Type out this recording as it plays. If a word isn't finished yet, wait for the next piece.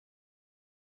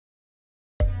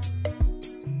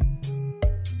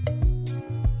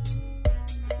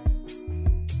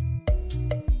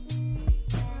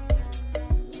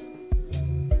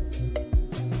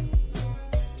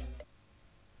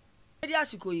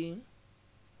àsìkò yìí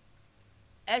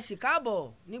ẹ sì káàbọ̀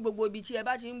ní gbogbo ibi tí ẹ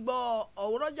bá ti ń gbọ́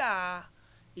ọ̀rọ̀jà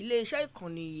iléeṣẹ́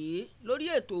ìkànnì yìí lórí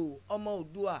ètò ọmọ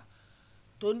Oòduà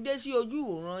tó ń dé sí ojú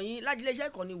ìwòran yín láti iléeṣẹ́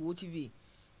ìkànnì Wotv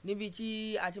níbi tí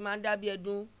a ti máa ń dá bí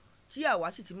ẹdun tí àwa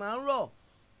sì ti máa ń rọ̀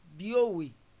bí òwe.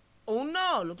 Òun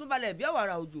náà ló tún balẹ̀ bí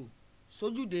àwàrà òjò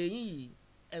sójúde yín yìí.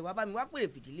 Ẹ wá bá mi wá pèrè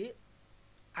fìdílé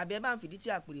àbí ẹ bá ń fìdí tí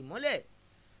a pèrè mọ́lẹ̀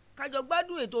kájọ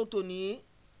gbádùn ètò tòní.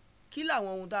 Kí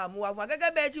làwọn ohun tá a mú wá fún wa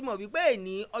gẹ́gẹ́ bẹ́ẹ̀ ti mọ̀ wípé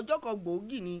èní ọjọ́ kan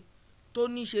gbòógì ni tó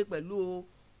ní í ṣe pẹ̀lú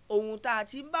ohun tá a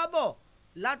ti ń bá bọ̀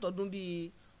látọdún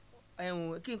bíi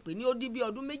kí n pè ní ó dín bí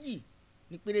ọdún méjì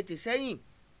ní péréte sẹ́yìn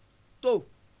tó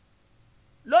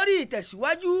lórí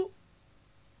ìtẹ̀síwájú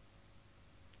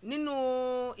nínú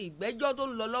ìgbẹ́jọ́ tó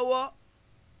ń lọ lọ́wọ́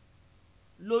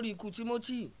lórí ikú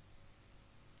Timothy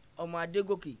ọmọ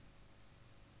Adégòkè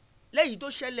léyìí tó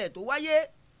ṣẹlẹ̀ tó wáyé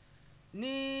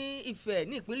ní Ifẹ̀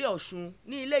ní ìpínlẹ̀ Ọ̀ṣun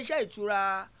ní iléeṣẹ́ ìtura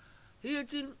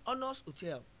Hilton Honors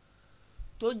Hotel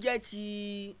tó jẹ́ ti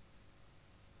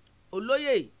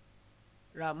olóyè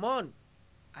Ramon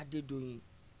Adedoyin.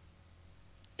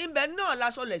 Ibẹ̀ náà la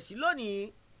sọlẹ̀ sí lónìí.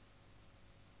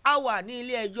 A wà ní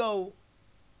ilé ẹjọ́ o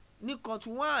ní court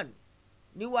 1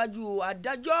 níwájú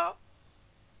adájọ́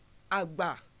àgbà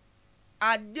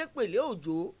Adépèlé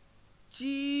Òjó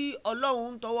tí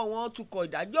Ọlọ́run ń tọwọ́ wọn tukọ̀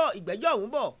ìgbẹ́jọ́ ọ̀hún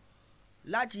bọ̀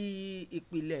láti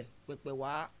ìpìlẹ̀ pẹ̀pẹ̀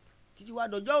wá títí wá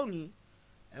dọjọ́ òní.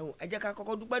 Ẹ jẹ́ ká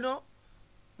kọ́kọ́ dúpẹ́ náà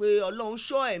pé Ọlọ́run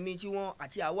ṣọ́ ẹ̀mí tiwọn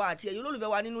àti àwa àti ẹ̀yin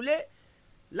olólùfẹ́ wa nínú ilé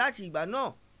láti ìgbà náà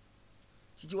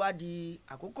títí wá di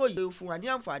àkókò yìí fún wa ní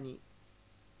àǹfààní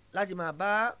láti máa bá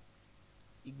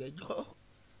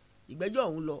ìgbẹ́jọ́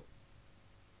ọ̀hún lọ.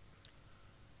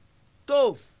 Tó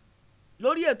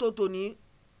lórí ètò tòní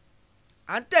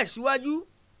à ń tẹ̀síwájú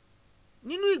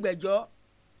nínú ìgbẹ́jọ́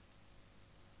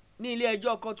ní ilé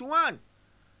ẹjọ́ court 1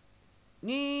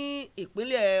 ní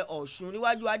ìpínlẹ̀ Ọ̀ṣun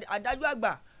níwájú adájọ́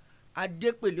àgbà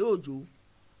Adépèlé Òjó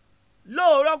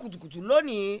lóòrọ̀ kùtùkùtù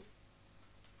lónìí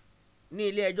ní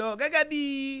ilé ẹjọ́ gẹ́gẹ́ bí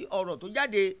ọ̀rọ̀ tó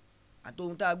jáde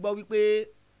àtòhun tá a gbọ́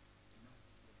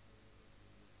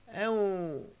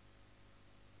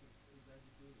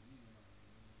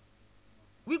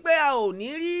wípé a ò ní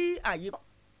rí àyíká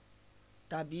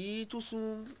tàbí tún sún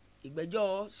ìgbẹ́jọ́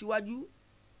síwájú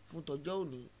fún tọjọ́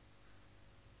òní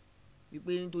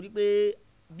wípé nítorí pé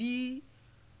bí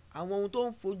àwọn ohun tó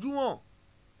ń fojú hàn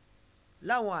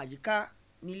láwọn àyíká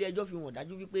nílé ẹjọ́ fi hàn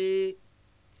dájú wípé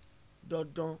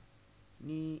dandan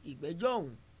ni ìgbẹ́jọ́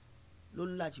ọ̀hún ló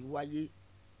ní láti wáyé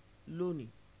lónìí.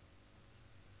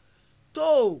 Tó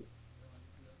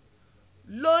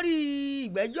lórí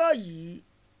ìgbẹ́jọ́ yìí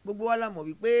gbogbo wa la mọ̀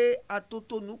wípé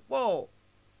atótónu pọ̀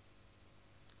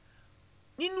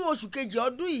nínú oṣù kejì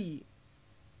ọdún yìí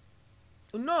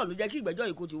náà ló jẹ́ kí ìgbẹ́jọ́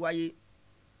yìí kó ti wáyé.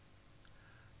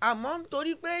 Àmọ́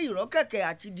nítorí pé ìrọ́kẹ̀kẹ̀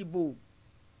àti ìdìbò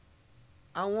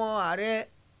àwọn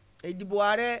ìdìbò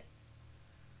ààrẹ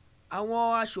àwọn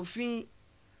aṣòfin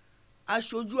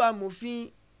aṣojú amòfin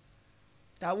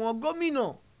tàwọn gómìnà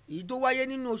èyí tó wáyé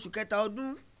nínú oṣù kẹta ọdún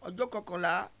ọjọ́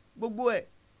 11 gbogbo ẹ̀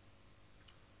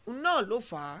náà ló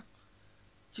fà á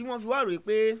tí wọ́n fi wá rò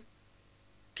pé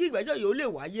kí ìgbẹ́jọ́ yìí ó lè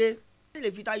wáyé láti lè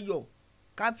fi tayọ̀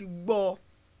ká fi gbọ́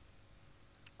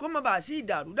kó má bàa sí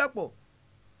ìdàrúdàpọ̀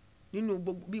nínú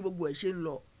bí gbogbo ẹ̀ ṣe ń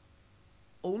lọ.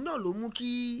 Òun náà ló mú kí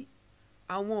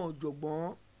àwọn ọ̀jọ̀gbọ́n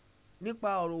nípa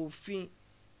ọ̀rọ̀ òfin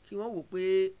kí wọ́n wò pé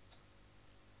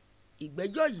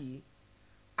ìgbẹ́jọ́ yìí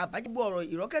àbájáde ọ̀rọ̀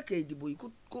ìrọ́kẹ̀kẹ̀ ìdìbò yìí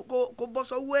kó bọ́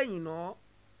sọ́wọ́ ẹ̀yìn náà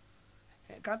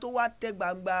ká tó wá tẹ́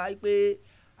gbangba pé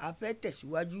a fẹ́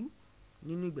tẹ̀síwájú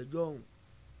nínú ìgbẹ́jọ́ ọ̀hún.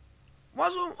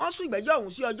 Wọ́n sún ìgbẹ́jọ́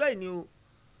ọ̀hún sí ọjọ́ ìní o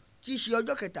tí í ṣe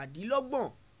ọjọ́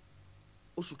 27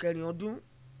 oṣù kẹrin ọdún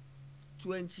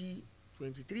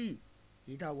 2023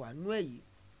 èyí tá a wà nú ẹ̀ yìí.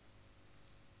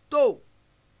 Tó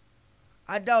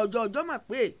adá ọjọ́ mà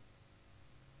pé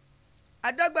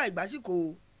adágbà ìgbásíkò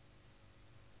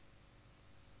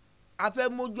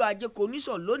afẹ́mójú ajé kò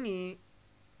níṣọ̀ lónìí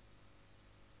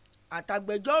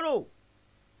àtàgbẹjọ́rò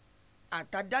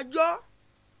àtàdájọ́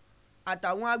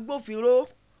àtàwọn agbófinró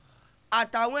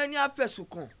àtàwọn ẹni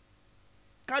afẹ̀sùnkàn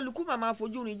kálukú màmá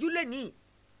fojú rìnjú lẹ́nìí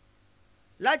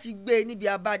láti gbé e níbi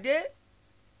abadé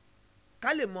ká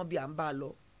lè mọ bí à ń bá a lọ.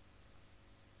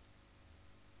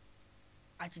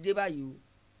 àti dé báyìí o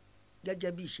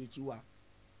gẹ́gẹ́ bí ìṣe tiwa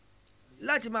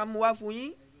láti máa mú wá fún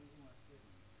yín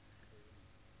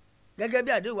gẹ́gẹ́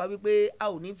bí àdéhùn wa wípé a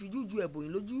ò ní fi jújú ẹ̀bùn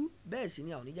yín lójú bẹ́ẹ̀ sì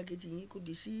ni a ò ní jẹ́ kí tiyín kó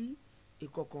di sí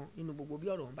ìkọ̀kan nínú gbogbo bí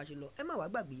ọ̀rọ̀ ọ̀hún bá ṣe lọ. Ẹ má wá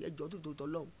gbàgbé ẹjọ́ tó tọ́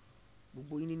lọ́hùn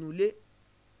gbogbo yín nínú ilé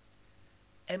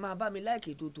ẹ máa bá mi láìkè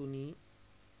ètò tòní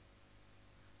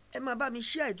ẹ máa bá mi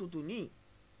share ètò tòní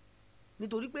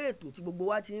nítorí pé ètò tí gbogbo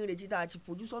wa ti ń retí tá a ti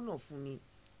fojú sọ́nà fún ni.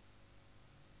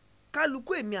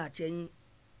 Kálukú èmi àtẹ̀yin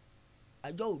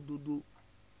àjọ òdodo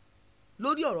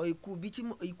lórí ọ̀rọ̀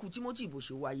ikú Timothy bó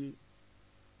ṣe wáyé.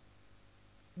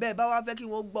 Bẹ́ẹ̀ bá wá fẹ́ kí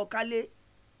wọ́n gbọ́ kálé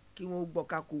kí wọ́n gbọ́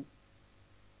kákó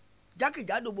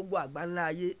jákèjádò gbogbo àgbáńlá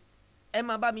ayé, ẹ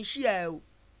máa bá mi share o.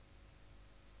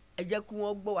 Ẹ jẹ́ kí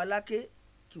wọ́n gbọ́ wa láké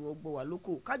kí wọ́n gbọ́ wa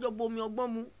lóko, kájọ bomi ọgbọ́n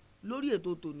mu lórí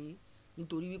ètò tòní,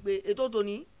 nítorí wípé ètò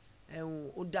tòní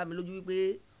ó dá mi lójú wípé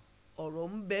ọ̀rọ̀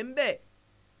ń bẹ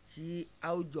tí a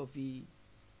ó jọ fi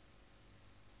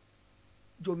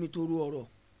jomitoro ọ̀rọ̀.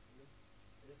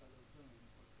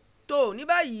 Tó ní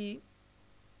báyìí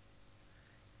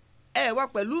ẹ wá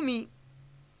pẹ̀lú mi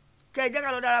kẹ́ ẹ jẹ́ ká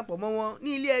lọ darapọ̀ mọ́ wọn ní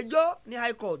ilé ẹjọ́ ní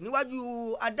high court níwájú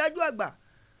adájọ́ àgbà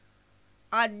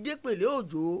Adépèlé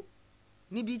Òjó,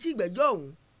 níbi tí ìgbẹ́jọ́ ọ̀hún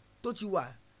tó ti wà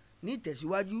ní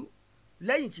ìtẹ̀síwájú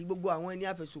lẹ́yìn tí gbogbo àwọn ẹni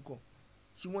afẹ̀sùnkàn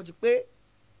tí wọ́n ti pé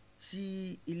sí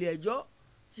ilé ẹjọ́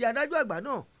tí adájọ́ àgbà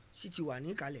náà sì ti wà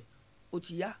níkàlẹ̀. Ó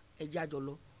ti yá, ẹ jẹ́ a jọ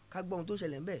lọ ká gbọ́ ohun tó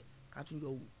ṣẹlẹ̀ ńbẹ̀ ká tún jọ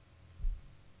wò.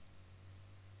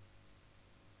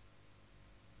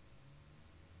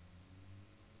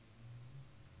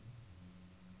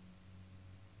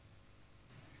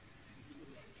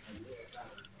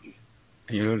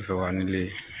 Ẹ̀yin olólùfẹ́ wa nílé,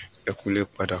 ẹ kúlé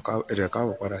padà, ẹ̀dẹ̀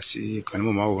káàbọ̀ padà sí ìkànnì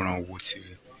móhùnmáwòrán Wotv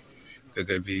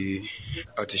gẹ́gẹ́ bí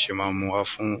a ti ṣe máa mú wá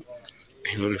fún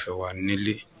ẹ̀yin olólùfẹ́ wa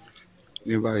nílé.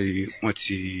 Ní báyìí wọ́n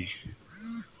ti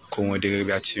kó wọn dé gẹ́gẹ́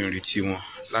bí a ti ń retí wọn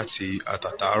láti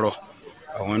àtàtàárọ̀.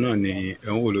 Àwọn náà ni ẹ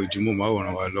ń wò lójú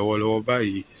móhùnmáwòrán wa lọ́wọ́lọ́wọ́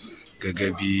báyìí gẹ́gẹ́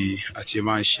bí a ti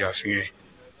máa ń ṣe àfihàn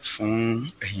fún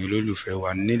ẹ̀yin olólùfẹ́ wa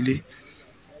nílé.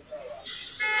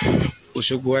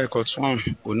 Òṣogbo High Court 1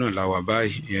 òun náà la wà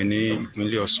báyìí, ìyẹn ní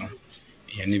ìpínlẹ̀ Ọ̀ṣun,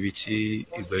 ìyẹn níbi tí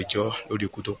ìgbẹ́jọ́ lórí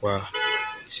ikú tó pa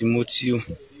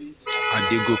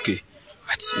Timothy-Adedoyin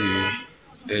àti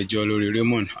ẹjọ́ lórí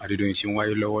Raymond Adedoyin tí ń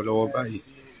wáyé lọ́wọ́lọ́wọ́ báyìí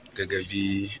gẹ́gẹ́ bí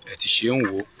ẹ ti ṣe ń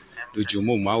wò lójú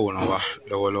móhùnmáwòrán wa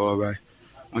lọ́wọ́lọ́wọ́ báyìí.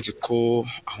 Wọ́n ti kó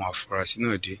àwọn afurasí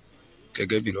náà dé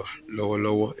gẹ́gẹ́ bí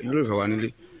lọ́wọ́lọ́wọ́. Ẹ̀yin olólùfẹ́ wa nílé,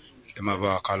 ẹ máa bá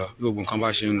wa kálọ bí gbogbo nǹkan bá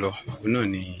ṣe ń lọ, òun náà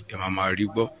ni ẹ máa rí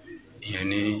gbọ́, ìyẹn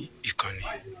ní ìkànnì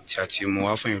tí a ti mú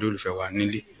wá fún ẹ̀yin olólùfẹ́ wa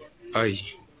nílé báyìí.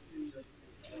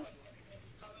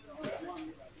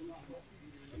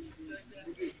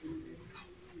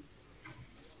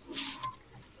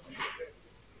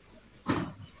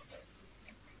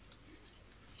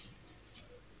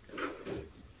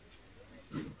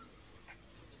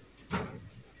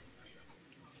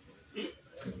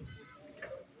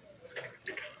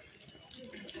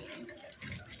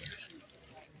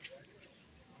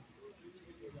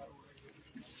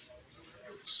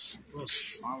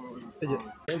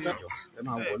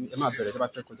 Ẹ máa bẹ̀rẹ̀ tí a bá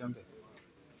fẹ́ kọjá ń bẹ̀.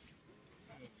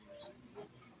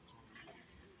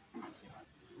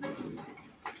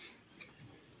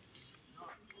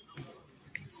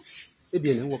 Ebi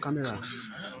ẹ̀ ń wọ kámẹ́rà.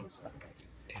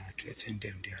 They are threatening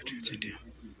them.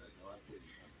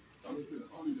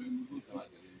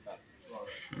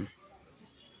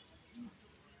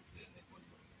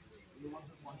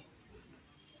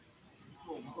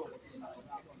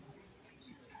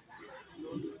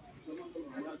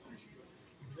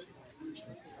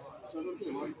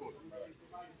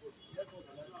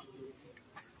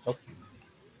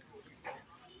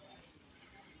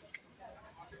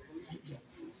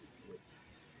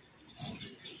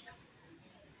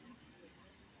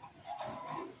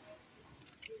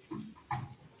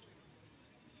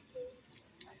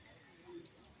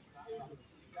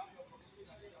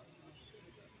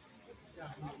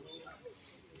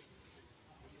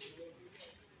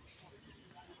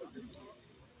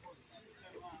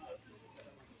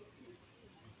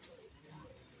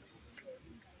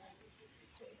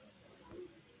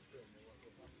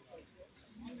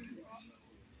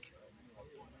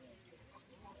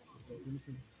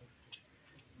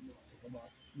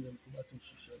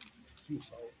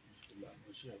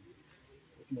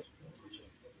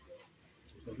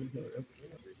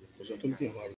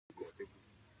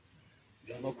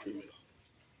 They are not criminal.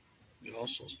 They are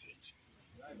suspects.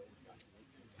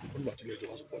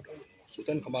 So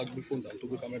then come back before that to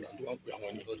go camera and do one pay àwọn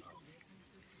ènìyàn lọ́dà.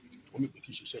 Omi pé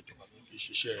kì í ṣiṣẹ́ ìjọba ní kì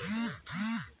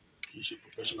í ṣe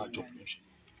professional job ló ń ṣe.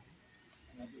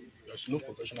 There is no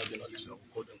professional journalist that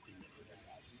will call them criminal.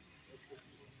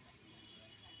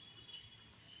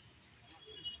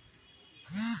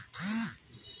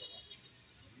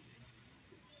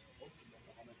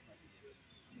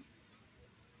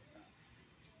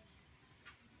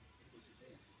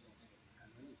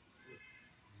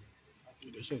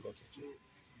 Ìdẹ́sẹ̀ nǹkan tuntun.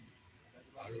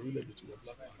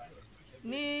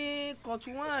 ní court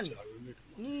 1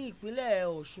 ní ìpínlẹ̀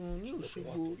Ọ̀ṣun ní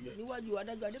Òṣogbo níwájú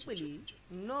adájọ́ Adépèlé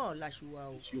náà láṣìwà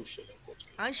o.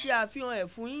 à ń ṣe àfihàn ẹ̀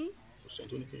fún yín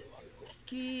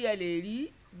kí ẹ lè rí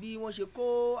bí wọ́n ṣe kó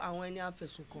àwọn ẹni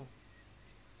afẹ̀sùnkàn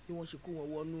bí wọ́n ṣe kó wọn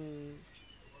wọnú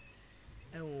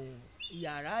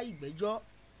yàrá ìgbẹ́jọ́,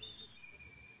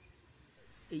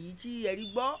 èyí tí ẹ rí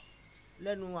gbọ́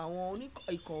lẹ́nu àwọn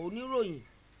ikọ̀ oníròyìn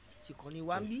tí kàn ní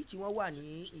wáńbí tí wọ́n wà ní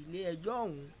ilé ẹjọ́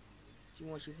ọ̀hún tí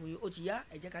wọ́n ṣe fún yín. Ó ti yá,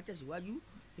 ẹ jẹ́ ká tẹ̀síwájú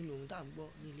nínú ohun tá à ń gbọ́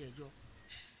ní ilé ẹjọ́.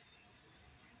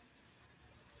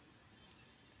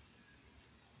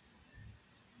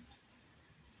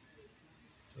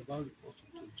 About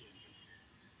reporting to Jenny,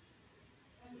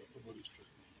 everybody struck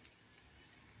me.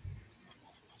 I'm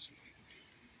off last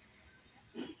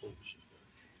night. Publishing that.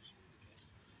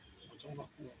 I'm talking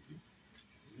about who I'm with.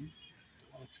 The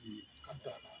one for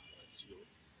Kadara àti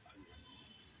Ayọ̀mí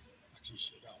àti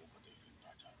ìṣẹ̀dá àwọn kan tó fi ń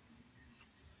tajà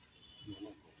ní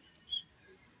ọlọ́gbọ̀n rẹ̀ sí.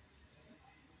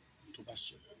 Ní tó bá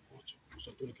ṣẹlẹ̀ rìpọ́ọ̀tù, kò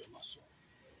sọ tó ní kẹ́ máa sọ.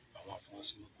 Àwọn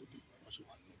afurasí náà kò dé, wọ́n ṣe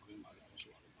wà nínú green mary, wọ́n ṣe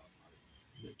wà nínú black mary.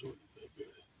 Ilé ẹjọ́ ò ní fẹ́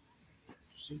bẹ̀rẹ̀.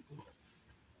 Simple.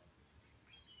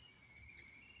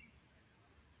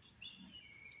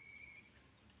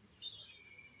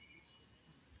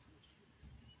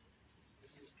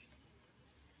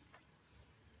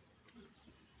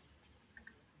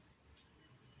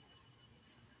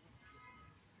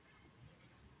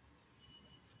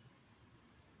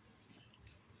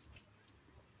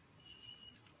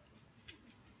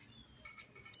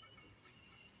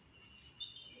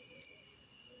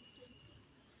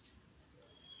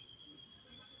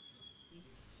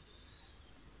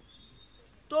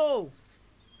 tó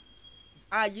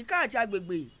àyíká àti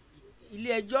agbègbè ilé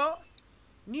ẹjọ́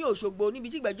ní Òṣogbo níbi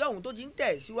tí ìgbẹ́jọ́ ọ̀hún tó ti ń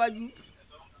tẹ̀ síwájú,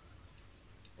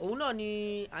 òun náà ni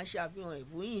à ń ṣe àfihàn ẹ̀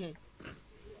fún yín.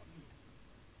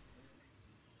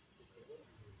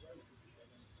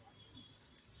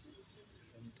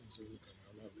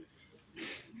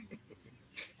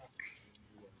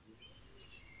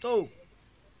 tó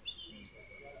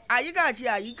àyíká àti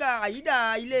àyídà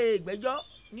ilé ìgbẹ́jọ́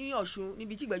ní Ọ̀ṣun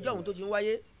níbi tí ìgbẹ́jọ́ ọ̀hún tó ti ń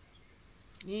wáyé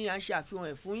ni à ń ṣe àfihàn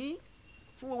ẹ̀ fún yín,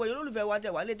 fún gbogbo èèyàn olólùfẹ́ wa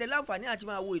tẹ̀ wá lé tẹ láǹfààní àti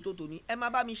máa wo ètò tòní. Ẹ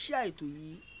máa bá mi share ètò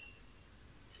yìí,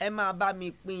 ẹ máa bá mi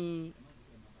pín,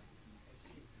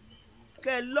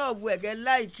 kẹ́ love ẹ̀, kẹ́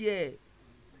like ẹ̀,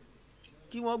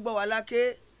 kí wọ́n gbọ́ wa láké,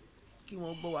 kí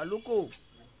wọ́n gbọ́ wa lóko,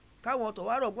 káwọn tọ̀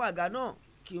wá rọ̀gùn àga náà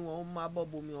kí wọ́n máa bọ́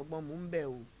bomi ọgbọ́n mú ń bẹ̀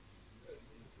o.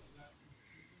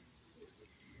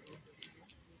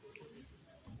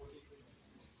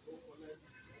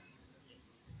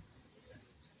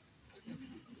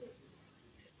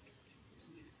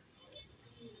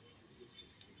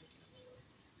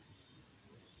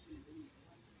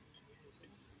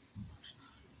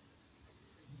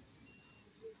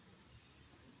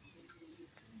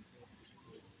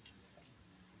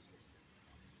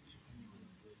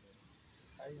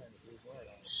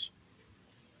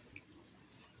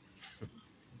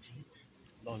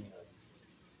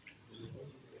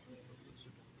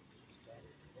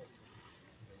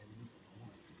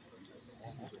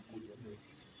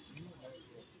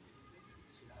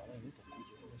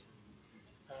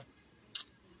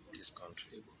 This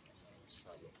country,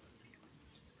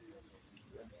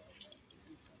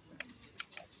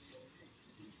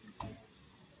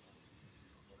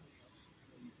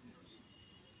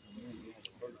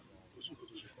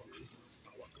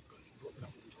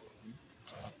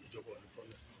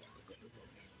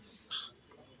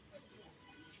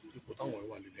 ipò táwọn ẹ̀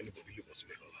wà lè lẹ́nu bọ̀ bí lè bọ̀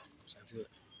síbẹ̀ lọ́la.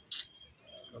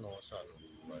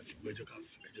 Ṣùgbọ́n ẹ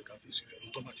jẹ́ ká fi sílẹ̀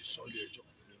ohun tó bá ti sọ ilé ẹjọ́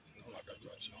àwọn adájọ́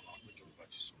àti àwọn agbẹjọ́rò bá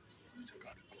ti sọ ẹ jẹ́ ká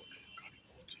rìkọ́ọ̀dì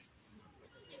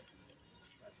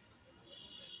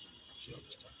ṣé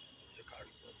understand, ẹ jẹ́ ká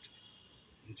rìkọ́ọ̀dì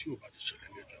ohun tí ò bá ti ṣẹlẹ̀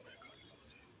ní ẹjọ́ náà ẹ ká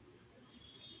rìkọ́ọ̀dì.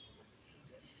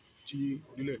 Tí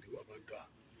orílẹ̀-èdè wa bá dá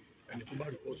ẹni tó bá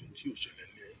rìkọ́ọ̀dì ohun tí ò ṣẹlẹ̀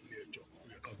ní ẹjọ́ ó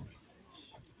yẹ ká gbé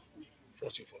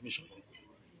false information náà gbé.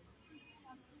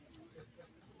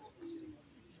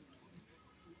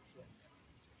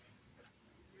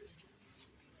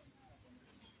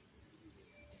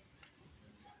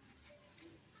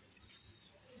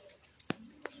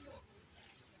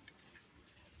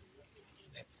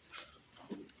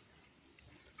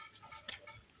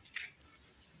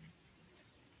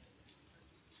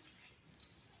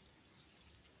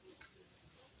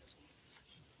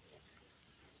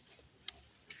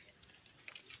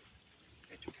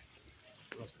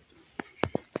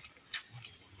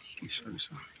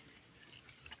 Sorry.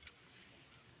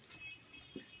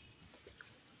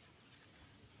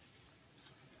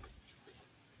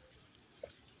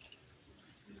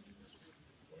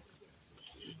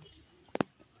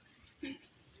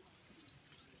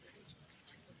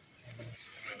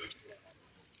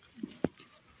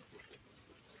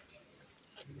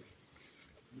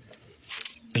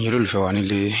 ẹ̀yin olólùfẹ́ wa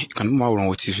nílé ìkànnì máwòrán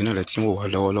Wotv náà lẹ tí ń wò wá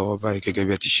lọ́wọ́lọ́wọ́ báyìí gẹ́gẹ́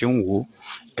bí ẹ ti ṣe ń wò ó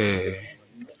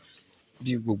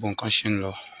bí gbogbo nǹkan ṣe ń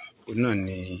lọ òun náà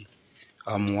ni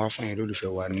a mú wá fún ẹ̀yin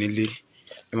olólùfẹ́ wa nílé.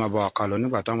 Ẹ máa bá wa ká lọ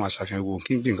nígbà táwọn aṣàfihàn wo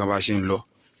kí bí nǹkan bá ṣe ń lọ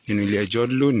nínú ilé ẹjọ́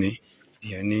lónìí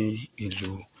ìyẹn ní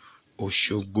ìlú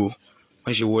Òṣogbo.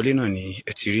 Wọ́n ṣe wọlé náà ni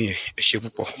ẹ ti rí yẹn. Ẹ ṣé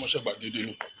púpọ̀.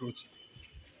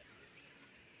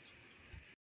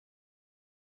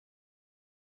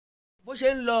 bó ṣe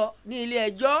ń lọ ní ilé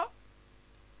ẹjọ́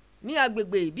ní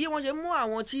agbègbè bí wọ́n ṣe mú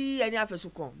àwọn tí ẹni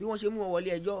afẹ̀sùnkàn bí wọ́n ṣe mú wọn wọlé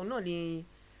ẹjọ́ náà ni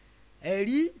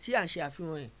ẹ̀rí tí à ń ṣe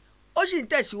àfihàn ẹ̀ ó sì ń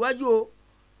tẹ̀síwájú o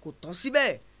kò tán síbẹ̀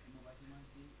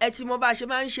ẹ ti mọ bá a ṣe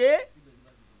máa ń ṣe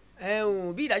é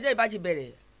bí ìdájọ́ ìbá ti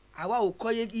bẹ̀rẹ̀ àwa ò kọ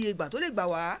iye ìgbà tó lè gbà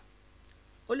wá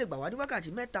ó lè gbà wá ní wákàtí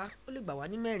 3 ó lè gbà wá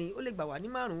ní 4 ó lè gbà wá ní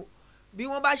 5 bí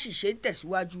wọ́n bá sì ṣe ń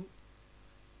tẹ̀síwájú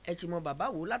ẹ ti mọ bàbá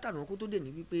wo látàná kó tó dé ní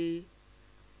wípé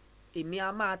èmi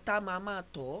a máa ta máa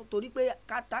tọ̀ torí pé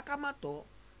ká ta ká má tọ̀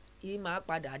yìí máa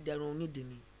padà dẹrùn onídìí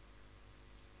ni.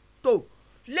 tó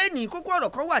lẹ́nìí kókó ọ̀rọ̀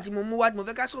kan wà tí mo mú wá tí mo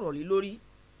fẹ́ ká sọ̀rọ̀ lé lórí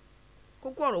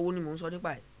kókó ọ̀rọ̀ wo ni mò ń sọ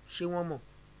nípa ẹ̀ ṣé wọ́n mọ̀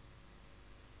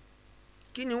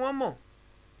kí ni wọ́n mọ̀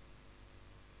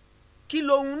kí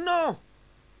lohun náà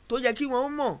tó yẹ kí wọ́n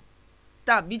mọ̀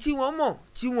tàbí tí wọ́n mọ̀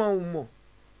tí wọ́n ò mọ̀.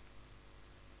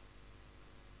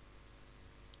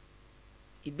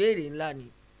 ìbéèrè ńlá ni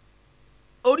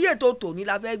orí ètò tòní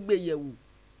la fẹ́ gbé yẹ̀wò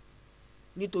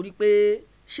nítorí pé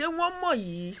ṣé wọ́n mọ̀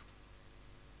yìí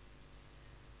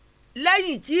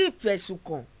lẹ́yìn tí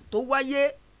ìfẹ̀sùnkàn tó wáyé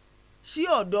sí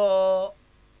ọ̀dọ̀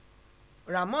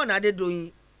Timothy-Adedoyin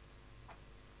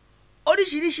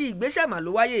oríṣiríṣi ìgbésẹ̀ mà ló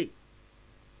wáyé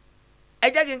ẹ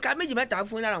jẹ́ kí n ka méjì mẹ́ta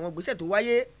fún yín lára àwọn ìgbésẹ̀ tó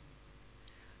wáyé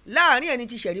láàrin ẹni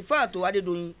tí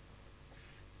Timothy-Adedoyin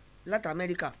láti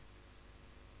Amẹ́ríkà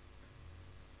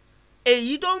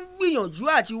èyí tó ń gbìyànjú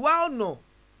àti wá ọ̀nà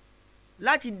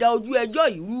láti da ojú ẹjọ́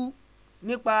yìí rú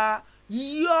nípa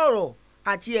yíyí ọ̀rọ̀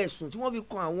àti ẹ̀sùn tí wọ́n fi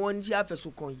kan àwọn ẹni tí a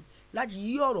fẹ̀sùn kàn yìí láti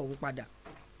yí ọ̀rọ̀ ọ̀hún padà.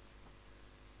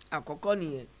 àkọ́kọ́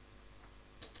nìyẹn.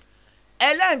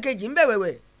 ẹlẹ́ǹkejì ń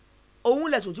bẹ̀wẹ̀wẹ̀ òun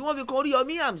lẹ̀sùn tí wọ́n fi kan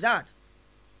Oríyọmí Hamzat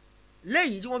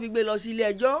léyìí tí wọ́n fi gbé lọ sí ilé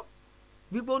ẹjọ́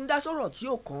wípé ó ń dá sọ̀rọ̀ tí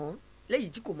ò kàn án léyìí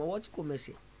tí kò mọ́wọ́ tí kò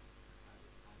mẹsẹ̀.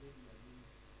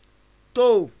 tó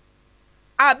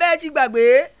abẹ́ ti gbàgbé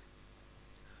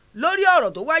lórí ọ̀rọ̀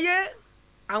tó wáyé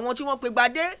àwọn tí wọ́n pe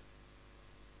gbadé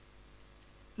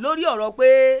lórí ọ̀rọ̀ pé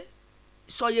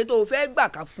sọye tó fẹ́ gbà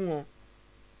ká fún wọn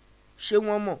ṣé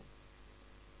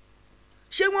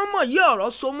wọ́n mọ̀ yí ọ̀rọ̀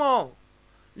so mọ́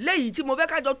léyìí tí mo fẹ́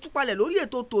kájọ túpalẹ̀ lórí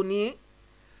ètò tòní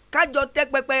kájọ tẹ́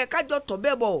pẹpẹ kájọ tọ̀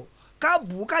bẹ́ẹ̀ bọ̀ ká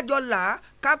bù ú kájọ là á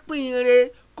ká pín ire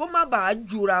kó má bàa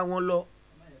jura wọn lọ.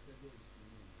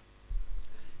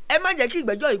 ẹ má jẹ́ kí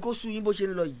ìgbẹ́jọ́ yìí kó sú yín bó ṣe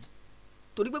ń lọ yìí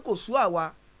torí pé kò sú àwa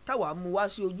táwa mú wá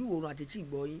sí ojú ìwòran àti tí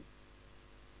ìgbọ́ yín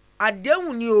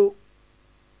àdéhùn ni o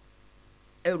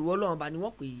ẹrù Ọlọ́run bá ní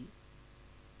wọ́n pè é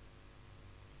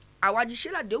àwa ti ṣe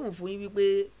ládéhùn fún yín wípé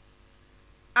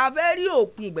a fẹ́ rí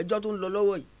òpin ìgbẹ́jọ́ tó ń lọ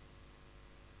lọ́wọ́ yìí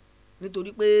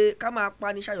nítorí pé ká máa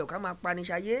paníṣayọ̀ ká máa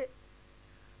paníṣayé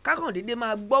kákàn déédéé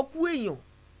máa gbọ́ kú èèyàn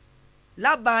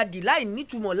lábàádì láì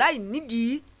nítumọ̀ láì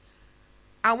nídìí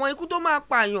àwọn ikú tó máa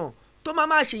pààyàn tó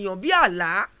máa ṣèyàn bí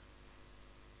àlá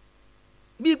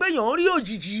bíi pé èèyàn ń rí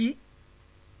òjijì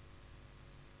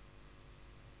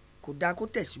kò dáa kó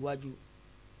tẹ̀síwájú.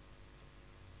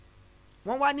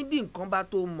 wọ́n wá ní bí nǹkan bá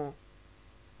tó mọ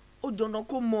ó dandan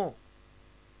kó mọ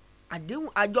àdéhùn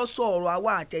àjọsọ ọ̀rọ̀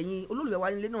àwa àtẹ̀yìn olólùfẹ́ wa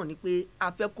nílé náà ni pé a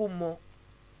fẹ́ kó mọ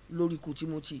lórí ikú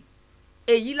Timothy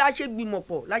èyí la ṣe gbìmọ̀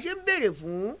pọ̀ la ṣe ń béèrè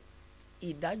fún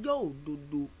ìdájọ́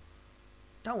òdodo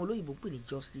táwọn olóyìnbó pè ní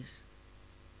justice.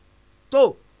 tó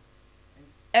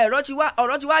ọ̀rọ̀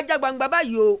ti wá já gbangba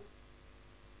báyìí o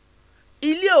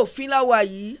ilé òfin la wà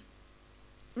yìí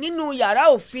nínú yàrá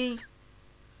òfin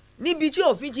níbi tí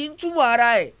òfin ti ń túmọ̀ ara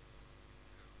ẹ̀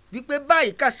wípé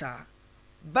báyìí kàṣà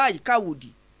báyìí káwòdì.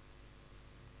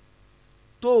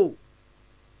 tó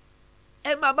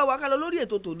ẹ máa bá wa ká lọ lórí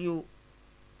ètò tòní o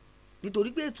nítorí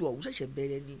pé ètò ọ̀hún ṣẹ̀ṣẹ̀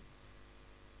bẹ̀rẹ̀ ni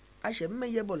a ṣẹ̀ ń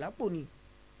mẹ́yẹ bọ̀ lápò ni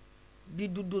bí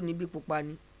dúdú ni bí pupa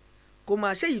ni kò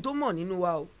máa ṣe èyí tó mọ̀ nínú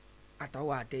wa o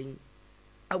àtàwọn àtẹ̀yìn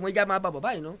àwọn ẹja máa bá bọ̀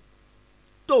báyìí ná.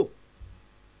 tó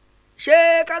ṣé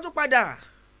ká tún padà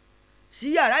sí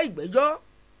yàrá ìgbẹ́jọ́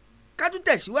ká tún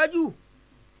tẹ̀síwájú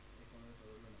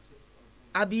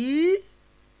àbí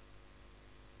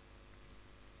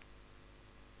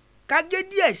ká gé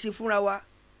díẹ̀ sí fúnra wa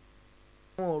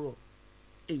àwọn ọ̀rọ̀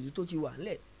èyí tó ti wà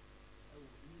ńlẹ̀.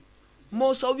 mo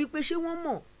sọ wípé ṣé wọ́n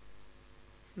mọ̀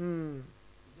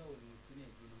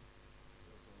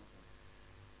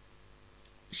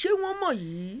ṣé wọ́n mọ̀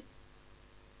yìí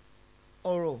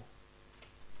ọ̀rọ̀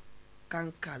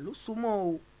kàǹkà ló so mọ́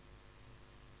o.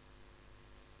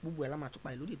 Gbogbo ẹ̀ la máa tún pa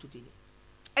lórí ètò tèmi.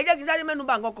 Ẹ jẹ́ kí n sáré mẹ́nu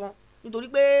bà nǹkan kan nítorí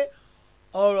pé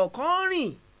ọ̀rọ̀ kan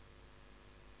rìn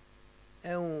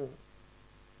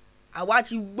àwa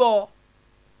ti gbọ́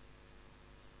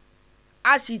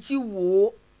a sì ti wò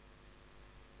ó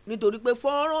nítorí pé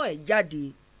fọ́nrán ẹ̀ jáde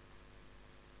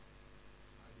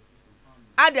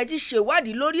a dẹ̀ ti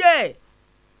ṣèwádìí lórí ẹ̀.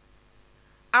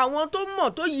 Àwọn tó mọ̀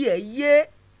tó yẹ yé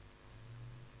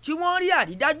tí wọ́n rí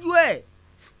àrídájú ẹ̀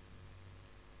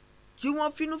tí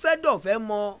wọ́n finú fẹ́ dọ̀ fẹ́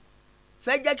mọ̀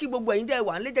fẹ́ jẹ́ kí gbogbo ẹ̀yin tẹ́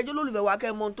wà nílé tẹ́jọ́ lólùfẹ́ wa kẹ́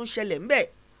ẹ mọ̀ ohun tó ṣẹlẹ̀ ńbẹ̀.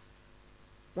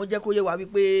 Wọ́n jẹ́ kó yé wa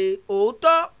wípé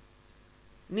òótọ́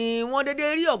ni wọ́n dédé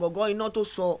rí ọ̀gọ̀gọ̀ iná tó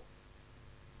sọ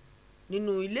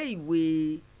nínú ilé ìwé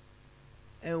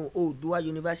Oòduà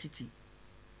University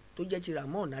tó jẹ́ ti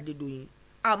Ramon Adédoyin.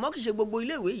 Àmọ́ kìí ṣe gbogbo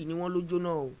ilé ìwé yìí ni wọ́n ló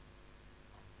jóná o,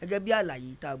 gẹ́gẹ́ bí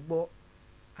àlàyé tá a gbọ́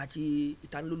àti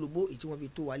ìtanilólobó èyí tí wọ́n fi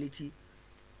tó wa létí.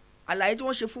 Àlàyé tí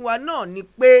wọ́n ṣe fún wa náà ni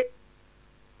pé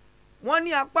wọ́n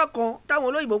ní apá kan táwọn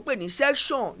olóyìnbó ń pè ní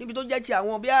section níbi tó jẹ́ ti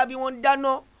àwọn bí wọ́n ń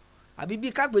dáná àbí bí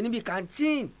kápẹ́ níbi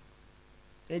canteen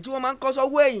èyí tí wọ́n máa ń kọ́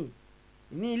sọ́wọ́ ẹ̀yìn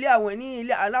ní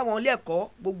ilé aláwọn ilé ẹ̀kọ́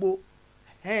gbogbo.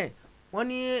 Wọ́n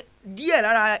ní díẹ̀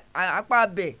lára apá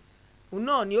abẹ̀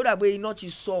náà ni ó dàgbé iná ti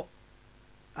sọ,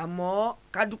 àmọ́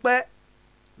ká dúpẹ́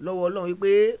lọ́wọ́ Ọlọ́run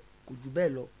wípé kò jù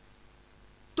bẹ́ẹ̀ lọ.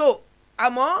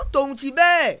 Àmọ́ tòun ti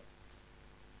bẹ́ẹ̀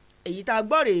èyí tá a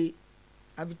gbọ́ rèé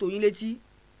àfi tó yín létí.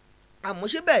 Àmọ́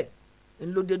ṣé bẹ́ẹ̀ ń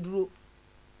ló dé dúró.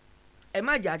 Ẹ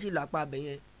má jà àti ìlú apá abẹ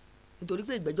yẹn nítorí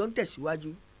pé ìgbẹ́jọ́ ń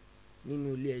tẹ̀síwájú nínú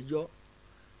ilé ẹjọ́.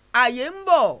 Ààyè ń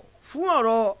bọ̀ fún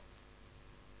ọ̀rọ̀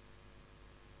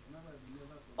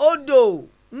odò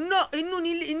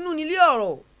inú nílé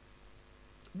ọ̀rọ̀.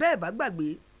 Bẹ́ẹ̀ bá gbàgbé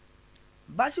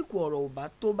básìkò ọ̀rọ̀ ò bá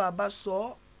tó bá bá sọ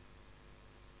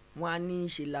wọn á ní í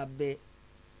ṣe lábẹ́.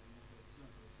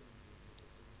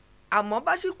 Àmọ́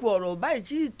básìkò ọ̀rọ̀ báyìí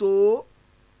tí ì tó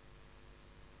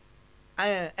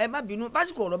ẹ má bínú,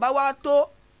 básìkò ọ̀rọ̀ bá wá tó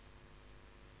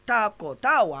tá a kọ̀ tá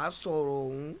a wàá sọ̀rọ̀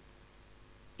ọ̀hún,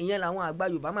 ìyẹn làwọn àgbà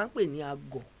Yorùbá máa ń pè ní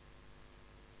àgọ̀.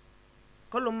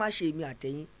 Kọ́ ló má ṣe èmi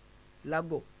àtẹ̀yìn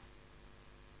lágọ̀.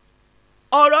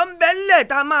 Ọ̀rọ̀ ń bẹ ńlẹ̀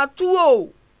tá a máa tú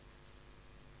o.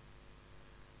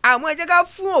 Àmọ́ ẹ jẹ́ ká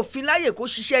fún òfin láyè kó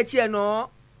ṣiṣẹ́ tiẹ̀ náà.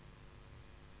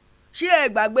 Ṣé ẹ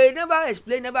gbàgbé never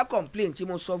explain never complain tí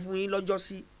mo sọ fún yín lọ́jọ́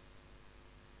sí?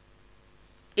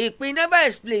 Ìpín never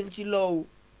explain ti lọ o,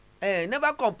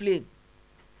 never complain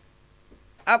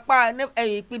apá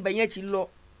ìpín bẹ̀yẹn ti lọ.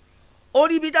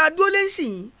 Orí ibi tá a dúró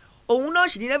lẹ́sìn òun náà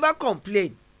sì ní never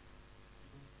complain.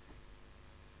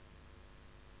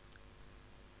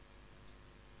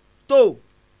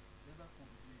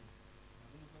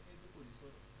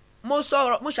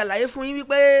 Mo ṣàlàyé fún yín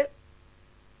wípé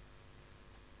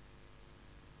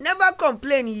never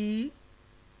complain yìí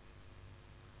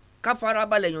ká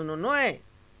farabalẹ̀ yànnàná ẹ̀.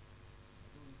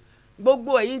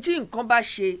 Gbogbo ẹ̀yin tí nǹkan bá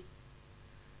ṣe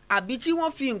àbí tí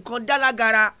wọ́n fi nǹkan dá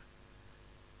lágara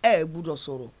ẹ gbúdọ̀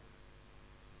sọ̀rọ̀.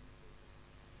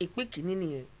 Ìpín kìíní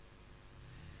nìyẹn.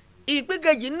 Ìpín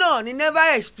kejì náà ni never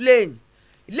explain,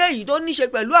 léyìí tó ní ṣe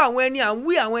pẹ̀lú àwọn ẹni à ń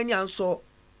wí àwọn ẹni à ń sọ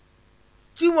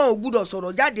tí wọn ò gbúdọ̀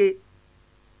sọ̀rọ̀ jáde.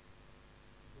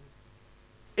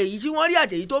 Èyí tí wọ́n rí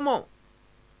àtèyí tó mọ̀,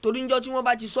 torí ńjọ́ tí wọ́n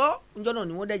bá ti sọ ńjọ́ náà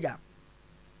ni wọ́n dẹ̀jà.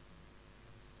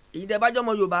 Èyí tẹ́ bá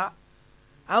jọmọ Yorùbá,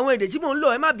 àwọn èdè tí mò ń lò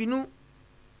ẹ má bínú,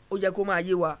 ó yẹ kó máa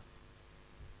yé wa.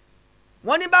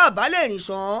 Wọ́n ní bàbá lè rìn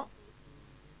sàn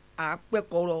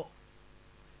àpẹkọ̀rọ̀,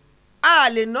 a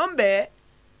lè nà ń bẹ́ẹ̀,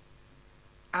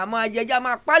 àmọ́ ajẹjá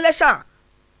máa pa lẹ́sà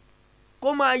kó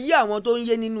máa yí àwọn tó ń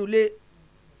yé nínú ilé.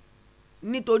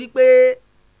 Nítorí pé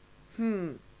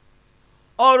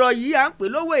ọ̀rọ̀ yìí à ń pè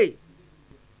lówè,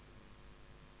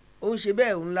 ó ń ṣe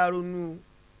bẹ́ẹ̀ ó ń láronú.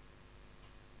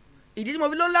 Ìdí tí mo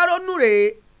fi ló ń láronú rèé,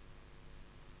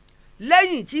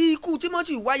 lẹ́yìn tí ikú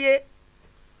Timothy wáyé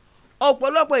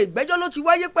ọ̀pọ̀lọpọ̀ ìgbẹ́jọ́ ló ti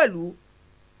wáyé pẹ̀lú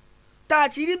tá a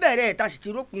ti rí bẹ̀rẹ̀ tá a sì ti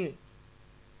rópin ẹ̀.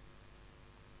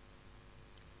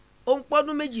 Ó ń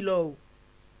pọ́dún méjì lọ o.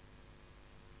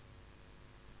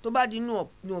 Tó bá di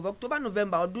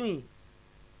November ọdún yìí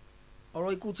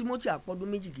ọ̀rọ̀ ikú Timothy àpọ́dún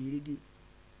méjì gèrègè.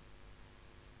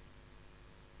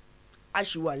 A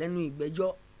sì wà lẹ́nu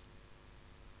ìgbẹ́jọ́.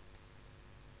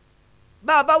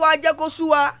 Bá a bá wá jẹ́ kó sú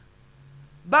wa,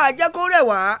 bá a jẹ́ kó rẹ̀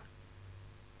wá,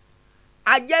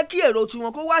 a jẹ́ kí èrò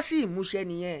tiwọn kó wá sí ìmúṣẹ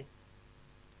nìyẹn.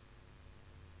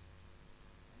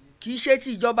 Kì í ṣe ti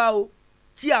ìjọba o,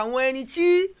 ti àwọn ẹni tí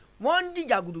wọ́n ń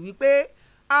dìjàgùdù wípé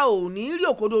a ò ní rí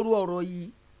òkodoro ọ̀rọ̀ yìí.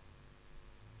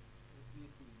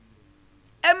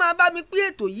 Ẹ máa bá mi pín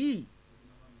ètò yìí,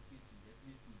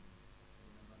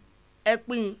 ẹ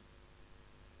pín,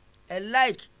 ẹ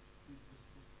like,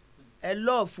 ẹ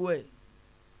lọ́ọ̀fù ẹ̀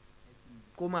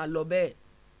kó máa lọ bẹ́ẹ̀.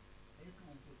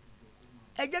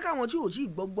 ẹ jẹ́ káwọn tí ò tí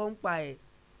ì gbọ́gbọ́ ń pa ẹ̀,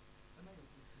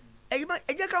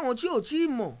 ẹ jẹ́ káwọn tí ò tí ì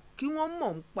mọ̀ kí wọ́n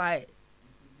mọ̀ ń pa ẹ̀.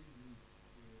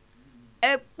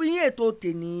 ẹ pín ètò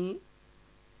tèní.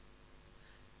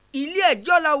 ilé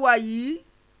ẹjọ́ la wà yìí,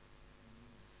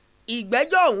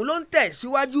 ìgbẹ́jọ́ ọ̀hún ló ń tẹ̀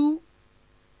síwájú.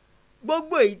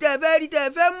 gbogbo èyí tẹ́ ẹ fẹ́ rí tẹ́ ẹ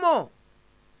fẹ́ mọ̀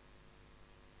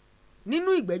nínú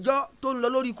ìgbẹ́jọ́ tó ń lọ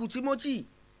lórí ikú Timothy,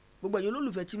 gbogbo ẹ̀yin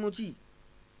olólùfẹ́ Timothy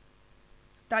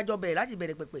tájọ bẹ̀rẹ̀ láti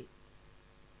bẹ̀rẹ̀ pẹ̀pẹ̀,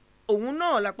 òun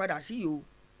náà la padà sí yìí o.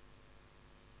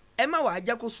 ẹ má wàá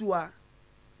jẹ́ kó sú wa.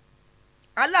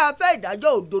 aláàfẹ́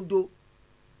ìdájọ́ òdodo,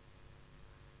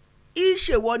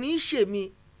 ìṣèwọ ní ìṣèmi,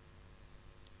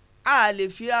 a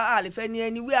lè fẹ́ ni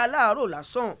ẹni wé aláàárò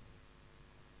lásán.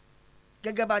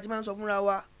 gẹ́gẹ́ bá a ti máa ń sọ fúnra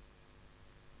wa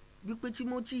wípé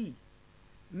Timothy,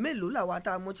 mélòó làwa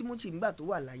tá a mọ Timothy nígbà tó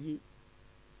wà láyé,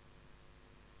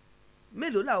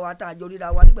 mélòó làwa tá a jọ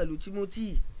ríra wa ní pẹ̀lú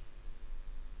Timothy,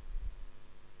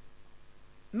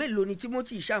 mélòó ni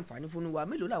Timothy ṣàǹfààní fún wa,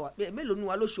 mélòó ni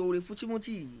wa ló ṣoore fún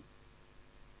Timothy yìí.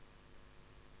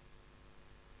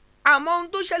 àmọ́ ohun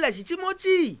tó ṣẹlẹ̀ sí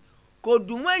Timothy kò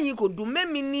dùn mọ́ ẹ̀yin, kò dùn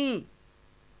mẹ́mi ni,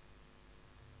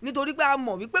 nítorí pé a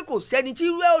mọ̀ wípé kò sẹ́ni tí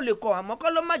irú ẹ̀ ò lè kàn, àmọ́ kọ́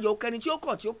ló má jẹ́ ọkẹni tí ó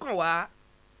kàn wá.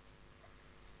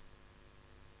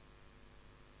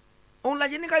 òun la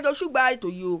ṣe ní kájọ ṣùgbà ètò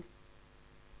yìí o.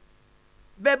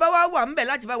 bẹ́ẹ̀ bá wá wà ńbẹ̀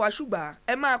láti bá wa ṣùgbà,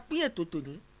 ẹ máa pín ètò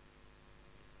tòní.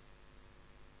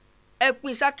 ẹ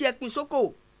pín sákì, ẹ pín sóko,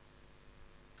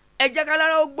 ẹ jẹ́ ká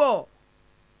lára ó gbọ́,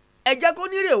 ẹ jẹ́ kó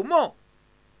nírè ó mọ̀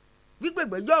wípé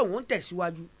ìgbẹ́jọ́ ọ̀hún ń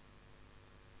tẹ̀síwájú.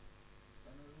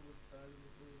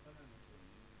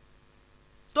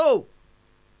 tó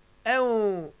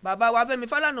bàbá wa Fẹ́mi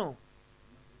Fálànà,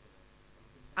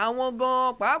 àwọn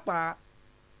gan pàápàá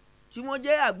tí wọ́n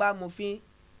jẹ́ àgbà amòfin,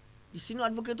 the senior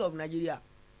advocate of Nigeria,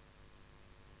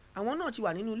 àwọn náà ti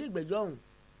wà nínú ilé ìgbẹ́jọ́ ọ̀hún.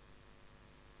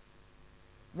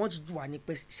 wọ́n ti wà ní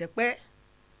sẹpẹ́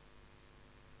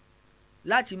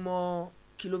láti mọ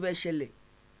kí ló fẹ́ ṣẹlẹ̀,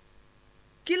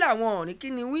 kí làwọn ọ̀rìn kí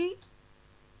ni wí,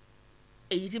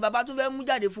 èyí tí bàbá tún fẹ́ mú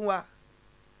jáde fún wa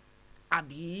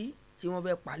àbí tí wọ́n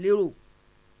fẹ́ pa lérò.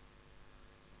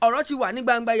 ọ̀rọ̀ ti wà ní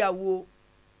gbangba yàwó,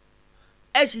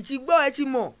 ẹ sì ti gbọ́, ẹ ti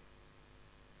mọ̀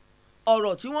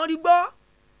ọ̀rọ̀ tí wọ́n rí gbọ́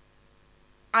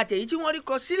àtèyí tí wọ́n rí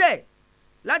kọ sílẹ̀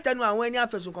látẹnu àwọn ẹni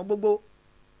afẹ̀sùnkàn gbogbo,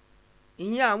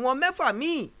 ìyẹn àwọn mẹ́fà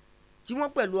míì tí wọ́n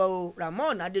pẹ̀lú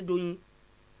Timothy-Adedoyin,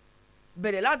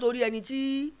 bẹ̀rẹ̀ látòrí ẹni tí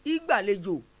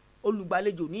ìgbàlejò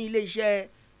olùgbàlejò ní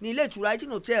ilé ìtura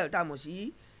Hilton Hotel tá a mọ̀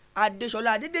sí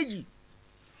Adéṣọlá Adédèjì.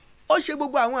 ó ṣe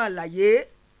gbogbo àwọn àlàyé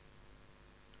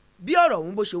bí ọ̀rọ̀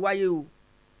ọ̀hún bó ṣe wáyé o.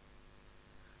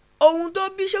 ohun tó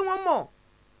bí ṣé wọ́n mọ̀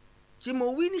tí mo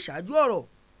wí ní ṣáájú ọ̀rọ̀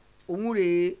òun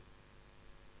rèé.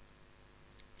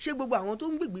 ṣé gbogbo àwọn tó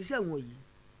ń gbègbèsẹ̀ wọ̀nyí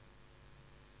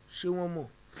ṣé wọ́n mọ̀?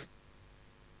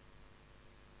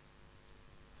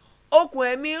 okùn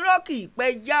ẹ̀mí rọ́ọ̀kì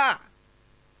pẹ́ já.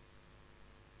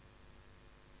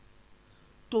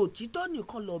 tòtítọ́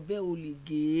nìkan lọ́bẹ̀ ò lè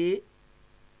gé.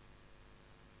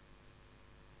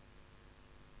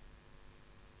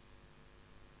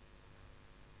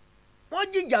 wọ́n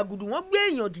jìjàgùdù, wọ́n gbé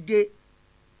èèyàn dìde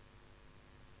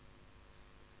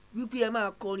wípé ẹ máa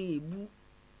kọrin èébú,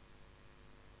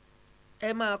 ẹ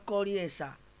máa kọrin ẹ̀sà,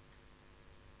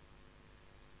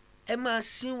 ẹ máa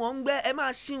sin wọn gbẹ́, ẹ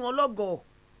máa sin wọn lọ́gọ̀ọ́.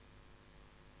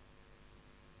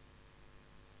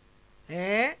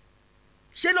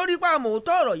 ṣé lórí pa àmọ́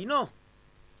òótọ́ ọ̀rọ̀ yìí náà?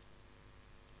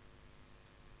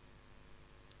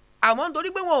 àmọ́ nítorí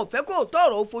pé wọn ò fẹ́ kó òótọ́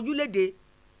ọ̀rọ̀ ó fojú léde,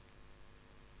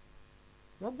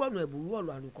 wọ́n gbọ́nà ẹ̀bùrú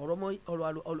ọ̀rọ̀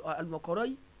àlùmọ̀kọ́rọ́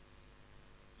yìí,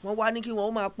 wọ́n wá ní kí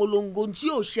wọ́n máa polongo tí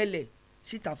ò ṣẹlẹ̀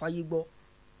síta fáyé gbọ́.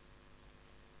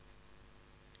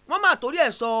 wọ́n máa torí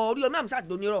ẹ̀ sọ Oríyọmí Hamzat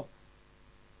lónírọ́,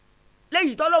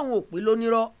 léyìí tọ́lọ́hun ò pé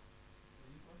lónírọ́.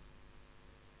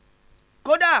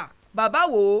 kódà bàbá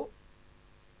wò ó,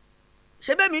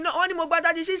 ṣé bẹ́ẹ̀ mi náà wọ́n ní mo gba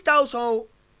 36,000 o,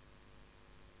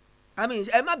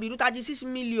 ẹ má bínú 36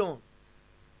 million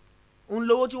ń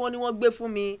lówó tí wọ́n ní wọ́n gbé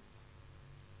fún mi.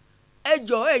 ẹ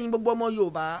jọ̀ọ́ ẹ̀yin gbogbo ọmọ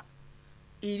Yorùbá,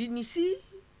 ìrínisí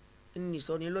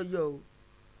nìsọ̀ni lọ́jọ́ o,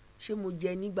 ṣé mo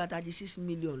jẹ nígbà 36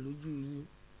 million lójú yín?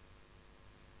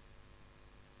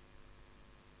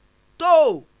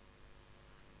 tó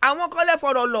àwọn kọ́lẹ́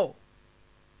fọ̀rọ̀ lọ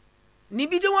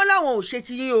níbi tí wọ́n láwọn ò ṣe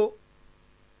ti yín o,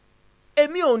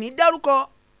 èmi ò ní dárúkọ,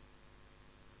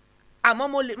 àmọ́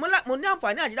mo ní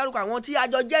àǹfààní àti dárúkọ àwọn tí a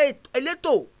jọ jẹ́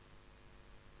elétò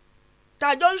tá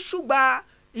a jọ ń ṣùgbà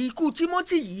ikú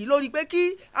Timothy yìí lórí pé kí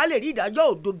a lè rí ìdájọ́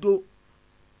òdodo.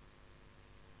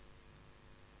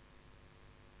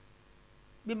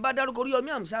 bí n bá dárúkọ Oríyọmí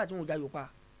Hamzat tí wọn ò jayò pa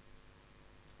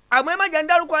àmọ́ ẹ má jẹ́ ń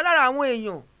dárúkọ lára àwọn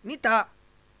èèyàn níta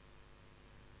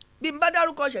bí n bá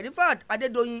dárúkọ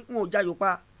Timothy-Adedoyin wọn ò jayò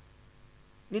pa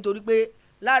nítorí pé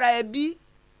lára ẹbí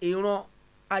ìran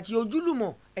àti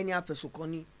ojúlùmọ̀ ẹni afẹ̀sùnkàn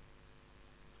ni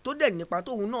tó dẹ̀ nípa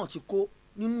tóun náà ti kó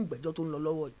nínú ìgbẹ́jọ́ tó ń lọ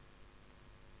lọ́wọ́ yìí.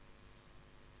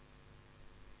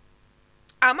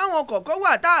 àmọ́ àwọn kọ̀ọ̀kan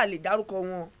wà tá a lè dárúkọ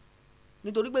wọn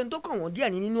nítorí pé n tó kàn wọ́n díẹ̀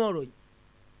ní nínú ọ̀rọ̀ yìí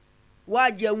wá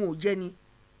jẹ wọn ò jẹ ni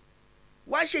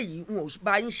wá ṣèyí wọn ò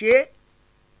bá yín ṣe é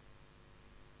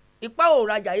ipá ò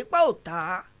rajà ipá ò tà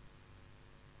á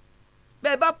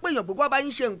bẹ́ẹ̀ bá pèèyàn pé kó bá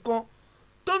yín ṣe nǹkan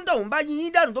tó ń tọ̀hún bá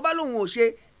yín dànù tó bá lóun ò ṣe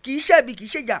kì í ṣẹ̀bi kì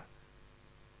í ṣèjà.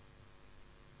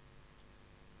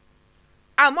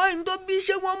 àmọ́ ẹni tó bí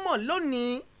ṣé wọ́n mọ̀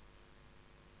lónìí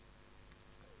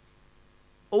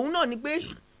òun náà ni pé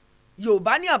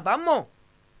Yorùbá ní àbámọ̀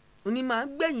òní máa ń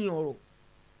gbẹ̀yìn ọ̀rọ̀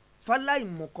fáláì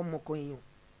mọ̀kànmọ̀kàn èèyàn.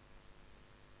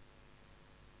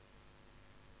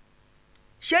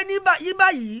 ṣé ní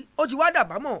báyìí ó ti wá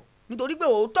dàbámọ̀ nítorí pé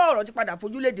òótọ́ ọ̀rọ̀ ti padà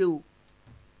fojú léde o.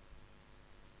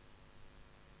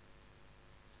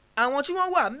 àwọn tí wọ́n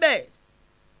wà ń bẹ̀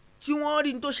tí wọ́n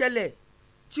rí ní tó ṣẹlẹ̀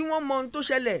tí wọ́n mọ ní tó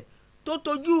ṣẹlẹ̀ tó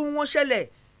tojú wọn ṣẹlẹ̀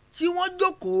tí wọ́n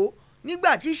jókòó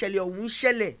nígbà tí ìṣẹ̀lẹ̀ ọ̀hún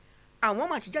ṣẹlẹ̀ àwọn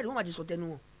máa ti jáde wọ́n máa ti sọ tẹnu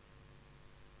wọn.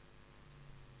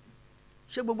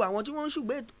 ṣé gbogbo àwọn tí wọ́n ń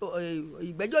ṣùgbẹ́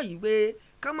ìgbẹ́jọ́ yìí pé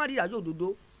ká má rí ìdájọ́ òdodo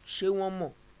ṣé wọ́n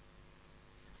mọ̀.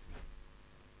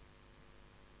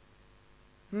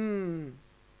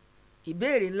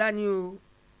 ìbéèrè ńlá ni o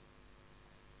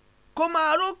kó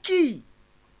máa rókì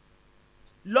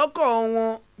lọ́kàn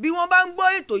wọn bí wọ́n bá ń gbọ́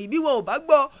ètò yìí bí wọn ò bá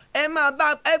gbọ́ ẹ máa bá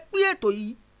ẹ pín ètò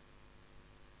yìí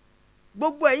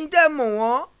gbogbo ẹ̀yin tẹ́ mọ̀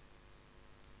wọ́n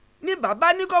ní bàbá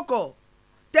níkọ̀kọ̀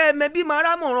tẹ́ ẹ mẹ́bí máa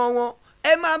rámọ̀ràn wọn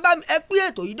ẹ máa bá ẹ pín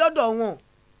ètò yìí dọ́dọ̀ wọn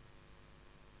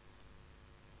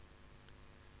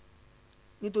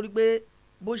nítorí pé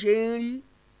bó ṣe ń rí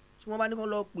tí wọ́n bá ní kó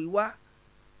lọ pè wá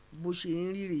bó ṣe ń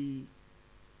rí rèé.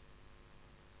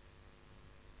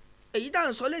 èyí tá à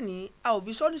ń sọ lẹ́ni a ò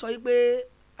fi sọ́ni sọ yìí pé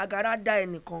agara dá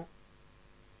ẹnìkan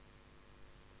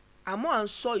àmọ́ à ń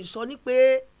sọ ìsọní pé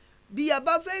bí a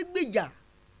bá fẹ́ gbèjà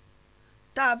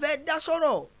tá a fẹ́ dá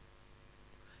sọ̀rọ̀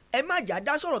ẹ má jà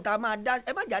dá sọ̀rọ̀ tá a máa dá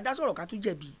ẹ má jà dá sọ̀rọ̀ ká tún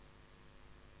jẹ̀bi.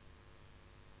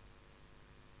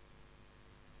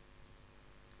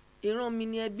 ìran mi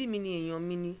ni ẹbí mi ni èèyàn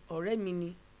mi ni ọ̀rẹ́ mi ni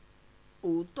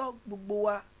òótọ́ gbogbo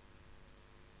wa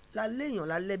la léèyàn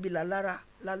la lẹ́bi la lára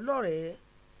la lọ́rẹ̀ẹ́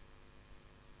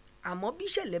àmọ́ bí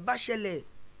ìṣẹ̀lẹ̀ bá ṣẹlẹ̀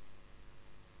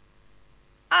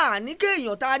àní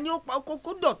kéèyàn ta ni ó pa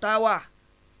kókó dọ̀tá wa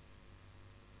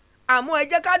àmọ́ ẹ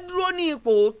jẹ́ ká dúró ní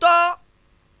ipò òótọ́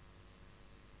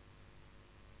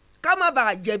ká má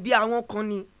bàa jẹ̀bi àwọn kan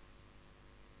ni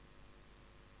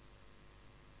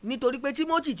nítorí pé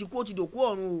Timothy ti kú ó ti dòkú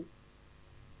ọ̀run o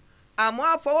àmọ́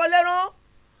àfọwọ́lẹ́rán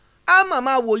á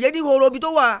màmá wòye ní horo ibi tó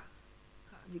wà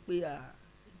wípé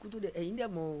ikú tó dé ẹ̀yin dẹ̀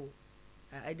mọ́ o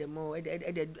ẹ̀dẹ̀mọ́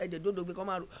ẹ̀dẹ̀dọ́dọ̀ gbé kọ́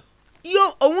máa rò yóò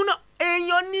òun náà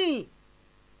èèyàn ní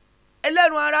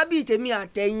ẹlẹ́run ara bíi tèmi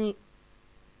àtẹ̀yìn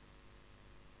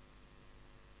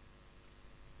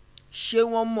ṣé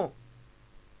wọ́n mọ̀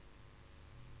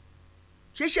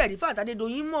ṣé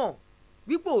Timothy-Adedoyin mọ̀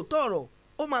wípé òótọ́ ọ̀rọ̀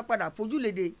ó máa padà fojú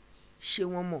léde ṣé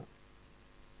wọ́n mọ̀.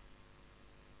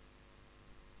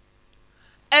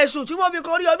 ẹ̀sùn tí wọ́n fi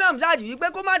kan Oríyọmí Hamzat wípé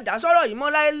kó má dá sọ́rọ̀ yìí mọ́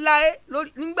láéláé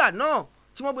nígbà náà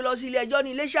tí wọ́n gbé lọ sí ilé ẹjọ́ ní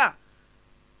Iléṣà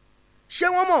ṣé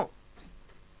wọ́n mọ̀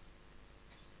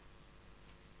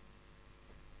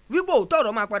wípé òótọ́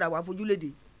ọ̀rọ̀ máa padà wá fojú léde.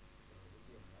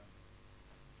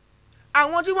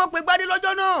 àwọn tí wọ́n pe gbádé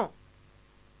lọ́jọ́ náà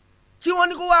tí wọ́n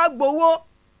ní kó wá gbowó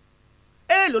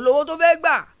èèlò lówó tó fẹ́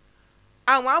gbà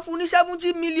àwọn á fún ní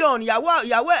 70 million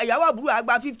ìyàwó àbúrò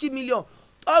àgbà 50 million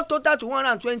all total to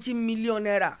 120 million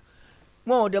naira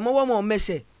wọn ò dẹ̀ mọ́wọ́ mọ́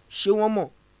mẹsẹ̀ ṣé wọ́n mọ̀.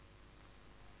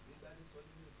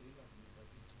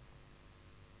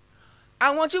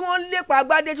 àwọn tí wọ́n lépa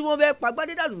agbádé tí wọ́n fẹ́ pa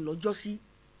agbádé dànù lọ́jọ́ sí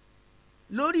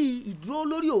lórí ìdúró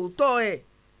lórí òótọ́ ẹ̀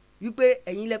wípé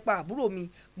ẹ̀yin lẹ pa àbúrò mi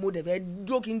mo dẹ̀ fẹ́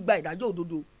dúró kí n gba ìdájọ́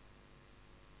òdodo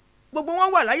gbogbo wọn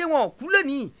wà láyé wọn ò kú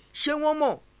lónìí ṣé wọ́n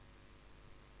mọ̀.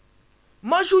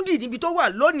 Mọ́ṣúdì níbi tó wà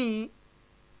lónìí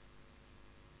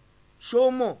ṣó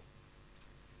mọ̀.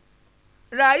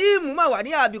 Rahim mà wà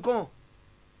ní àbí kan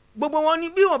gbogbo wọn ní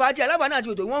bí wọn bá ti alábàánà àti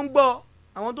òtò wọn ń gbọ́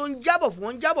àwọn tó ń jábọ̀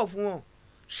fún wọn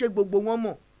ṣé gbogbo wọn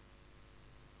mọ̀.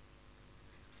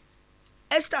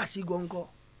 Esther sí gọ́ngọ́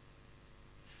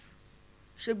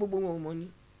ṣé gbogbo wọn mọ̀ ni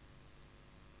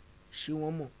ṣé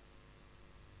wọ́n mọ̀.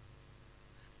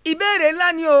 ìbéèrè ńlá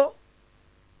ni o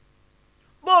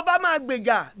bó o bá máa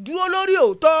gbèjà dúró lórí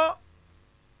òótọ́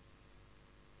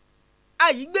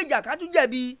àyígbèjà ká tún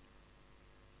jẹ̀bi.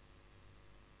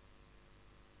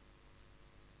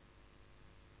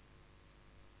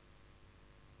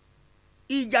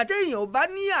 ìjà téèyàn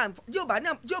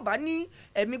tí ò bá ní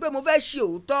ẹ̀mí pé mo fẹ́ ṣe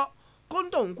òótọ́ kó ń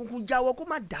tọ̀hún kúkú jáwọ́ kó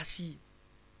má dá sí i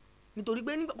nítorí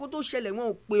pé kó tó ṣẹlẹ̀ wọn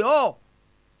ò pè ọ́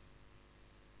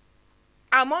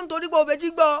àmọ́ nítorí pé o fetí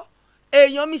gbọ́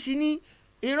èèyàn mi sì ní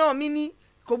ìran mi ní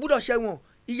kò gbúdọ̀ ṣẹ̀wọ̀n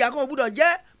ìyà kan ò gbúdọ̀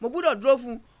jẹ́ mo gbúdọ̀ dúró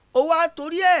fún un ó wá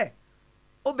torí ẹ̀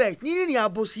ó bẹ̀ ní rìnrìn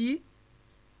àbòsí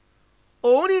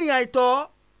òun rìnrìn àìtọ́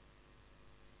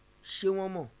ṣé wọ́n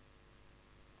mọ̀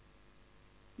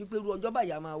wípé irú ọjọ́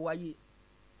báyà máa wáyé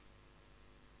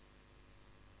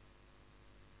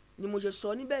ni mo ṣe sọ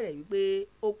níbẹ̀rẹ̀ wípé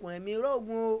okùn ẹ̀mí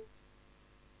rọ́ọ̀gùn o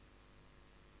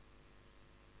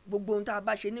gbogbo ohun tá a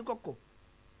bá ṣe ní kọ̀kọ̀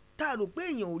tá a rò pé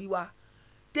èèyàn ò rí wa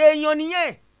téèyàn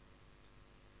nìyẹn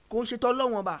kò ń ṣetán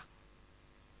lọ́wọ́n bá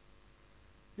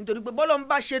nítorí pé bọ́lọ́run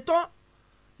bá ṣe tán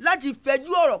láti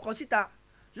fẹjú ọ̀rọ̀ kan síta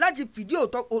láti fìdí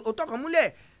òótọ́ kan múlẹ̀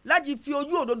láti fi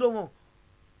ojú òdodo hàn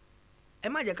ẹ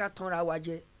má jẹ́ ká tanra wa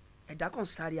jẹ ẹ̀dá kan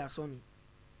sáré asán ni.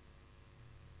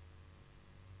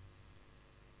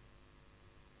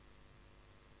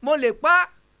 mo lè pa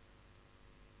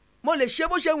mo lè ṣe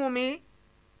bó ṣe wù mí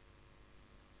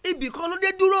ibì kan ló dé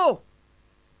dúró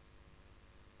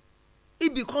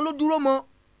ibì kan ló dúró mọ́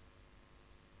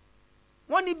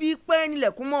wọ́n níbi pẹ́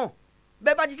nílẹ̀kùn mọ́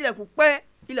bẹ́ẹ̀ bá ti tilẹ̀kùn pẹ́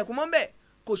ilẹ̀kùn mọ́ bẹ́ẹ̀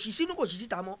kò sí sínú kò sí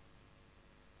síta mọ́.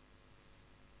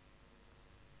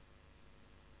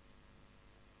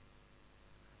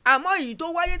 àmọ́ èyí tó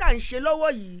wáyé tá à ń ṣe lọ́wọ́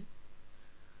yìí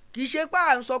kì í ṣe pé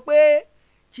à ń sọ pé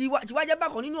tiwa jẹ́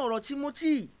bákan nínú ọ̀rọ̀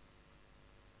Timothy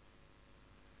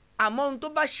àmọ́ ohun tó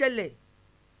bá ṣẹlẹ̀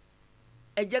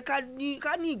ẹ jẹ́ ká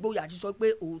ní ìgboyà àti sọ pé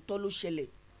òótọ́ ló ṣẹlẹ̀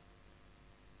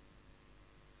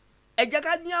ẹ jẹ́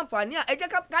ká ní àǹfààní ẹ jẹ́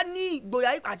ká ní ìgboyà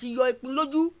àti yọ ìpín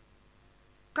lójú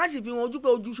ká sì fi wọn ojú pé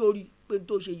ojú sórí pé n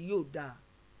tó ṣe yìí yóò dáa.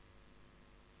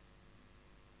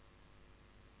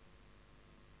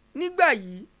 nígbà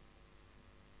yìí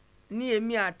ní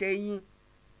èmi àtẹ̀yìn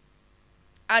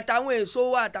àtàwọn èso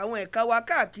wa àtàwọn ẹ̀ka wa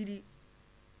káàkiri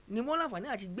ni wọ́n láǹfààní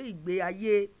àti gbé ìgbé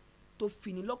ayé tó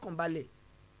fini lọ́kàn balẹ̀.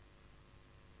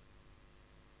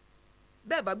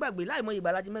 bẹ́ẹ̀ bá gbàgbé láìmọ̀ ìgbà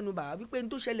láti mẹ́nu bà wípé n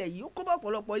tó ṣẹlẹ̀ yìí ó kó bá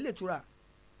ọ̀pọ̀lọpọ̀ ilé ìtura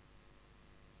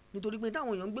nítorí pé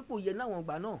táwọn èèyàn ń gbépò yẹ láwọn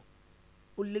ìgbà náà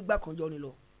ó lé gbà kan jọ ni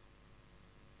lọ.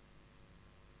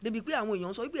 débi pé àwọn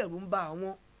èèyàn sọ wípé ẹ̀rù ń ba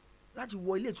àwọn láti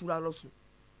wọ ilé ìtura lọ sùn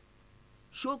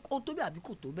ṣé ó tó bẹ́ẹ̀ àbí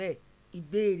kò tó bẹ́ẹ̀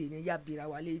ìbéèrè ni yá bira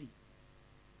wa léèrè.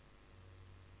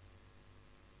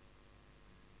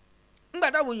 nígbà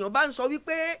táwọn èèyàn bá ń sọ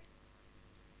wípé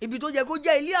ibi tó yẹ kó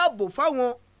jẹ́ ilé ààbò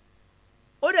fáwọn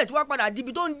ó dẹ̀ tí wá padà di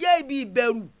ibi tó ń jẹ́ ibi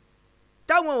ìbẹ̀rù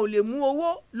táwọn ò lè mú owó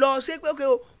lọ ṣe pé okay,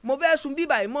 mo fẹ́ sun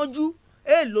bíbà ìmọ́jú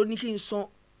èèlò ni kí n san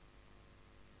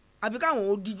àbí káwọn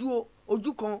ò díjú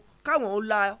ojú kan káwọn ò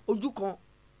la ojú kan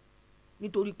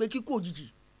nítorí pé kíkú òjijì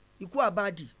ikú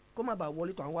àbádì kó má bàa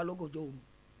wọlé tó àwọn wá lọ́gànjọ́ òru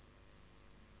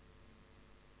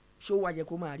ṣó wá jẹ́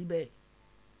kó máa rí bẹ́ẹ̀.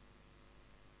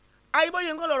 àyíbóye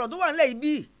nǹkan lọ̀rọ̀ tó wà nílẹ̀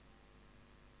ibi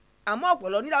àmọ́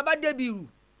ọ̀pọ̀lọ́ níta bá débi ìrù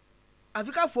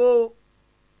àfi ká fo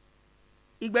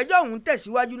ìgbẹ́jọ́ ọ̀hún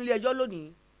tẹ̀síwájú nílé ẹjọ́ lónìí.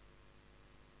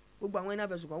 gbogbo àwọn ẹni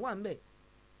afẹ̀sùnkàn wà ńbẹ̀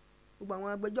gbogbo àwọn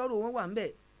agbẹjọ́rò wọn wà ńbẹ̀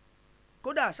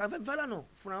kódà Sanfẹ́mi Fálànà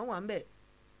fúnra wọn wà ńbẹ̀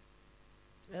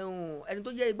ẹni tó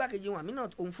jẹ́ igbákejì wọn àmì náà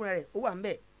òun fúnra rẹ̀ ó wà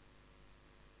ńbẹ̀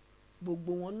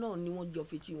gbogbo wọn náà ni wọ́n jọ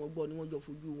fetí wọn gbọ́ ni wọ́n jọ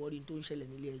fojú wọn rí tó ń ṣẹlẹ̀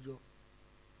nílé ẹjọ́.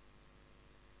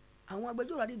 àwọn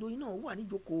agbẹjọ́rò Adédoyin náà wà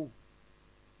níjókòó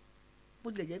bó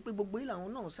tilẹ̀ jẹ́ pé gbogbo ilé àwọn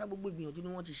náà sá gbogbo ìgbìyànjú ni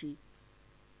wọ́n ti ṣe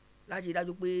láti rí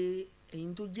dájú pé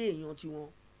ẹ̀yin tó jẹ́ èèyàn tiwọn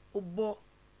ó bọ́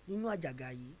nínú àjàgà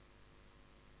yìí.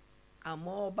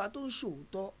 àmọ́ ọba tó ń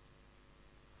ṣòótọ́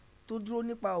tó dúró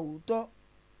nípa òótọ́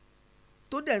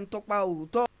tó dẹ̀ ń tọpa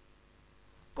òótọ́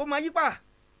kó máa yípa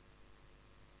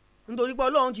nítorí pé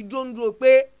Ọlọ́run ti dúró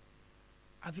pé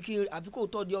àfi kò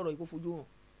tọ́ di ọ̀rọ̀ yìí kó fojú hàn.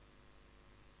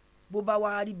 bó bá wá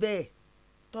rí bẹ́ẹ̀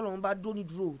tọ́lọ́run bá dúró ní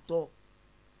dúró òótọ́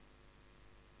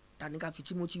ta ni ká fi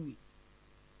Timothy wé.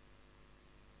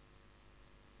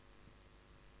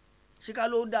 ṣé ká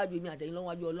ló dájú èmi àtẹ̀yìn lọ́wọ́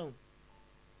wájú Ọlọ́run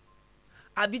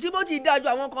àbí Timothy dájú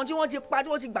àwọn kan tí wọ́n ti pa tí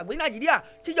wọ́n ti gbàgbé Nàìjíríà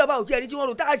tíjọba ò tí ẹni tí wọ́n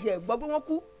rò táàsì ẹ̀ gbọ́ pé wọ́n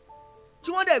kú tí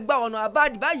wọ́n dẹ̀ gba ọ̀nà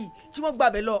àbáàdì báyìí tí wọ́n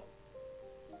gbàbẹ̀ lọ.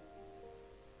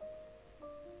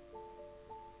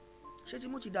 ṣé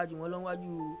Timothy dájú wọn lọ́wọ́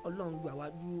wájú Ọlọ́run ju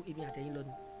àwájú èmi àtẹ̀yìn lọ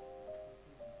ni.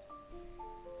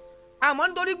 àmọ́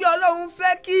nítorí pé Ọlọ́run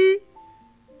fẹ́ kí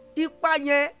ipa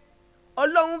yẹn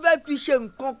Ọlọ́run fẹ́ fi ṣe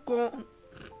nǹkan kan.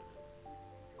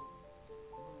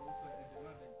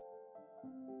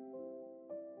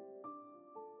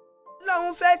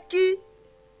 Ọlọ́run fẹ́ kí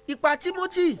ipa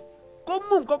Timothy kó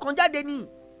mú nǹkan kan jáde ni,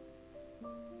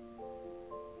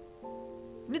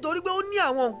 nítorí pé ó ní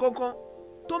àwọn nǹkan kan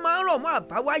tó máa ń rọ̀ mọ́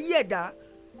àbáwáyé ẹ̀dá,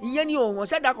 ìyẹn ni òhàn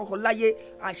ṣẹ̀dá kankan láyé,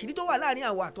 àṣírí tó wà láàrin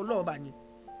àwọn àtọlọ́ọ̀bà ni.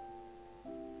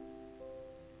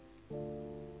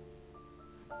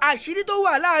 àṣírí tó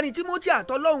wà láàrin Timothy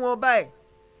àtọlọ́hun ọba ẹ̀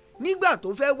nígbà tó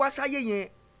fẹ́ wá sáyé yẹn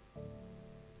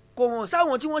kò hàn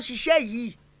sáwọn tí wọ́n ṣiṣẹ́ yìí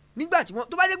nígbà tí wọ́n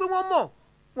tó bá jẹ́ pé wọ́n mọ̀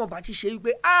wọn bá ti ṣe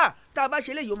wípé tá a bá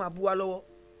ṣe léyìí ó máa bu wa lọ́wọ́.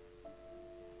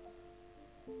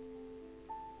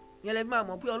 yẹn lè fi máa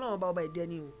mọ̀ pé ọlọ́run ọba ẹ̀dẹ́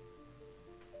ni o,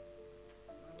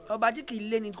 ọba tí kì í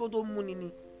lé ni kó tó mú ni.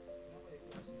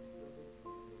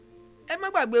 ẹ má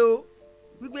gbàgbé o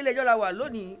wípé ilé ẹjọ́ la wà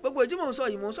lónìí, gbogbo èyí tí mò ń sọ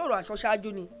yìí mò ń sọ̀rọ̀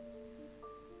àsọṣáájú ni.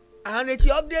 à ń retí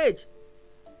update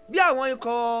bí àwọn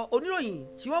ikọ̀ oníròyìn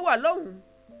tí wọ́n wà lọ́hùn-ún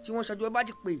tí wọ́n ṣàjọba bá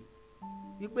ti pè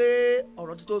wípé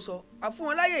ọ̀rọ̀ ti tó sọ, a fún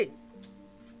wọn láyè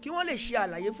kí wọ́n lè ṣe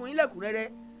àlàyé fún yín lẹ́kùnrẹ́rẹ́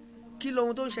kí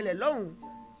lohun tó ń ṣẹlẹ̀ lọ́hùn-ún.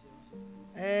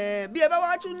 bí ẹ bá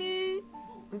wá tún ní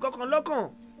nǹkan kan lọ́kàn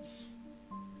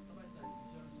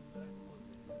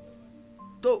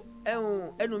tó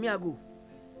ẹnu mi àgò,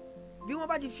 bí wọ́n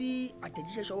bá ti fi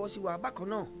àtẹ̀jíṣẹ́ ṣọwọ́ sí wa bákan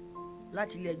náà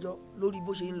láti ilé ẹjọ́ lórí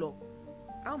bó ṣe ń lọ,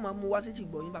 a ó máa mú wá sí ti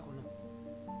gbọ́ yín bákan náà.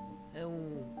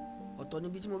 ọ̀tọ̀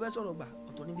níbi tí mo fẹ́ sọ̀rọ̀ gbà,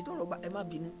 ọ̀tọ̀ níbi tọ̀rọ̀ gbà, ẹ má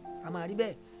bínú, a máa rí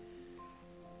bẹ́ẹ̀.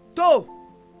 tó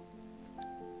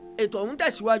ètò ọ̀hún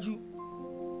tẹ̀síwájú,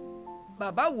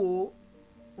 bàbá wo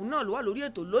òun náà ló wà lórí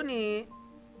ètò lónìí.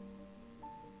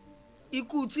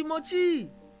 ikú Timothy,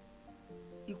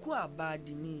 ikú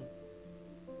àbáàdì ni,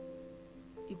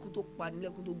 ikú tó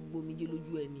panilẹ́kún tó gbomijé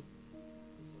lójú ẹni,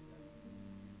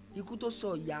 ikú tó sọ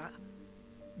ìyá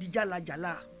di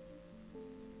jálajàla,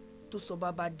 tó sọ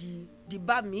bàbá di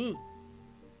bá mi.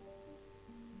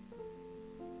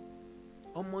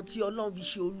 ọmọ tí Ọlọ́run fi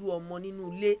ṣe olú ọmọ nínú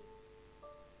ilé.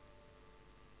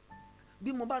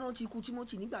 bí mo bá rántí ikú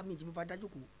Timothy nígbà míì tí mo bá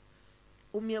dájókòó,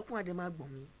 omi ẹkún àdé máa gbọ̀n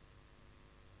mi.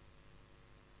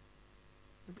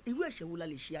 irú ẹ̀ṣẹ̀ wo la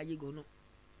lè ṣe ayé gan-an?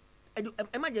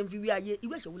 ẹ má jẹ́ n fi wí ayé,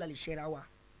 irú ẹ̀ṣẹ̀ wo la lè ṣẹra wa?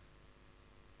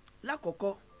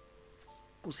 lákọ̀ọ́kọ́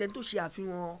kò sẹ́ni tó ṣe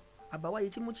àfihàn àbáwáyé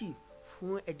Timothy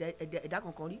fún ẹ̀dá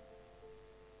kankan rí.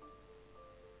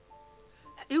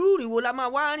 irú ìrìn wo la máa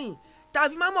wá rìn tá a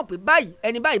fi máa mọ̀ pé báyìí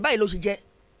ẹni báyìí ló ṣe jẹ́?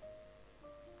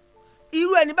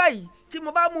 irú ẹni báyìí tí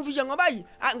mo bá mú fi ṣe nǹkan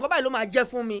báyìí ló máa jẹ́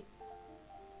fún mi.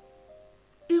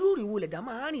 irú ìrìn wo lẹ̀dá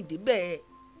máa rìn dé bẹ́ẹ̀?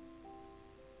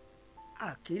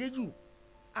 àkéré jù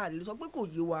a lè sọ pé kò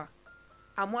yé wa,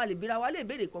 àmọ́ a lè béèrè wa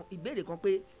ìbéèrè kan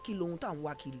pé kí lohun tá à ń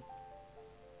wá kiri.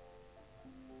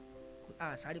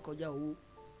 a sáré kọjá owó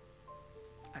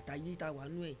àtàyè tá a wà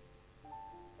nú ẹ̀.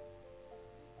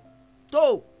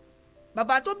 tó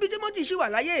bàbá tó bí Timothy ṣì wà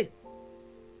láyé,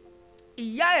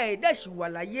 ìyá ẹ̀ dẹ̀ ṣì wà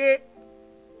láyé.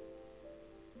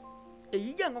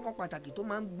 èyí jẹ́ nǹkan kan pàtàkì tó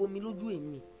máa ń gbomi lójú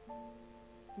èmi,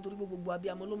 nítorí pé gbogbo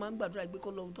abiyamọ ló máa ń gbàdúrà pé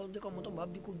kọ́ lọ́wọ́ tó ń jẹ́ kọ́ ọmọ tó bá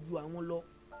bí kó ju àwọn lọ.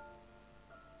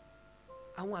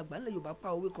 àwọn àgbà ńlẹ̀ Yorùbá pa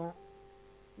òwe kan,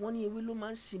 wọ́n ní ewé ló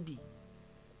máa ń sinbì,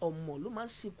 ọmọ ló máa ń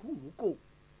sìnkú ìrókò.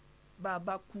 bá a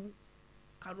bá kú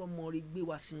kárọ́ ọmọ rẹ̀ gbé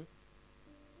wa sin.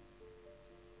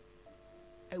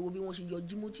 ẹ wo bí wọ́n ṣe yọ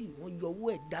Timothy, wọ́n yọ owó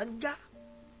ẹ̀ dáńgá.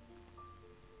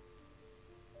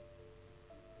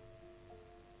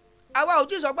 àwa ò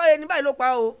tí ì sọ pé ẹni báyìí ló pa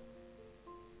o,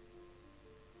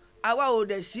 àwa ò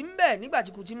dẹ̀ sí ń bẹ̀ nígbà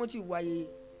tí ikú Timothy wáyé,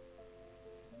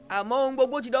 àmọ́ ohun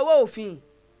gbogbo ti dọwọ́ òfin.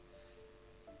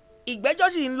 ìgbẹ́jọ́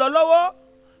sì ń lọ lọ́wọ́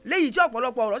léyìí tí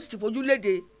ọ̀pọ̀lọpọ̀ ọ̀rọ̀ sì ti fojú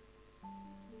léde,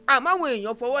 àmọ́ àwọn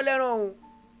èèyàn fọwọ́ lẹ́rán o.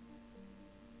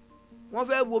 wọ́n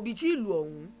fẹ́ wo ibi tí ìlú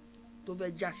ọ̀hún tó fẹ́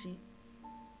já sí.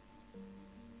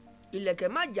 ìlẹ̀kẹ̀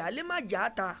má jà lé má jà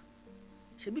ta,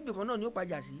 ṣe bíbí kan náà ni ó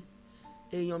padà sí.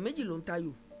 èèyàn méjì ló ń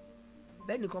tayò,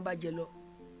 bẹ́ẹ̀ nìkan bá jẹ lọ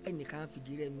ẹnìkan á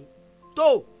fìdí rẹmi. tó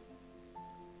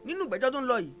nínú ìgbẹ́jọ́ tó ń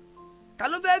lọ yìí, ta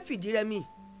ló fẹ́ fìdí rẹmi?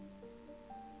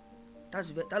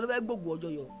 ta ló fẹ́ gbógun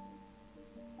ọjọ́ yọ?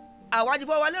 àwa ti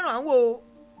fọwọ́ lẹ́ràn án wò ó,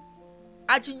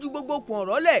 a ti ju gbogbo okùn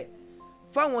ọ̀rọ̀ lẹ̀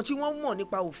fáwọn tí wọ́n mọ̀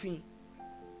nípa òfin.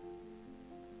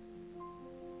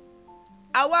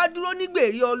 àwa dúró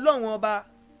nígbèrí Ọlọ́run ọba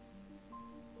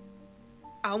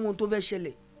àwọn ohun tó fẹ́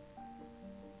ṣẹlẹ̀.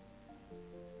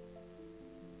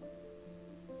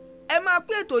 ẹ máa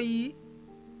pín ètò yìí,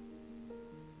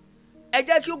 ẹ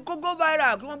jẹ́ kí kó go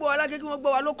viral, kí wọ́n gbọ́ wa lákè, kí wọ́n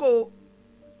gbọ́ wa lóko.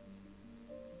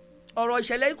 ọ̀rọ̀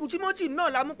ìṣẹ̀lẹ̀ ikú Timothy náà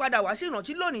la mú padà wá sí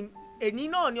ìrántí lónìí. èní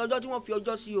náà ni ọjọ́ tí wọ́n fi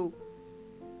ọjọ́ sí o.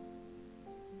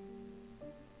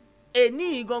 èní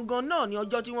gangan náà ni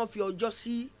ọjọ́ tí wọ́n fi ọjọ́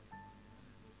sí.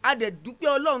 a dẹ̀ dúpẹ́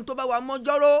Ọlọ́run tó bá wa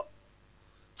mọ́jọ́rò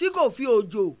tí kò fi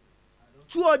òjò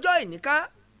tú ọjọ́ ìníká,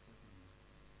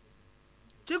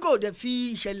 tí kò dẹ̀ fi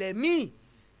ìṣẹ̀lẹ̀ míì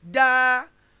da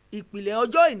ìpìlẹ̀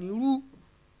ọjọ́ ìní rú.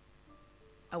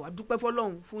 Àwa dúpẹ́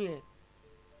fọlọ́run fún yẹn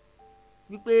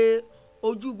wípé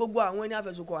ojú gbogbo àwọn ẹni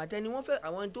afẹ̀sùnkàn àtẹni wọ́n fẹ́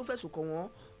àwọn ẹni tó fẹ̀sùn kàn wọ́n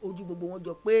ojú gbogbo wọn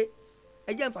jọ pé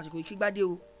ẹ jẹ́ ìfàsìkò yìí kígbádé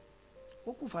o,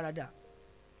 ó kù faradà,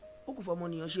 ó kù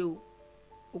fọmọnìyàn ṣe o,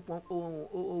 ó pọn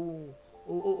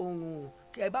ohun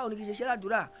kẹ báwo ni kí n ṣe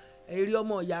ládùúrà èrè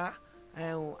ọmọ ìyá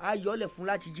ayọ̀lẹ̀ fún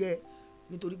láti jẹ,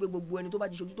 nítorí pé gbogbo ẹni tó bá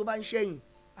ti ṣojú tó bá ń ṣẹ̀yìn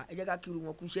ẹ jẹ́ ká kiri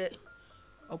wọn kúṣẹ́.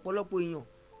 Ọ̀pọ̀lọpọ̀ èèyàn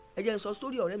ẹ jẹ́ n sọ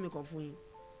sítórì ọ̀rẹ́ mi kan fún yín.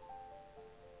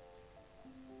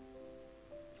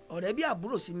 Ọ̀rẹ́ bí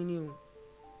àbúrò sí mi ni o.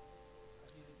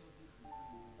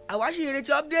 Àwa ṣì ń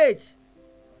retí update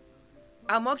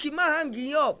àmọ́ kí n má hang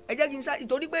yín up, ẹ jẹ́ kí n sá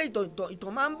ìtorí pé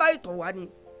ìtàn máa ń bá ìtàn wá ni,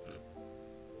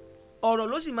 ọ̀rọ̀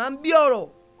ló sì máa ń bí ọ̀rọ̀.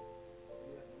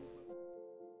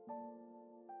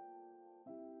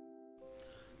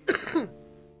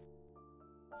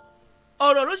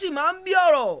 Ọ̀rọ̀ ló sì máa ń bí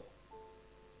ọ̀rọ̀.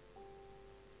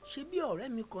 Ṣé bí ọ̀rẹ́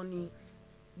mi kan ni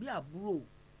bí àbúrò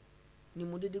ni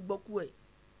mo dédé gbọ́ kú ẹ̀.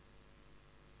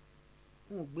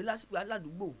 N ò gbé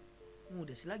ládùúgbò, n ò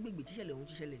dẹ̀ sí lágbègbè tíṣẹ̀lẹ̀ ohun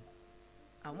tíṣẹ̀lẹ̀.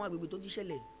 Àwọn àgbègbè tó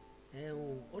tíṣẹ̀lẹ̀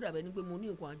ó dàbẹ̀ ni pé mo ní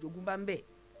nǹkan àjogúnbá ń bẹ.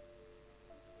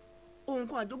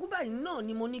 Nǹkan àjogúnbá yìí náà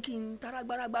ni mo ní kí n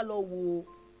tarágbárágbá lọ wò,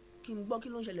 kí n gbọ́ kí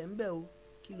ló ń ṣẹlẹ̀ ń bẹ o,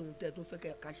 kí lóhun tẹ́ tó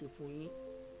fẹ́ ká ṣe fún yín.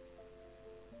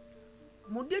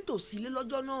 Mo dé tòsí ilé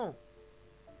lọ́jọ́ náà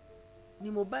ni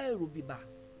mo bá èrò bìbà.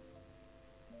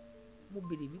 Mo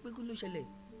béèrè wípé kí ló ṣẹlẹ̀.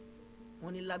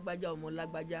 Wọ́n ní lágbájá ọmọ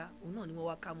lágbájá òun náà ni wọ́n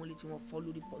wá ká mọ́lé tí wọ́n fọ́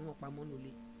lórí pọ̀ wọ́n pa mọ́nú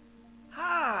ilé.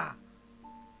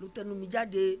 Ló tẹnu mi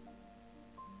jáde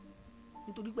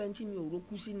nítorí pé ẹni tí mi ò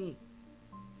rókú sí ni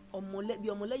bí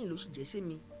ọmọlẹ́yìn ló sì jẹ́ sí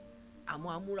mi, àmọ́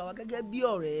amúra wa gẹ́gẹ́ bí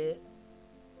ọ̀rẹ́.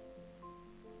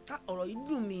 Ọ̀rọ̀ yìí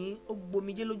dùn mí, ó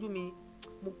gbomijé lójú mi.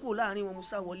 Mo kúrò láàrin wọn, mo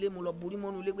sá wọlé, mo lọ borí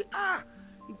mọ́nú ilé pé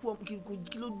ikú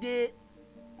kí ló dé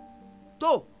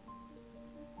tó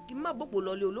kí n má bòpò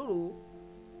lọlé olóró.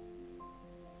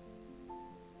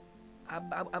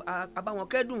 Àbáwọn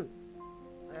kẹ́dùn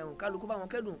kálukú báwọn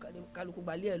kẹ́dùn kálukú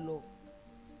gbalẹ̀ ẹ̀ lọ.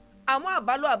 Àmọ́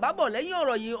àbálọ àbábọ̀ lẹ́yìn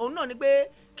ọ̀rọ̀ yìí òun náà ni pé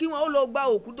kí wọ́n ó lọ gba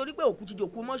òkú torí pé òkú ti di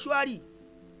òkú mọ́ṣúárì,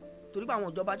 torí pé àwọn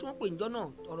ìjọba tí wọ́n pè níjọ́ náà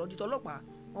ọ̀rọ̀ di tọlọ́pàá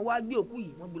wọ́n wá gbé òkú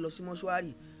yìí wọ́n gbé lọ sí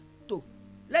mọ́ṣúárì. Tó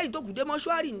lẹ́yìn tó kù dé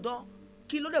mọ́ṣúárì nìtàn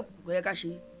kí ló dẹ̀ kù yẹ ká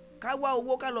ṣe, ká wá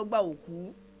owó ká lọ gba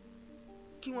òkú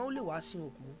kí wọ́n ó lè wá sin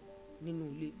òkú nínú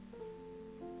ilé.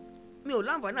 Mi ò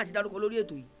láǹfààní àti dárúkọ lórí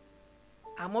ètò yìí,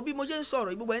 àmọ́ bí mo ṣe ń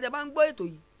sọ̀rọ̀ gbogbo ẹni tẹ́ bá ń gbọ́ ètò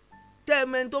yìí tẹ́ ẹ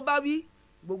mẹ́ni tó bá wí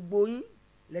gbogbo yín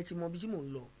lẹ ti mọ ibi tí mò ń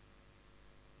lọ.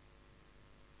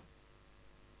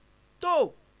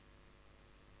 Tó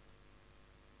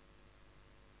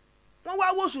wọ́n wá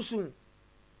wò sùsùn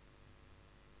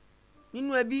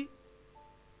nínú ẹbí,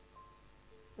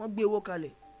 wọ́n gbé owó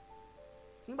kalẹ̀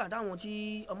nígbà táwọn tí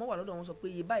ọmọ wà lọ́dọ̀ wọn sọ pé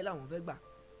iye báyìí làwọn fẹ́ gbà,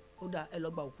 ó dáa ẹ lọ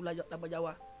gba òkú lágbájá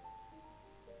wá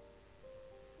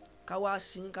ká wá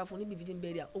sin ká fún níbi fìdí ń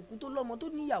bẹ̀rẹ̀ òkú tó lọ́mọ tó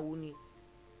níyàwó ni,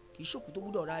 kì í ṣòkú tó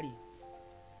gbúdọ̀ ráre.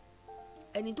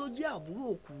 Ẹni tó jẹ́ àbúrò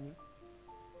òkú,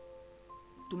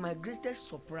 to my greatest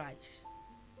surprise,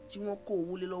 tí wọ́n kó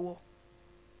owó lé lọ́wọ́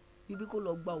bíbí kó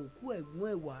lọ gba òkú ẹ̀gbọ́n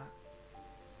ẹ̀ wá.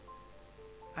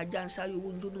 Ajá ń sáré owó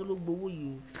nítorí ló gbowó yìí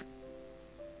o.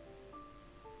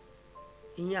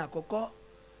 Ìyẹn àkọ́kọ́,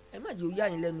 ẹ má jẹ́ ó yà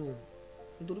yín lẹ́nu o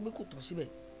nítorí pé kò tán síbẹ̀.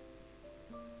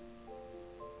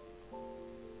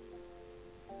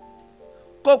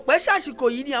 Kò pẹ́ sásìkò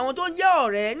yìí ni àwọn tó ń jẹ́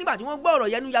ọ̀rẹ́ nígbà tí wọ́n gbọ́ ọ̀rọ̀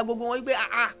yẹnu ya gbogbo wọn wípé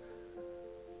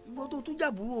ìwọ tó tún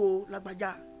jàbúrò o lágbájá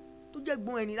tó jẹ́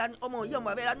gbọ́n ẹni ọmọ yìí ọmọ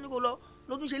abẹ́rẹ́ láti ní kó lọ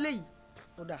ló tún ṣe léyìí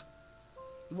ọ̀dà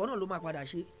ìwọ náà ló máa padà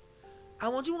ṣe.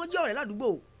 Àwọn tí wọ́n jẹ́ ọ̀rẹ́ ládùúgbò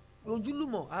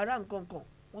ojúlùmọ̀ ará nǹkankan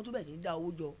wọ́n tún bẹ̀ sí dá owó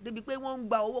jọ débi pé wọ́n ń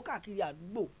gba owó káàkiri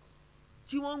àdúgbò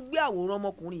tí wọ́n ń gbé àwòrán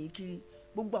ọmọkùnrin yìí kiri.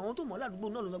 Gbogbo àwọn tó mọ̀ ládùúgbò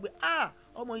náà ló sọ pé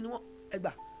ọmọ yìí ni wọ́n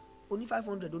ẹgbà oní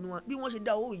 500 oní wọn bí wọ́n ṣe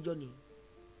dá owó ìjọ nìyí.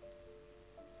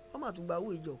 Wọ́n máa tún gba owó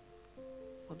ìjọ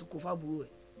wọ́n tún kó fábúrò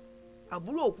ẹ̀,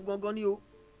 àbúrò òkú gangan ni o.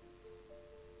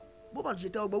 Bó bá tún ṣe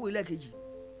tẹ́wọ́ gbowó ilé kejì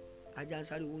ajá ń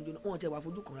sáré owó oúnjẹ náà wọ́n tẹ́ wá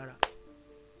fojú kan rárá.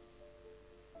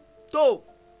 Tó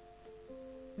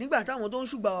nígbà táwọn tó ń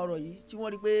ṣùgbà ọ̀rọ̀ yìí tí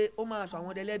wọ́n rí pé ó máa sọ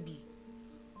àwọn ẹlẹ́bi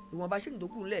ìwọ̀nba ṣẹ́ni tó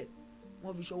kù ńlẹ̀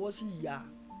wọ́n fi ṣọwọ́ sí ìyá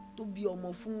tó bí ọmọ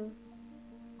fún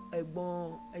ẹ̀gbọ́n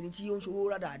ẹni tí ó ń ṣòwò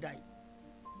rádaràda yìí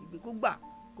ìgbé kó gbà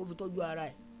kó fi tọ́jú ara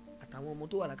ẹ̀ àtàwọn ọmọ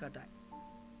tó wà lákàtà ẹ̀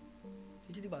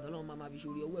títí dìgbà tó lọ́wọ́ máa fi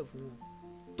ṣorí ọwọ́ ẹ̀ fún wọn.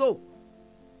 Tó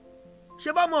ṣé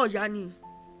bá mọ̀ ọ̀yá ni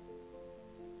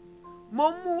mo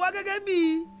mú wá gẹ́gẹ́ bí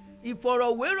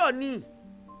ìfọ̀rọ̀wérọ̀ ni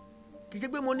kì í ṣe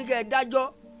pé mo ní kẹ́ ẹ dájọ́,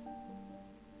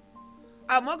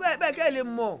 àmọ́ bẹ́ẹ̀ kẹ́ ẹ lè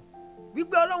mọ̀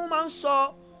wípé Ọlọ́run máa ń sọ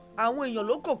àwọn èèyàn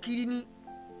lókò kiri ni.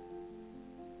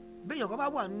 Béèyàn kan bá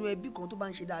wà nínú ẹbí kan tó bá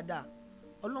ń ṣe dáadáa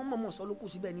Ọlọ́run mọ̀ọ́mọ̀ sọ ló kù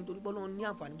síbẹ̀ nítorí pé Ọlọ́run ní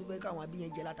àǹfààní tó fẹ́ káwọn abí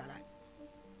yẹn jẹ látara ẹ̀.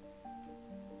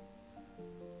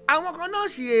 àwọn kan náà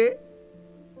sì rèé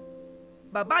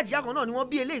bàbá àtìyá kan náà ni wọ́n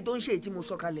bí eléyìí tó ń ṣe èyí tí mo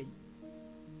sọ kalẹ̀ yìí.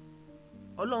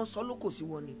 Ọlọ́run sọ ló kù sí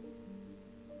wọn ni.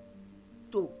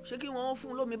 tó ṣé kí wọ́n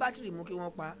fún lómi bátìrì mú kí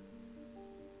wọ́n pa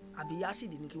àbí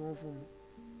yásìdì ni kí wọ́n fún mu.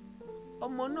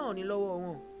 ọmọ náà ní lọ́wọ́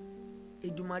wọn,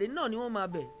 Èdùmàrè náà ni wọ́n máa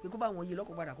bẹ̀ pé kó bá wọn yí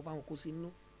lọ́kàn padà kó bá wọn kó sí inú.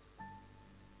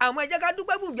 àmọ́ ẹ jẹ́ ká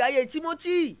dúpẹ́ fún ìgbé ayé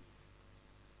Timothy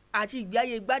àti ìgbé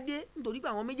ayé Gbádé nítorí pé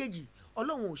àwọn méjèèjì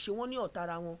Ọlọ́run ò ṣe wọ́n ní ọ̀tá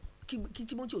ara wọn kí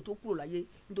Timothy ò tó kúrò láyé,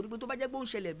 nítorí pé tó bá jẹ́ pé ó ń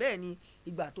ṣẹlẹ̀ bẹ́ẹ̀ ni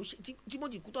ìgbà tó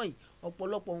Timothy kú tán yìí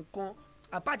ọ̀pọ̀lọpọ̀ nǹkan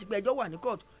àpáàtì pé ẹjọ́ wà ní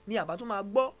court ni àbá tó máa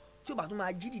gbọ́ tí ò bá tó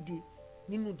máa jí dìde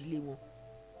nínú ìdílé wọn.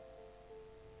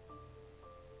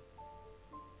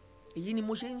 èyí ni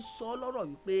mo ṣe ń sọ lọ́rọ̀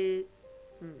wípé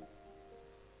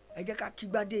ẹ jẹ́ ká kí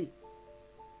Gbádé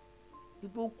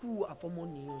wípé ó kú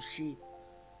àfọmọnìyàn ṣe,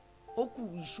 ó kú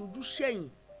ìṣojúṣẹ̀yìn,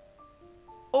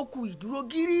 ó kú ìdúró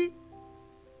gírí,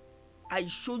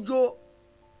 àìṣojo,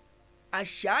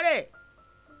 àṣàrẹ̀,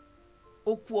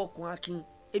 ó kú ọkàn akin.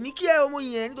 èmi kí ẹ ọmọ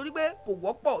yẹn nítorí pé kò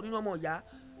wọ́pọ̀ nínú ọmọ ìyá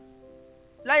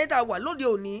láyé tá a wà lóde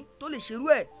òní tó lè ṣerú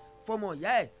ẹ̀ fọmọ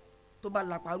ìyá ẹ̀ tó bá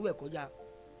laparú ẹ̀ kọjá.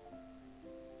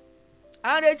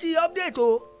 à ń retí update o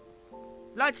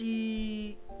láti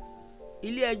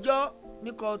ilé ẹjọ́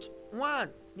ní court 1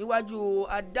 níwájú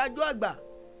adájọ́ àgbà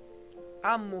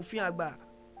amòfin àgbà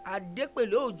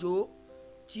Adépèlé Òjó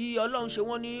tí Ọlọ́run ṣe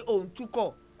wọ́n ní òun túkọ̀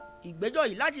ìgbẹ́jọ́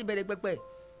yìí láti ìbẹ̀rẹ̀ pẹ̀pẹ̀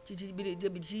títí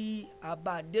débi tí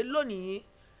àbàdé lónìí.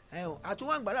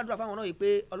 àtúwọ̀n àgbàládùra fáwọn náà yìí pé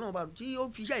Ọlọ́run bá tí ó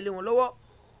fi iṣẹ́ ilé wọn lọ́wọ́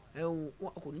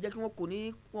kò ní jẹ́ kí wọn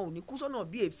ò ní kú sọ́nà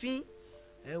bí èéfín.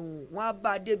 wọ́n á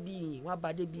bá débi yìn, wọ́n á bá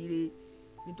débi ire,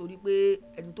 nítorí pé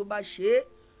ẹni tó bá ṣe é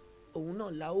òun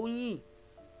náà là ó yìn,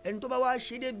 ẹni tó bá wá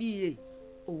ṣe débi ire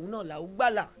òun náà là ó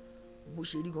gbàlà. bó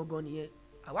ṣe rí gangan nìyẹn.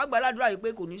 àwa àgbàládùra yìí pé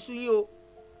kò ní sú yín o,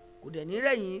 kò dẹ̀ ní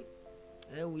rẹ̀yìn.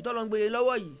 ìtọ́lọ́ ń gbélé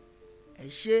lọ́wọ́ yìí ẹ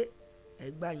ṣe ẹ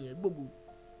gbà yẹn gbogbo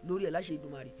lórí ẹ̀ láṣẹ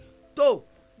Èdùmàrè. tó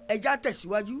ẹja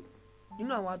tẹ̀síwájú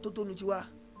nínú àwọn atótónu tiwa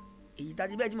èyí tá a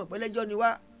ti bẹ́ẹ̀ ti mọ̀ pé lẹ́jọ́ ni wá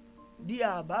bí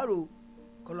àbárò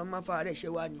kọlọ́ máa fa rẹ̀ ṣe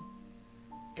wá ni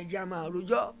ẹja máa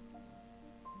rojọ́.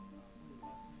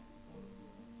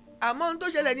 àmọ́ ohun tó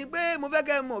ṣẹlẹ̀ ni pé mo fẹ́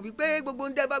kẹ́ ẹ mọ̀ wípé gbogbo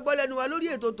ń tẹ́ bá gbọ́ lẹ́nu wa lórí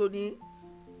ètò tòní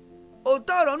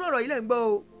òótọ́ ọ̀rọ̀ náà ọ̀rọ̀ yìí lẹ̀ ń gbọ́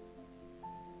o.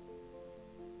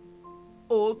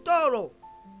 òótọ́ ọ̀rọ̀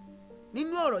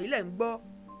nínú ọ̀rọ̀ yìí lẹ̀ ń gbọ́.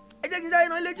 ẹ jẹ́ kí n sáré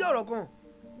rán létí ọ̀rọ̀ kan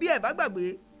bí ẹ bá gbàgbé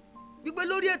wípé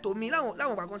lórí ètò mi láwọn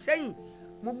ìgbà kan sẹ́yìn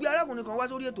mo gbé arákùnrin kan wá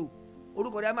sórí ètò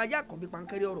orúkọ rẹ̀ a máa jẹ́ Àkànbí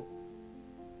Pankẹ́rẹ́ ọ̀rọ̀,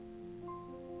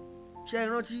 ṣe é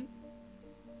rántí.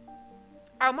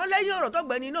 àmọ́ lẹ́yìn ọ̀rọ̀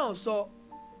tọ́gbẹ́ni náà sọ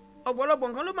ọ̀pọ̀lọpọ̀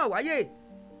nǹkan ló mà wáyé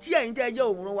tí ẹ̀yin tẹ́ ẹ jẹ́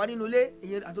òǹràn wa nínú ilé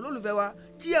èyàn àtolólùfẹ́ wa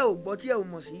tí ẹ ò gbọ́ tí ẹ ò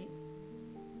mọ̀ sí,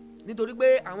 nítorí pé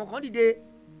àwọn kan dìde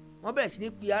wọ́n bẹ̀rẹ̀ sí ní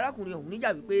pe arákùnrin ọ̀hún níjà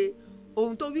wípé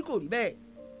ohun tó wí kò rí bẹ́ẹ̀,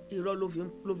 irọ́ ló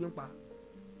fi ń pa.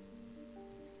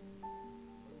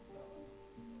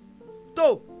 tó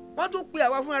wọ́n tún pe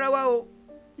àwa fúnra wa o,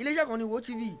 iléeṣẹ́ kan ní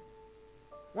Wotv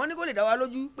wọ́n ní kó lè dá wa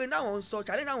lójú pé táwọn ń sọ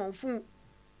challenge táwọn ń fún un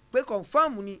pé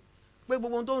confam ni pé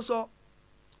gbogbo ohun tó ń sọ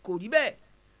kò rí bẹ́ẹ̀.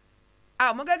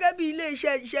 àmọ́ gẹ́gẹ́ bí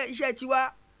iléeṣẹ́ tiwa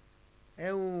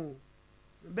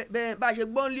bẹ́ẹ̀ bá a ṣe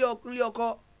gbọ́n lé ọkọ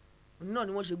náà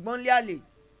ni wọ́n ṣe gbọ́n lé àlè.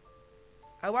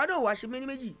 àwa náà wá ṣe méní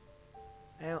méjì,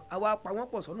 àwa pa wọ́n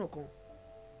pọ̀ sọ́nà kan,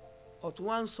 ọ̀tún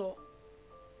wa ń sọ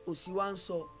òsì wa ń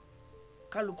sọ,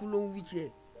 kálukú ló ń wí tiẹ̀.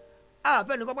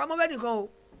 àfẹ́ nìkan pamọ́ fẹ́ nìkan o,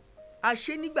 a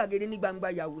ṣe ní gbàgede ní gbangba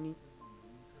yàwó ni.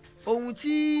 ohun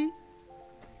tí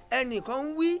ẹnìkan ń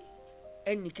wí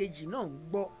ẹnìkejì náà ń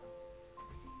gbọ́,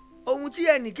 ohun tí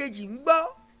ẹnìkejì ń gbọ́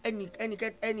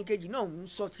ẹnìkejì náà ń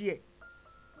sọ tiẹ̀.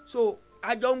 so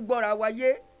àjọ ń gbọ́ra wáyé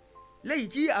léyìí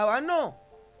tí àwa náà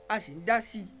a sì ń dá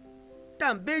sí i tá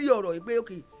à ń béèrè ọ̀rọ̀ yìí pé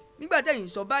ok nígbà tẹ̀yìn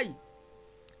sọ báyìí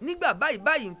nígbà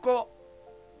báyìí ń kọ́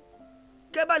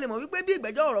kẹ́ bá lè mọ̀ wípé bí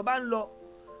ìgbẹ́jọ́ ọ̀rọ̀ bá ń lọ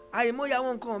àìmọye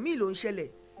àwọn nǹkan míì ló ń ṣẹlẹ̀.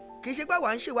 kì í ṣe pé àwa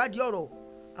ń ṣèwádìí ọ̀rọ̀,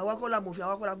 àwa kọ́ la mòfin,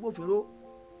 àwa kọ́ la gbófinró.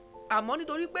 àmọ́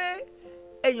nítorí pé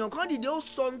èèyàn kan dìde ó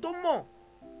sọ ohun tó mọ̀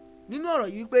nínú ọ̀rọ̀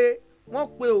yìí wípé wọ́n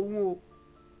pe òun o,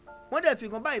 wọ́n dẹ̀ fi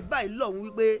kan báyìí lọ́hùn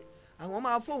wípé àwọn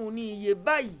máa fóun ní iye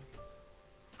báyìí,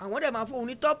 àwọn dẹ̀ máa fóun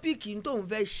ní tọ́pìkì tóun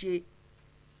fẹ́ ṣe,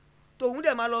 tóun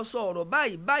dẹ̀ máa lọ sọ ọ̀rọ̀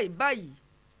báyìí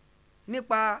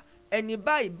nípa ẹni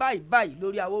báyìí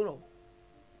lórí àwòrán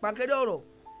Pankẹ́rẹ́ ọ̀rọ̀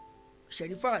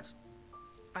Sherifat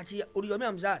àti Oríyọmí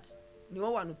Hamzat ni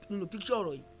wọ́n wà nínú píkṣọ̀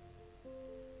ọ̀rọ̀ yìí,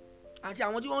 àti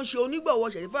àwọn tí wọ́n ń ṣe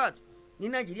onígbọ̀wọ́ Sherifat ní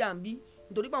Nàìjíríà ń bí,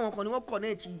 nítorí pé àwọn kan ni wọ́n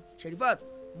kọ̀nẹ́ẹ̀tì Sherifat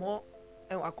mọ́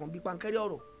Àkànbí Pankẹ́rẹ́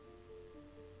ọ̀rọ̀.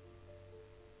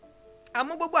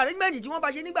 àmọ́ gbogbo arrangement tí wọ́n bá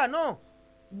ṣe nígbà náà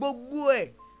gbogbo ẹ̀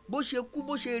bó ṣe kú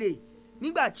bó ṣe rè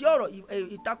nígbà tí ọ̀rọ̀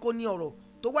ìtakoni ọ̀rọ̀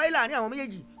tó wáyé láàrin àwọn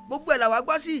méjèèjì gbogbo ẹ̀ làwa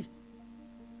gbọ́ sí.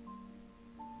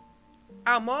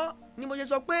 àmọ́ ni mo ṣe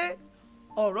sọ pé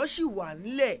ọ̀rọ̀ ṣì wà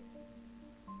nílẹ̀,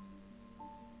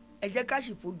 ẹ jẹ́ ká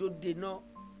sì fòdò dènà,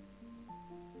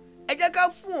 ẹ jẹ́ ká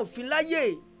fún òfin láyè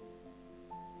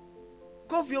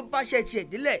kó fi ó báṣẹ tiẹ̀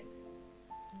délẹ̀,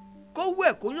 kó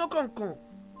wẹ̀ kó yán kànkàn,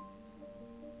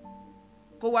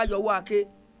 kó wá yọwọ́ ake.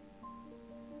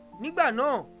 nígbà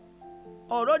náà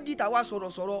ọ̀rọ̀ di tàwa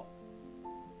sọ̀rọ̀sọ̀rọ̀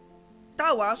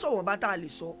táwa sọ̀wọ́n bá tá a lè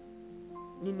sọ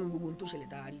nínú gbogbo ohun tó ṣẹlẹ̀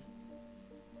tá a rí.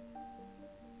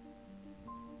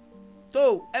 tó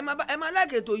ẹ máa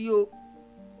láìkè tó yí o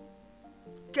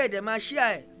kẹ́ẹ̀dẹ̀ máa ṣíà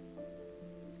ẹ̀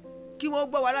kí wọ́n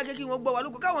gbọ́ wa lákè kí wọ́n gbọ́ wa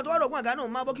lóko, káwọn tó wà lọ́gbọ́n àga náà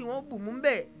máa bọ́ kí wọ́n bù mú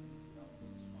bẹ́ẹ̀.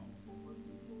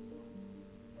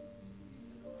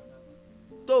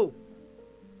 tó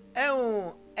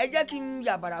ẹ jẹ́ kí n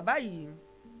yàbàrà báyìí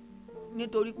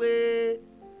nítorí pé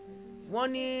wọ́n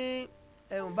ní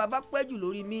bàbá pẹ́ jù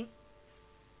lórí mi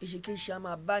ìṣèkéṣe a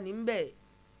máa bá ní bẹ́ẹ̀.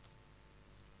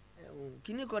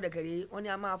 kíní kan dẹ̀kẹ̀rẹ́ wọ́n ní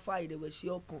a máa fa ìrẹ̀wẹ̀sì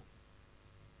ọkàn.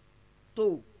 tó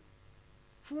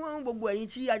fún gbogbo ẹ̀yin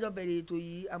tí a jọ bẹ̀rẹ̀ ètò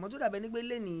yìí àmọ́ tó dàbẹ̀ ní pé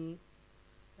lẹ́nìí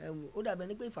ó dàbẹ̀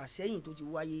ní pé ìfàsẹ́yìn tó ti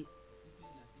wáyé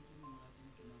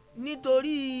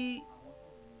nítorí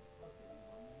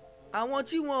àwọn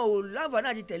tí wọn ò láǹfààní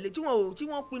àti tẹ̀lé tí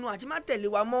wọ́n pinnu àti má tẹ̀lé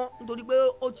wa mọ́ nítorí pé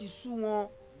ó ti sú wọn.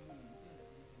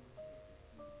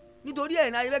 nítorí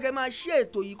ẹ̀ náà ayẹ́fẹ́kẹ́ máa ṣe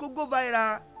ètò yìí kó go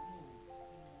viral.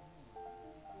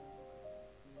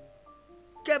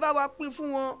 kẹ́ ẹ bá wa pín fún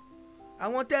wọn,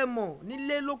 àwọn tẹ́ ẹ mọ̀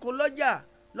nílé lóko lọ́jà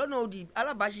lọ́nà òdì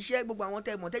alábàáṣiṣẹ́, gbogbo àwọn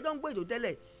tẹ́ ẹ mọ̀ tẹ́jọ́ ń gbé ètò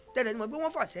tẹ́lẹ̀ tẹ́lẹ̀ ni mo gbé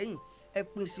wọ́n fà sẹ́yìn, ẹ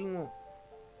pín sí wọn,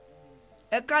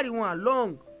 ẹ carry wọn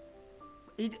along.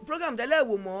 program tẹ́lẹ̀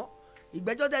wò mọ́,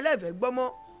 ìgbẹ́jọ́ tẹ́lẹ̀ fẹ́ gbọ́ mọ́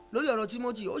lórí ọ̀rọ̀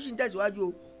Timothy ó sì ń tẹ̀síwájú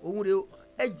òun rèé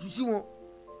ẹ jù sí wọn.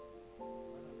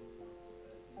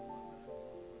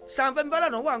 Sam Fẹ́mi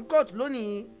Fálànà wà ní court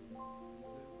lónìí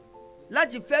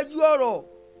láti fẹ́jú ọ̀rọ̀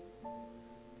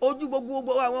ojú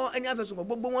gbogbo àwọn ẹni afẹ̀sùnkàn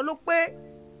gbogbo wọn ló pé,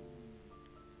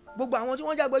 gbogbo àwọn tí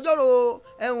wọ́n jẹ́ agbẹjọ́rò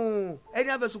ẹni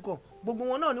afẹ̀sùnkàn gbogbo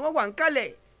wọn náà ni wọ́n wà ń kalẹ̀.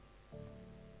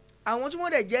 àwọn tí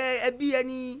wọ́n dẹ̀ jẹ́ ẹbí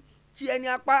ẹni tí ẹni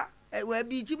apá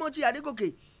ẹbí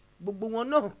Timothy-Adedoyin gbogbo wọn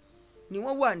náà ni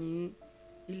wọ́n wà ní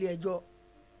ilé ẹjọ́.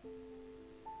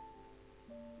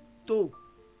 tó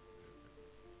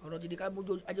ọ̀rọ̀ gidi ká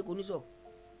bójú ajé kò ní sọ.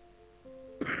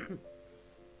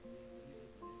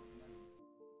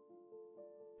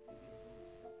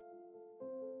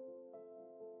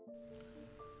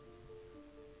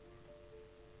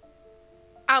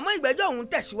 àmọ́ ìgbẹ́jọ́ ọ̀hún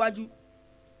tẹ̀síwájú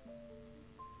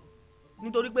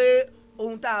nítorí pé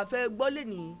ohun tá a fẹ́ gbọ́ lé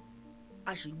ní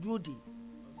a sì dúró dè.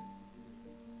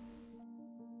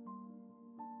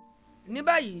 ní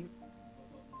báyìí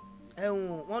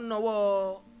wọ́n nawọ́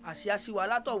àsíá sí wa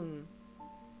látọ̀hún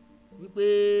wípé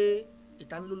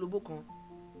ìtanilólobó kan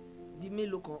bíi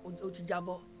mélòó kan ó ti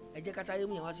jábọ́, ẹ jẹ́ ká sáré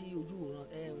mú yàn wá sí ojú òòràn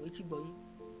etí gbọ̀yìn.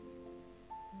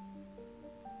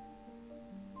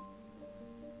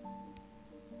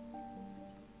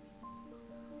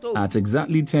 At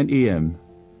exactly 10 a.m.,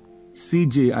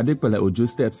 CJ Adepele Ojo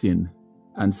steps in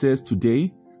and says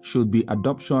today should be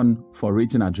adoption for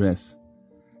written address.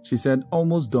 She said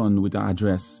almost done with her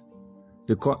address.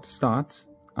 The court starts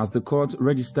as the court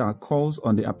registrar calls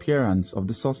on the appearance of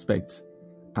the suspect,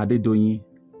 Adedoyin,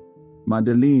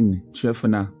 Madeleine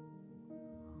Chefuna,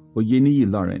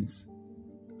 Oyeniyi Lawrence.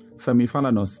 Femi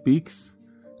Falana speaks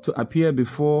to appear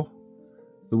before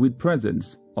with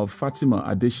presence of Fatima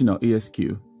Additional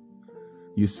ESQ,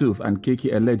 Yusuf and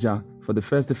Keki Eleja for the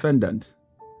first defendant,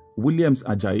 Williams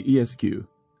Ajayi ESQ,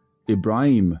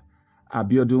 Ibrahim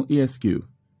Abiodun ESQ,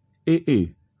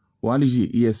 AA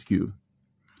Waliji ESQ,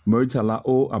 Muritala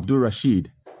O. Abdul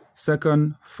Rashid,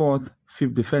 second, fourth,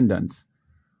 fifth defendants,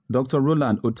 Dr.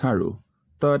 Roland Otaro,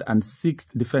 third and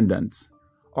sixth defendants,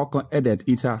 Okon Edet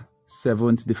Ita,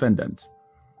 seventh defendant.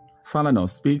 Falana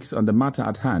speaks on the matter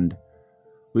at hand.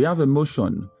 We have a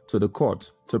motion to the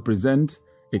court to present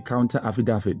a counter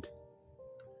affidavit.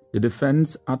 The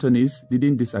defense attorneys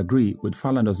didn't disagree with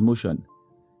Falana's motion.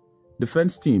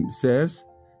 Defense team says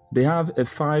they have a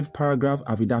 5-paragraph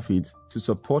affidavit to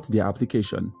support their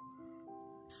application.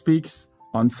 Speaks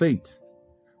on fate,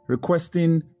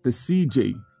 requesting the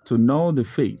CJ to know the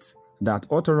fate that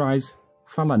authorized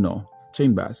Falana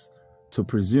Chambers to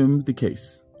presume the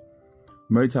case.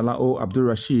 Muritala O. Abdul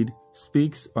Rashid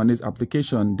speaks on his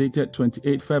application dated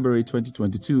 28 February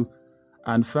 2022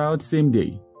 and filed same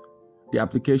day. The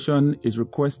application is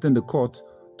requesting the court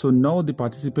to know the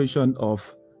participation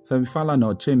of Femi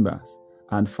Falana Chambers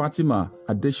and Fatima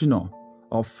Additional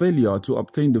of failure to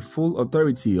obtain the full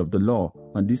authority of the law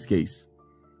on this case.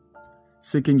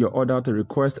 Seeking your order to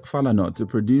request Falana to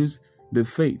produce the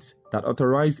faith that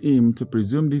authorized him to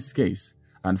presume this case,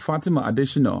 and Fatima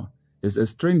Adesina is a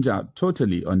stranger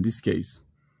totally on this case.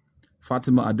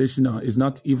 Fatima Adesina is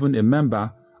not even a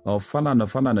member of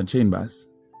Falana Chambers.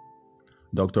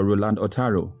 Dr. Roland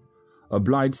Otaro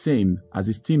obliged same as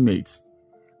his teammates.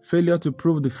 Failure to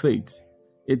prove the faith,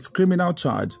 its criminal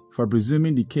charge for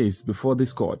presuming the case before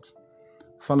this court.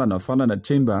 Falana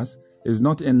Chambers is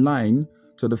not in line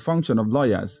to the function of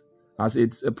lawyers, as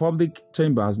it's a public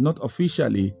chambers not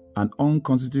officially and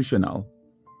unconstitutional.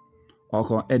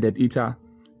 Oko Edet Ita,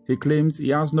 he claims he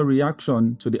has no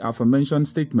reaction to the aforementioned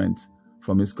statement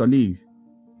from his colleague.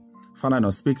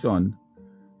 Falana speaks on,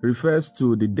 refers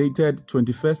to the dated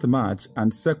 21st March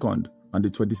and 2nd on the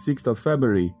 26th of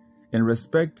February in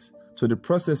respect to the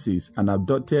processes and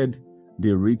adopted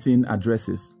the written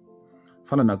addresses.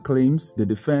 Falana claims the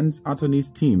defense attorney's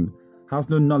team has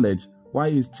no knowledge why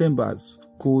his chambers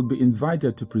could be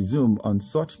invited to presume on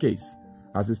such case,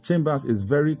 as his chambers is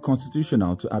very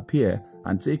constitutional to appear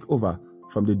and take over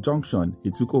from the junction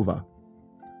he took over.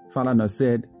 Falana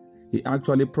said he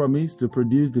actually promised to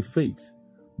produce the faith,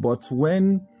 but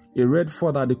when he read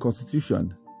further the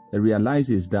Constitution, he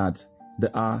realizes that they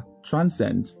are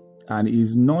transcendent and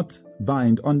is not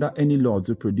bound under any law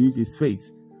to produce his faith,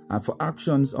 and for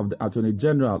actions of the Attorney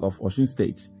General of Osun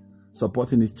State,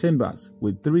 supporting his chambers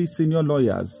with 3 senior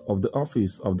lawyers of the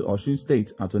Office of the Osun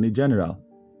State Attorney General.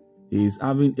 He is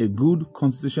having a good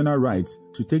constitutional right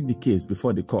to take the case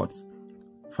before the courts.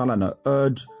 Falana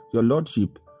urged your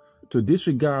lordship to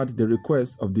disregard the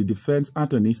request of the defense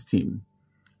attorney's team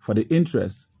for the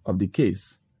interest of the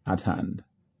case at hand.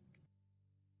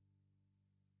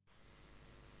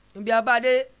 Ibi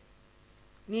abade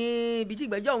ní ibi tí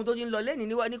ìgbẹ́jọ́ ohun tó ti ń lọ lẹ́ni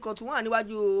ní kóòtù wọn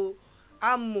níwájú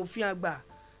amòfin àgbà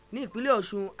ní ìpínlẹ̀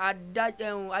Ọ̀ṣun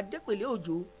Adépèlé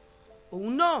Òjó,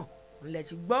 òun náà lẹ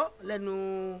ti gbọ́ lẹ́nu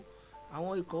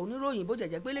àwọn ikọ̀ oníròyìn bó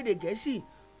jẹ̀jẹ̀ pé lédè Gẹ̀ẹ́sì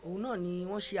òun náà ni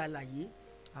wọ́n ṣe àlàyé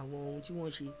àwọn ohun tí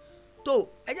wọ́n ṣe. Tó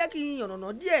ẹ jẹ́ kí n yànnàná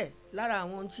díẹ̀ lára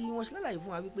àwọn tí wọ́n ṣe lálàyé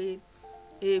fún wa wípé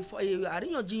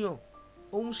àríyànjiyàn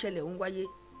ohun ṣẹlẹ̀ ohun wáyé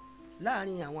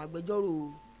láàrin àwọn agbẹjọ́rò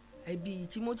ẹbí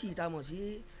Timothy tamọ̀ sí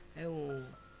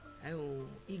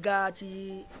ìgá ti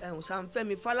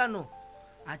Sanfẹ́mi Fálànà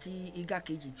àti ìgá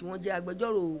kejì tí wọ́n jẹ́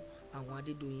agbẹjọ́rò àwọn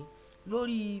Adédoyin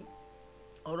lórí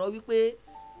ọ̀rọ̀ wípé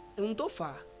ohun tó fà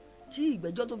á tí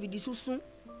ìgbẹ́jọ́ tó fi di sísún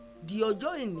di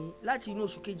ọjọ́ ìní láti inú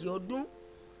oṣù kejì ọdún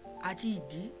àti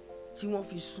ìdí tí wọ́n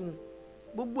fi sún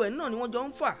gbogbo ẹ̀ náà ni wọ́n jọ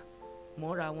ń fà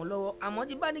mọ́ra wọn lọ́wọ́. Àmọ́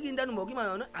tí bá ní kí n dẹnu mọ́ kí n máa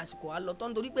yàn àsìkò àlọ́tọ́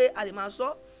nítorí pé a lè máa sọ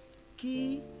kí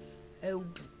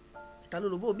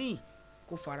ìtalólobó míì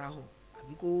kó farahàn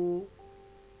àbí kó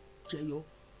jẹyọ.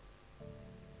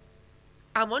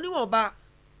 Àmọ́ níwọ̀nba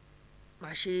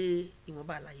máa ṣe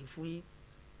ìwọ̀nba àlàyé fún yín.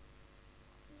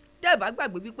 Tẹ́ ẹ bá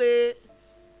gbàgbé wípé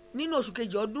nínú oṣù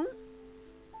kejì ọdún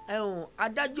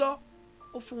adájọ́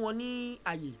ó fún wọn ní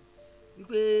àyè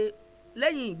wípé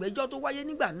lẹ́yìn ìgbẹ́jọ́ tó wáyé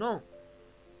nígbà náà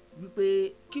wípé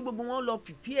kí gbogbo wọn lọ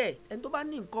prepare ẹni tó bá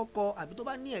ní nǹkan kọ àbí tó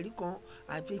bá ní ẹ̀rí kan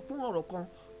àbí kún ọ̀rọ̀ kan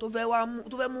tó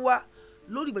fẹ́ mú wá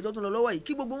lórí ìgbẹ́jọ́ tó ń lọ lọ́wọ́ yìí,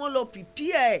 kí gbogbo wọn lọ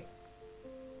prepare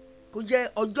kó jẹ́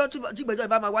ọjọ́ tí ìgbẹ́jọ́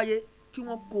ìbá máa wáyé kí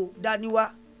wọ́n kó dání wá.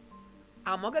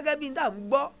 Àmọ́ gẹ́gẹ́ bí n dà ń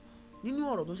gbọ́ nínú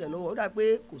ọ̀rọ̀ tó ṣẹlẹ̀ lọ́wọ́ ó dà pé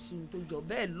kò sí ohun tó jọ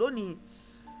bẹ́ẹ̀ lónìí,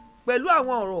 pẹ̀lú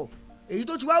àwọn ọ̀rọ̀ èyí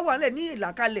tó ti wá wà lẹ̀ ní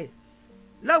ìlàkalẹ̀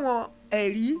láwọn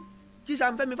ẹ̀rí tí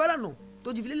Sanfẹ́mi Fálànà tó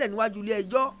ti fi lélẹ̀ níwájú ilé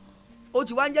ẹjọ́, ó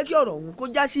ti wá ń jẹ́ kí ọ̀rọ̀ ọ̀hún kó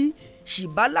já sí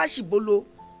ṣìbálàṣìbolo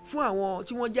fún àwọn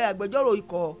tí wọ́n jẹ́ agbẹjọ́rò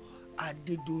ikọ̀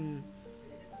Adédoyin.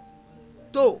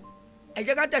 Tó ẹ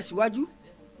jẹ́ ká tẹ̀síwájú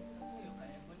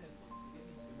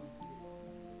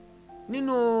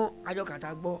nínú àjọkàtà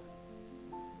gbọ́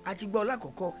àti gbọ́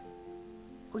lákọ̀ọ́kọ́,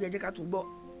 ó yẹ jẹ́ ká tún gbọ́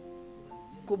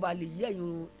kó ba lè yé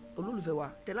ẹ̀yin olólùfẹ́ wa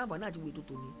tẹ láǹfààní àti wètò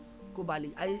tòní, kó ba lè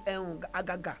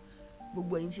àgàgà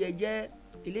gbogbo ẹ̀yin tí ẹ jẹ́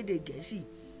elédè Gẹ̀ẹ́sì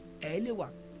ẹ lè wà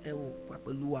wà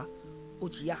pẹ̀lú wa. Ó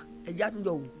ti yá ẹ jẹ́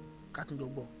àtúnjọ wò ká túnjọ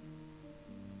gbọ́.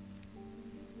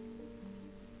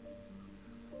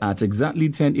 At exactly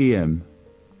 10 a.m.,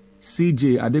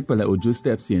 CJ Adepele Ojo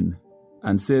steps in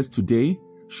and says today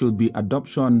should be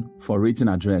adoption for written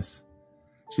address.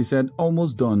 She said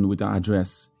almost done with her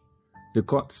address. The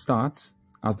court starts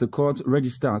as the court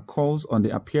registrar calls on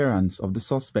the appearance of the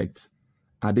suspect,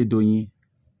 Adedoyin,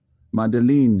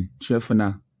 Madeleine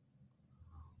Chefuna,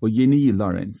 Oyeniyi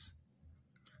Lawrence.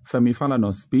 Femi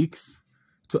Falana speaks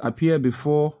to appear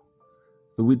before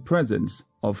with presence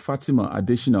of Fatima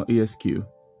Adesina ESQ,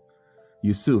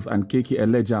 Yusuf and Keke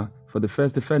Eleja for the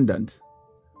first defendant,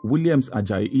 Williams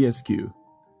Ajayi ESQ,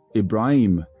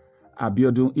 Ibrahim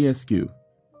Abiodun ESQ,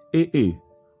 AA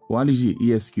Waliji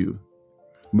ESQ,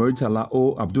 Murtala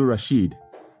O. Abdul Rashid,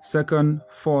 2nd,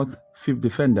 4th, 5th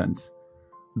defendants,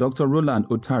 Dr. Roland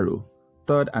Otaro,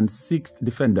 3rd and 6th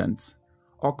defendants,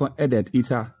 Okon Edet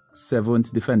Ita,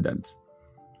 7th defendant.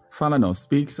 Falana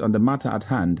speaks on the matter at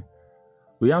hand.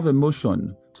 We have a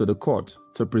motion to the court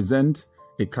to present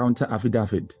a counter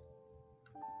affidavit.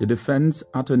 The defense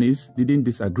attorneys didn't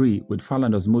disagree with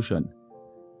Falana's motion.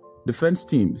 Defense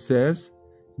team says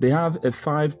they have a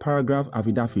 5-paragraph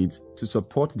affidavit to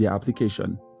support their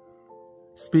application.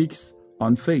 Speaks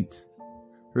on fate,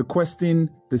 requesting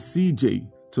the CJ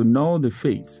to know the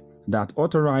fate that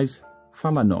authorized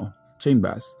Falana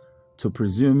Chambers to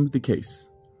presume the case.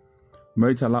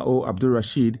 Murtala O. Abdul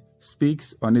Rashid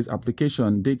speaks on his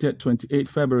application dated 28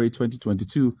 February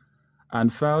 2022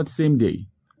 and filed same day.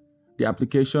 The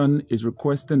application is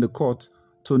requesting the court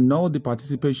to know the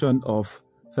participation of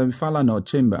Femi Falana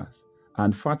Chambers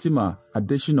and Fatima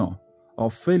Adesina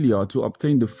of failure to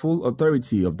obtain the full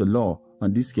authority of the law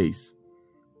on this case.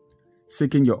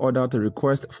 Seeking your order to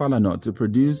request Falana to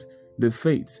produce the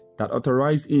fate that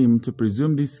authorized him to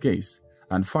presume this case,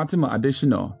 and Fatima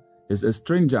Adesina is a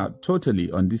stranger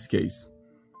totally on this case.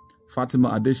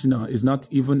 Fatima Adesina is not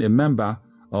even a member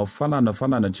of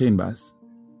Falana Chambers.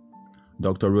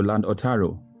 Dr. Roland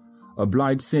Otaro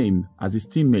obliged same as his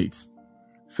teammates.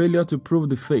 Failure to prove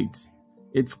the fate,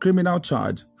 its criminal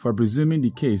charge for presuming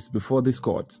the case before this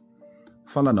court.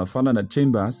 Falana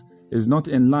Chambers is not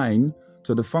in line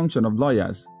to the function of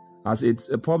lawyers, as it's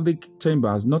a public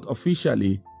chambers not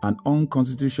officially and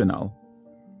unconstitutional.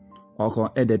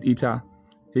 Okon Edet Ita,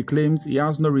 he claims he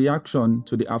has no reaction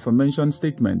to the aforementioned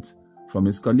statement from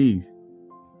his colleague.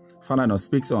 Falana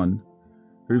speaks on,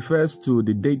 refers to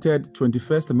the dated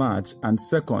 21st March and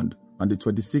 2nd on the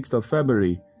 26th of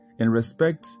February in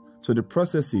respect to the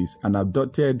processes and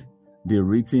adopted the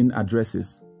written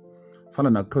addresses.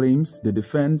 Falana claims the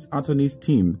defense attorney's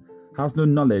team has no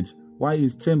knowledge why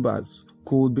his chambers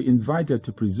could be invited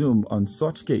to presume on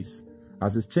such case,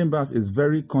 as his chambers is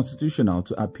very constitutional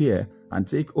to appear and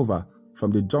take over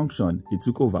from the junction he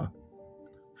took over.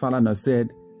 Falana said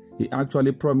he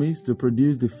actually promised to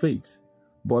produce the fate,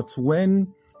 but when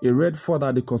he read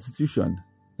further the Constitution,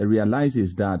 he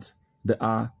realizes that they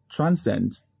are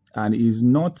transcendent and he is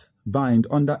not bound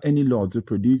under any law to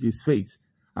produce his fate,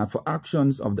 and for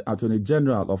actions of the Attorney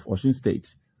General of Osun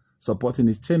State, supporting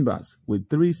his chambers with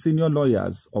 3 senior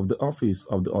lawyers of the Office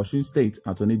of the Osun State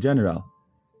Attorney General,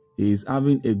 he is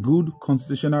having a good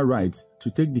constitutional right to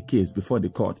take the case before the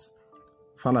courts.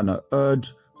 Falana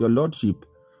urged your lordship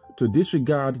to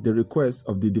disregard the request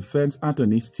of the defense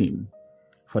attorney's team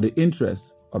for the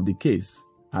interest of the case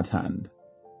at hand.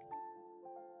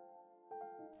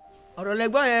 ọ̀rọ̀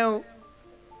lẹ́gbọ́n yẹn o,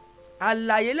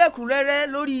 àlàyé lẹ́kùnrẹ́rẹ́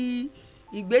lórí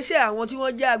ìgbésẹ̀ àwọn tí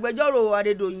wọ́n jẹ́ agbẹjọ́rò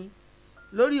Adédoyin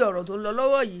lórí ọ̀rọ̀ tó ń lọ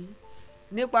lọ́wọ́ yìí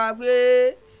nípa pé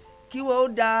kí wọ́n ó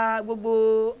da gbogbo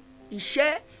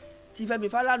iṣẹ́ tí Fẹ́mi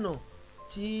Fálànà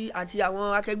àti àwọn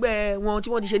akẹgbẹ́ wọn tí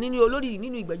wọ́n ti ṣe nínú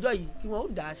ìgbẹ́jọ́ yìí kí wọ́n ó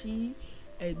dà sí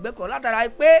ẹgbẹ́ kan látara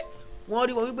pé wọ́n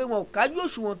rí wọn wípé wọn ò kájú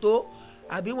òṣùwọ̀n tó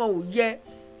àbí wọn ò yẹ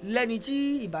lẹ́ni tí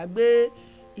ìbágbé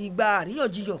ìgbà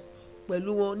àríyànjiyàn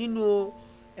pẹ̀lú wọn nínú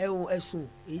ẹ̀sùn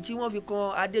èyí tí wọ́n fi kan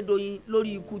Adédoyin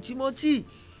lórí ikú Timothy.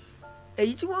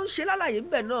 Èyí tí wọ́n ń ṣe lálàyé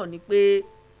ńbẹ̀ náà ni pé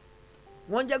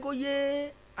wọ́n jẹ́ kó yé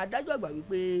adájọ́ àgbà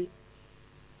wípé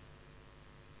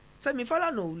Fẹ́mi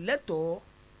Fálànà ò lẹ́tọ̀ọ́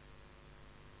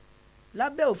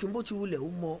lábẹ́ òfin bó ti wulẹ̀ ó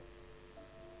mọ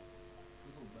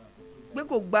pé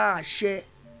kò gba àṣẹ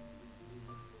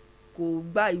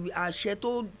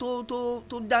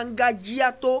tó dángájíá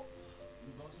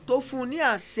tó fún un ní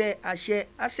àṣẹ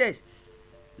access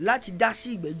láti dá sí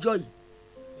ìgbẹ́jọ́ yìí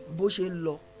bó ṣe ń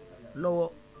lọ lọ́wọ́.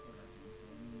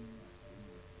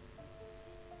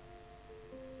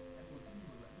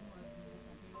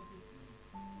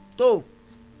 tó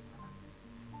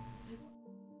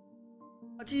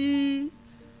tí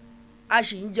a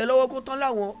sì ń jẹ lọ́wọ́ kó tán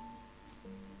làwọn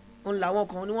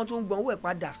kan ni wọ́n tún ń gbọ́n owó ẹ̀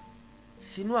padà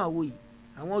sínú àwo yìí.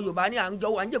 Àwọn Yorùbá ní à ń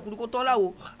jẹ̀kúrú kó tán láwo,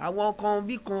 àwọn kan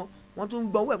bí kan wọ́n tún ń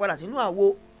gbọ́n owó ẹ̀ padà sínú àwo.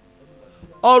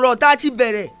 Ọ̀rọ̀ tá a ti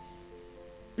bẹ̀rẹ̀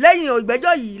lẹ́yìn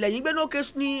ìgbẹ́jọ́ yìí lẹ́yìn gbé no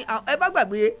case ní ẹ bá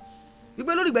gbàgbé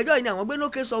wípé lórí ìgbẹ́jọ́ yìí ni àwọn gbé no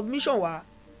case submission wá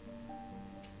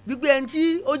wípé ẹni tí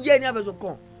ó jẹ́ ẹni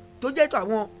afẹ̀sùnkàn tó jẹ́ tó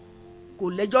àwọn kò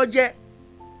lẹ́jọ́ jẹ́.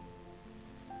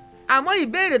 Àmọ́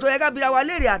ìbéèrè tó yẹ ká bira wa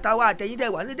léèrè àtàwọn àtẹ̀yìntẹ̀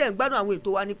wà ní tẹ̀ ń gbádùn àwọn ètò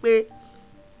wa ni pé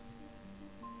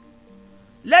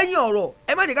lẹ́yìn ọ̀rọ̀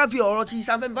ẹ má jẹ́ ká fi ọ̀rọ̀ ti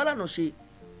Fẹ́mi Fálànà ṣe.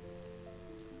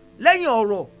 Lẹ́yìn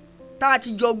ọ̀rọ̀ tá a ti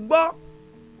jọ gbọ́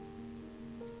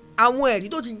àwọn ẹ̀rí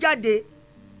tó ti jáde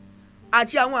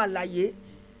àti àwọn àlàyé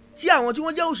tí àwọn tí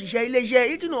wọ́n jẹ́ òṣìṣẹ́ iléeṣẹ́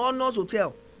Hilton Honors Hotel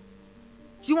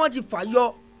tí wọ́n ti fàyọ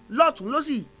lọ́tún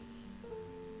lọ́sì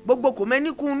gbogbo kò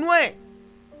mẹ́níkùnú ẹ̀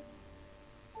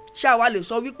ṣáà wá lè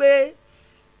sọ wípé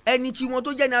ẹni tí wọn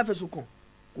tó jẹ́ ní afẹ̀sùnkàn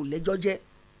kò lẹ́jọ́ jẹ́.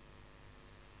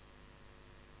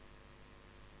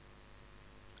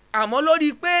 àmọ́ lórí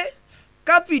pé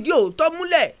ká fìdí òótọ́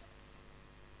múlẹ̀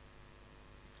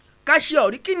ká ṣe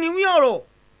ọ̀rí kí ni wí ọ̀rọ̀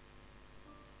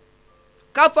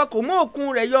ká fọkàn mọ́ òkun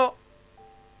rẹ̀ yọ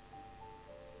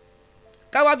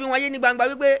ká wá fi wọn ayé ní gbangba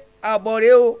wípé àbọ̀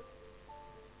rèé o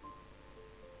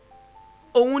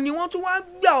òun ni wọ́n tún wá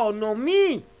gbà ọ̀nà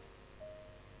míì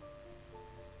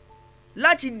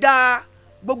láti da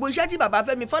gbogbo iṣẹ́ tí bàbá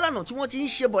Fẹ́mi Fálànà tí wọ́n ti ń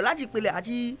ṣe bọ̀ láti ìpìlẹ̀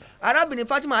àti arábìnrin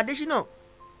Fatima Adésínà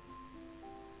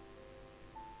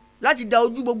láti da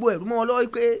ojú gbogbo ẹ̀rú mọ́ wọn lọ́wọ́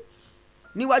wípé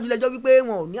níwájú lẹ́jọ́ wípé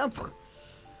wọn ò ní àǹfààní.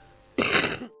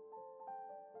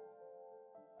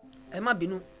 ẹ má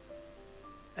bínú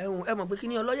ẹ mọ̀ pé kí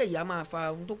ni ọlọ́yẹ̀ yìí á máa fa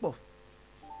ohun tó pọ̀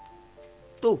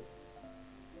tó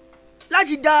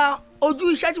láti da ojú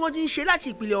iṣẹ́ tí wọ́n ti ń ṣe láti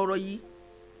ìpìlẹ̀ ọ̀rọ̀ yìí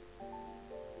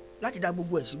láti da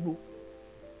gbogbo ẹ̀ sígbó.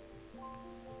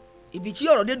 Ibi tí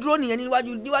ọ̀rọ̀ dé dúró nìyẹn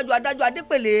níwájú adájọ́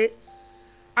Adépèlé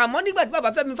àmọ́ nígbà tí bàbá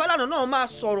Fẹ́mi Fálànà náà máa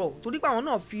sọ̀rọ̀ torí pé àwọn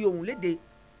náà fi ohùn léde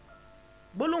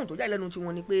gbólóhùn tó jáde lẹ́nu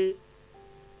tiwọn ni pé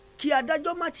kí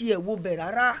adájọ́ má tiẹ̀ wo bẹ̀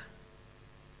rárá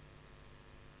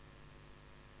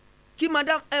kí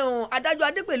adájọ́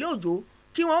Adépèlé Òjó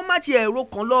kí wọ́n má tiẹ̀ ro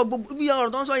kàn lọ gbogbo bí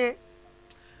ọ̀rọ̀ tó ń sọ yẹn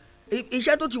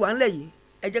iṣẹ́ tó ti wà ńlẹ̀ yìí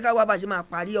ẹ jẹ́ ká wá bá a ṣe máa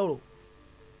parí ọ̀rọ̀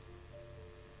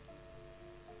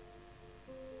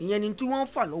ìyẹn ni tí wọ́n ń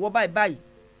fà lọ́wọ́ báyìí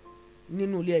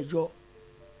nínú ilé ẹjọ́.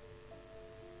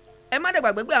 ẹ má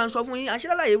dẹ̀gbàgbé pé à ń sọ fún yín à ń ṣe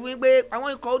lálàyé fún yín pé àwọn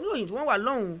ikọ̀ oníròyìn tí wọ́n wà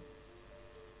lọ́hùn-ún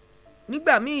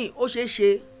nígbà míì ó ṣeé ṣe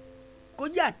kó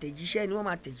jẹ́ àtẹ̀jíṣẹ́ ni wọ́n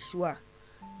máa tẹ̀jí sí wa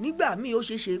nígbà míì ó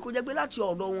ṣeé ṣe kó jẹ́ pé láti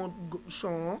ọ̀dọ̀ wọn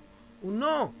ṣàn án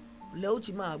náà lẹ́ ó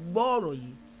ti máa gbọ́ ọ̀rọ̀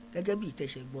yìí gẹ́gẹ́ bí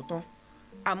ìtẹ̀sẹ̀ gbọ́ tán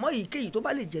àmọ́ èyíkéyìí tó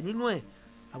bá lè jẹ́ nínú ẹ̀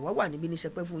àwa wà níbi ní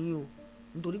sẹpẹ́ fún yín o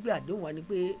nítorí pé àdéhùn wa ni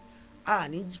pé a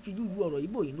ní fi jújú ọ̀rọ̀ yìí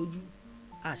bò yín lójú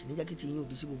a sì ní jẹ́ kí ti yín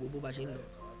òdì sí gbogbo bó bá ṣe ń lọ.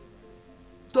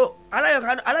 tó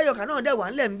aláyọ̀ká náà dẹ̀ wà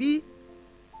ńlẹ̀ ń bí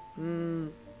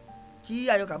tí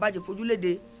ayọ̀ká bá ti fojú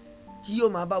léde tí yóò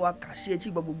máa bá wa kà sí etí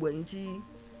gbọ́ gbogbo ẹ̀yin tí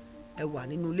ẹ wà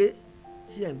nínú ilé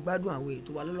tí ẹ ń gbádùn àwọn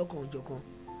ètò wa lọ́lọ́kan òjọ̀kan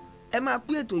ẹ máa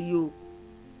pín ètò yìí o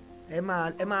ẹ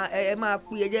máa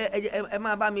pín ẹ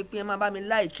máa bá mi pín ẹ máa bá mi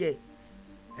like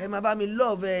ẹ máa bá mi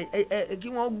love ẹ kí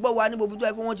wọ́n gbọ́ wa ní gbogbo tó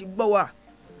yẹ kó wọ́n ti gbọ́ wa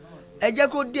ẹ jẹ́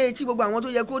kó dé etí gbogbo àwọn tó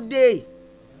yẹ kó dé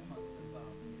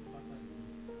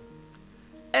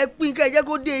ẹ pín ká ẹ jẹ́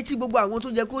kó dé etí gbogbo àwọn tó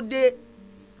yẹ kó dé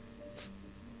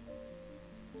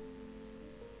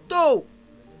tó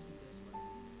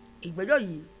ìgbẹ́jọ́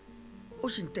yìí ó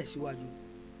sì ń tẹ̀síwájú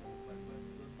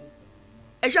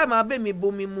ẹ ṣáà máa bẹ́ mi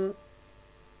bomi mu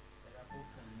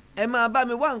ẹ máa bá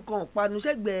mi wá nǹkan ìpanu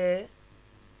sẹ́gbẹ̀ẹ́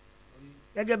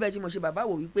gẹ́gẹ́ bẹ́ẹ̀ tí mo ṣe bàbá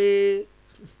wò wípé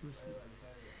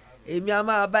èmi a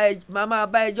máa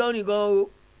bá ẹjọ́ rìn gan o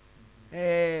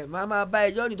máa bá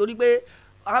ẹjọ́ rìn torí pé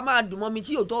a máa dùn mọ́ mi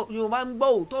tí mo bá ń gbọ́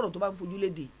òótọ́ ọ̀rọ̀ tó bá ń fojú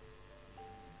léde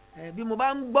bí mo bá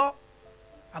ń gbọ́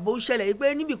àbò ṣẹlẹ̀ yìí pé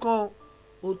níbìkan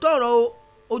òótọ́ ọ̀rọ̀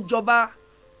ó jọba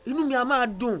inú mi a máa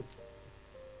dùn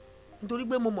nítorí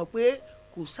pé mo mọ̀ pé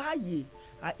kò sáàyè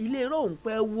ilé irọ́ òun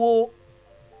pẹ́ wó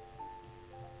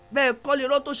bẹ́ẹ̀ kọ́lé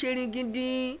irọ́ tó ṣe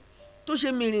ringindin tó ṣe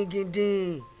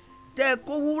mìrìngindin tẹ́ ẹ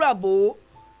kó wúrà bò ó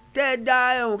tẹ́ ẹ da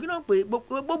ẹ̀hún kí náà pé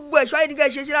gbogbo ẹ̀ṣọ́ ayé ni ká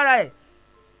ẹ ṣe sí lára ẹ̀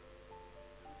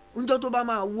ńjọ́ tó bá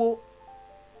máa wó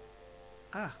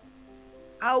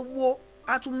á wó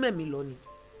á tún mẹ̀mí lọ ni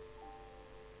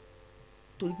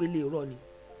torí pé ilé irọ́ ni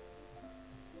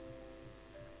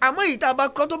àmọ́ ìta bá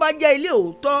kọ́ tó bá jẹ́ ilé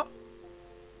òótọ́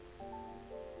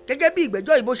gẹ́gẹ́ bí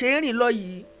ìgbẹ́jọ́ ìbò ṣe ń rìn lọ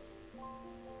yìí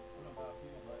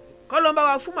kọ́lọ́mbà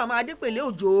wa fún màmá Adépèlé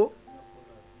Òjó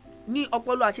ní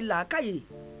ọpọlọ àti làákàyè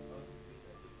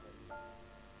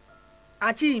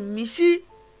àti ìmísí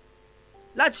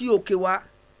láti òkè wá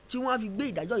tí wọ́n á fi gbé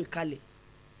ìdájọ́ yìí kalẹ̀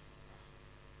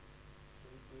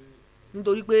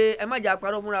nítorí pé ẹ má jẹ́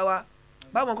àparọ́ fúnra wa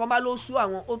báwọn kan bá ló sú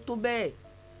àwọn ó tó bẹ́ẹ̀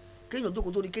kéèyàn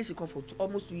jókòó sórí kéèsì kan for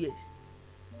almost 2 years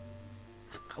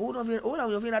owó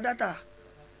làwọn èèyàn fi ra dátà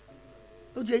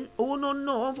ó ti owó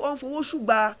náà wọ́n fowó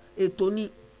ṣùgbà ètò ni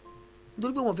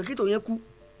nítorí pé wọ́n fẹ́ kéètò yẹn kú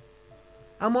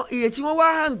àmọ́ ìrètí wọn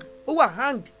wà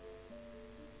hang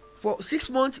for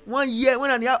 6 months 1 year wọ́n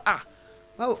náà ní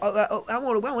àwọn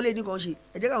òrògbé àwọn lè ní kan ṣe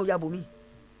ẹ jẹ́ káwọn ya bòmí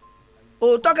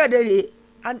òótọ́ kẹ̀dẹ̀ rèé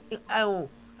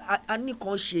a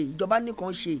nìkan ṣe ìjọba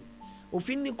nìkan ṣe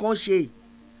òfin nìkan ṣe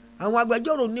àwọn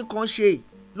agbẹjọ́rò nìkan ṣe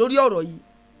lórí ọ̀rọ̀ yìí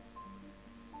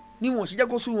ni wọ́n sì jẹ́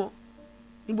kó sú wọn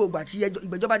ní gbogbo àti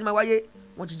ìgbẹ́jọ́ bá ti máa wáyé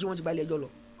wọ́n ti jí wọ́n ti gba ilé ẹjọ́ lọ.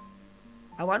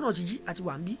 àwa náà ti jí àti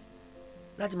wà ń bí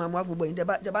láti máa mú wá fún gbogbo ẹ̀yin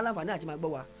tẹ́ bá láǹfààní àti máa gbọ́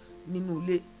wa nínú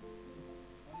ilé.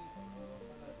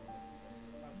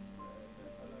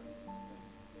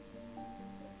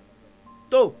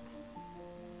 tó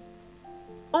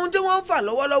ohun tí wọ́n ń fà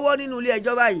lọ́wọ́lọ́wọ́ nínú ilé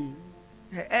ẹjọ́ báyìí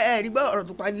rí gbọ́ ọ̀rọ̀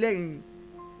tó pani lẹ́rìn.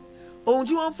 ohun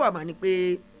tí wọ́n ń fà mà ní pé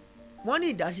wọ́n ní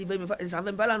ìdásí Sam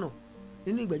Fẹ́mi Fálànà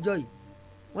nínú ìgbẹ́jọ́ yìí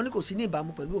wọ́n ní kò sí ní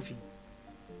ìbámu pẹ̀lú òfin.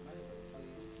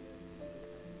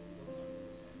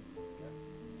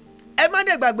 ẹ má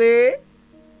dẹ̀ gbàgbé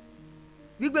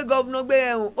wípé gọ́vùnà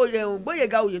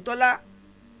Gbóyèga Oyètọ́lá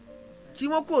tí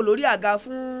wọ́n kúrò lórí àga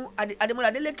fún Adémọ́lá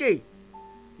Adélékè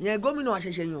ìyẹn gómìnà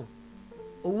àṣẹ̀ṣẹ̀yàn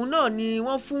òun náà ni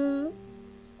wọ́n fún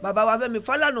bàbá wa Fẹ́mi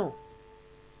Fálànà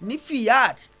ní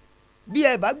fiat bí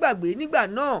ẹ bá gbàgbé nígbà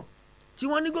náà tí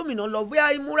wọ́n ní gómìnà lọ bóyá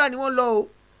ìmúra ni wọ́n lọ o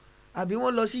àbí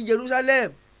wọ́n lọ sí Jerusalem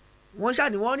wọ́n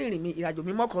ṣàní wọ́n rìnrìn ìrìnàjò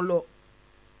mímọ́ kan lọ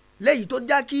léyìí tó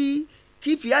já kí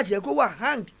fiat yẹ kó wà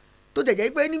hanged tó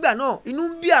tẹ̀jẹ́ pé nígbà náà inú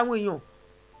ń bí àwọn èèyàn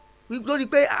lórí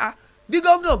pé bí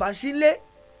gómìnà bá sí ilé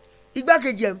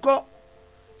igbákejì ẹ̀ ń kọ́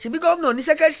ṣebí gómìnà ní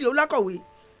sẹ́kẹ́tìrì olákọ̀wé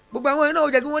gbogbo àwọn èèyàn náà ó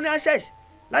jẹ́ kí wọ́n ní access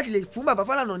láti lè fún bàbá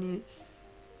Fálànà ní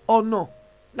ọ̀nà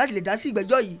láti lè dá sí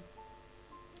ìgbẹ́jọ́ yìí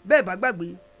bẹ́ẹ̀ bá gbàgbé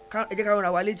ẹ jẹ́ ká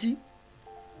rán wa létí.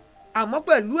 àmọ́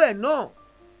pẹ̀lú ẹ̀ náà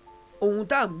ohun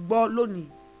tá à ń gbọ́ lónìí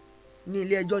ní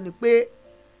ilé ẹjọ́ ni pé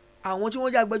àwọn tí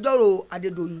wọ́n jẹ́ agbẹjọ́rò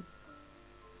Adédoyin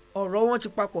ọ̀rọ̀ wọn ti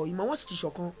papọ̀ ìmọ̀ wọn sì ti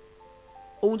ṣọ̀kan.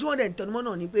 ohun tí wọ́n dẹ̀ ń tẹnumọ́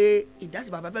náà ni pé ìdásí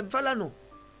bàbá Fẹ́mi Fálànà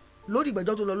lórí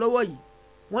ìgbẹ́jọ́ tó lọ lọ́wọ́ yìí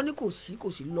wọ́n ní kò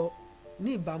sí lọ ní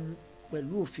ìbámu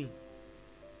pẹ̀lú òfin.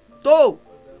 tó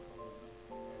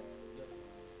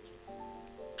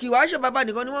kì wá ṣe bàbá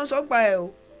nìkan ni wọ́n sọ ń pa ẹ̀ o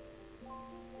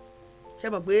ṣe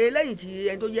mọ̀ pé lẹ́yìn tí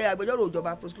ẹni tó jẹ́ agbẹjọ́rò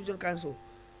ìjọba prosecution council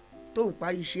tó ń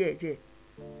parí iṣẹ́ ẹ̀ tiẹ̀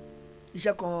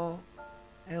iṣẹ́ kan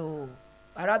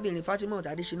arábìnrin Fatima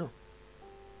Adésínà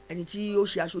ẹni tí ó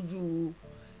ṣe aṣojú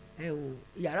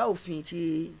yàrá òfin ti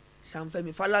Sam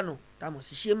Fẹ́mi Fálànà tá a mọ̀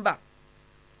sí chamber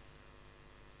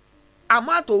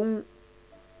àmọ́ àtòun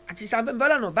àti Sam Fẹ́mi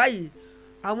Fálànà báyìí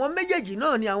àwọn méjèèjì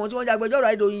náà ni àwọn tí wọ́n jẹ́ agbẹjọ́rò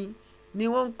Adédoyin ni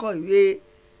wọ́n ń kọ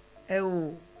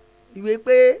ìwé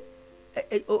pé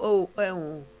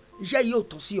iṣẹ́ yìí ò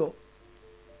tọ́ sí ọ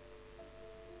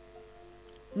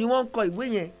ni wọ́n ń kọ ìwé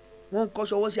yẹn wọ́n ń kọ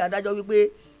ṣọwọ́ sí adájọ́ wípé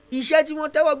iṣẹ́ tí wọ́n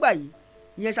tẹ́wọ́ gbà yìí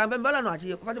ìyẹn Sam Fẹ́mi Fálànà àti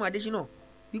Fatima Adésínà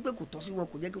wípé kò tọ́ sí wọn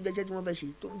kò jẹ́ kí ó jẹ́ iṣẹ́ tí wọ́n fẹ́ ṣe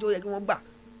tó yẹ kí wọ́n gbà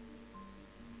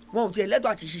wọn ò tiẹ̀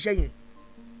lẹ́tọ̀ọ́ àti ṣiṣẹ́ yẹn.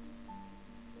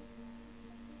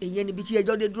 ìyẹn níbi tí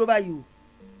ẹjọ́ dé dúró báyìí o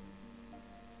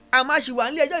àmọ́ àṣìwà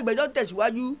nílé ẹjọ́ ìgbẹ́jọ́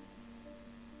tẹ̀síwájú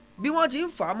bí wọ́n ti ń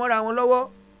fà á mọ́ra wọn lọ́wọ́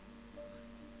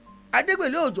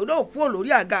Adégbèlé Òjó náà kúrò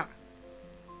lórí àga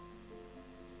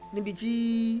níbi tí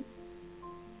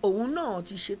òun náà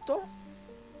ti ṣetán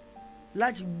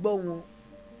láti gbọ́ wọn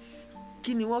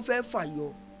kí ni wọ́n fẹ́ fàyọ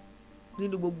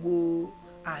nínú gbogbo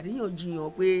àríyànjiyàn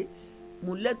pé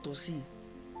mo lẹ́tọ̀ọ́ sí i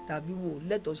tàbí mo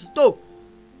lẹ́tọ̀ọ́ sí i tó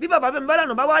bí bàbá Fẹ́mi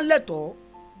Fálànà bá wá lẹ́tọ̀ọ́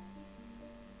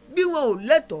bí wọn ò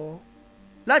lẹ́tọ̀ọ́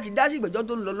láti dá sí ìgbẹ́jọ́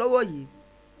tó ń lọ lọ́wọ́ yìí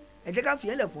ẹ jẹ́ ká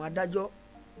fìyẹ́lẹ̀ fún adájọ́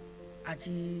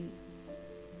àti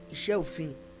iṣẹ́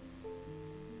òfin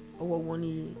ọwọ́ wọn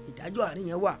ni ìdájọ́ àárín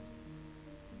yẹn wà.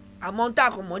 àmọ́ ń tà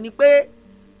kàn mọ́ ni pé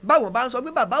báwọn bá ń sọ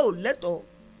pé bàbá ò lẹ́tọ̀ọ́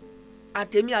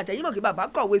àtẹ̀mí àtẹ̀yìn mọ̀ kí bàbá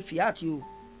kọ̀wé fìyàtì o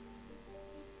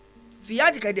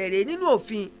fìyàtì kẹ̀dẹ̀rẹ̀ nínú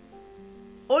òfin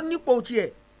ó nípò tiẹ̀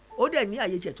ó dẹ̀ ní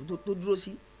àyè tiẹ̀ tó dúró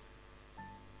sí.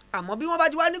 àmọ́ bí wọ́n bá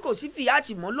ti wá ní kò sí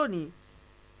fìyàtì mọ́ lónìí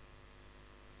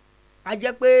a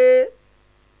jẹ́ pé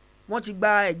wọ́n ti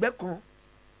gba ẹ̀gbẹ́ kan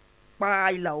pa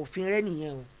ìlà òfin rẹ̀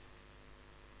nìyẹn o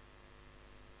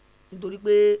nítorí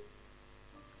pé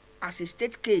as a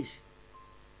state case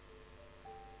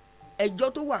ẹjọ́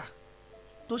tó wà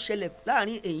tó ṣẹlẹ̀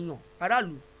láàrin èèyàn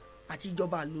aráàlú àti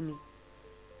ìjọba ìlú ni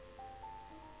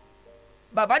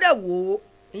bàbá dẹ̀ wò ó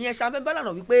ìyẹn Sam Fẹ́mi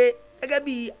Fálànà wípé gẹ́gẹ́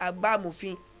bí àgbà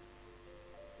amòfin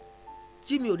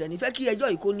tí mi ò dẹ̀ ní fẹ́ kí ẹjọ́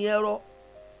yìí kó ní ẹ̀rọ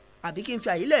àbí kí n fi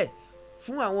àyè lẹ̀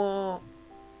fún àwọn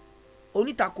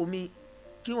onítakò mi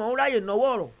kí wọ́n ráyè náwó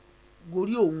ọ̀rọ̀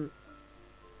gorí òun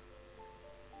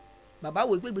bàbá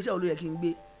wò pé ìgbésẹ̀ olóyè kí n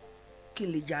gbé kí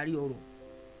n lè jàre ọ̀rọ̀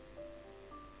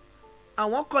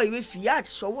àwọn kọ ìwé fiat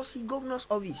ṣọwọ́ sí governor's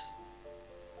office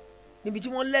níbi tí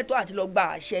wọ́n lẹ́tọ̀ọ́ àti lọ gba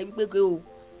àṣẹ wípé pé o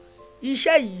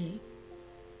iṣẹ́ yìí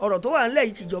ọ̀rọ̀ tó wà nílẹ̀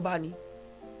yìí tìjọba ni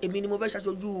èmi ni mo fẹ́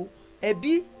ṣàṣojú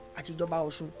ẹbí àti ìjọba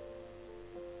Ọ̀ṣun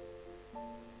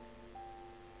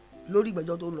lórí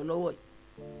ìgbẹ́jọ́ tó ń lọ lọ́wọ́ yìí.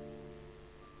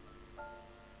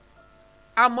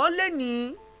 àmọ́ lẹ́ni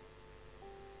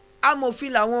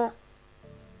amòfin làwọn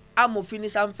amòfin ni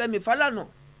Sam Fẹ́mi Fálànà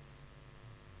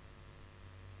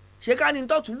ṣé ká ní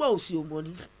tọ́túnbọ̀ òsì ò mọ̀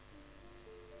ni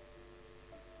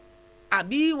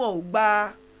àbí wọn ò gba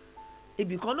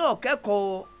ibìkan náà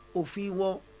kẹ́kọ̀ọ́ òfin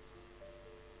wọn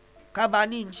kábà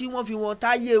ní tí wọ́n fi wọn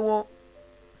táyé wọn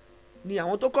ni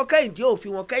àwọn tó kọ́ kẹ́hìndé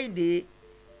òfin wọn kẹ́hìndé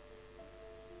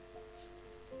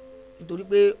nítorí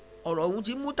pé ọ̀rọ̀ ọ̀hún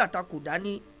ti mú tàtakò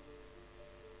dání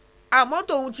àmọ́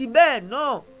tòun ti bẹ́ẹ̀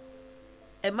náà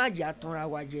ẹ má jẹ́ àtanra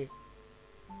wa jẹ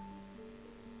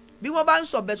bí wọ́n bá ń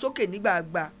sọ̀bẹ sókè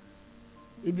nígbàgbà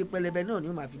ibi pẹlẹbẹ náà ni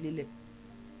ó máa fi lélẹ̀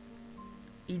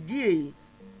ìdí rèé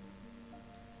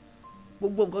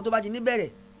gbogbo nǹkan tó bá ti ní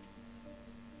bẹ̀rẹ̀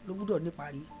ló gbúdọ̀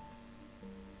níparí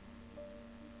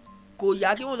kò yá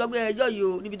kí wọ́n sọ pé ẹjọ́ yìí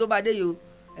o níbi tó bá dé yìí o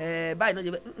báyìí náà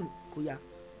jẹ́ bẹ́ẹ̀ kò yá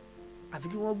àfi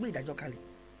kí wọ́n gbé ìdájọ́ kalẹ̀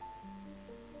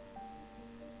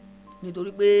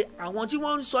nítorí pé àwọn tí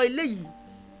wọ́n ń sọ eléyìí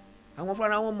àwọn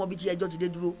fúnra wọn mọ ibi tí ẹjọ́ ti dé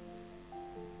dúró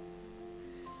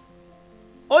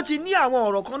ó ti ní àwọn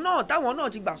ọ̀rọ̀ kan náà táwọn náà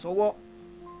ti gbà sọ́wọ́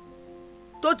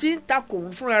tó ti ń takò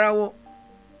wọ́n fúnra wọn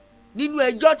nínú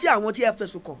ẹjọ́ tí àwọn tí ẹ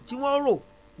fẹ̀sùn kàn tí wọ́n rò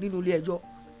nínú ilé ẹjọ́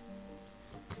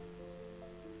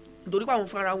nítorí pé àwọn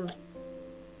fúnra wọn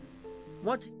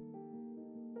wọ́n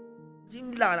ti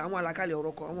ń la àwọn àlàkalẹ̀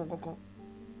ọ̀rọ̀ kan àwọn kankan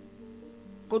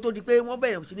kó tó di pé wọ́n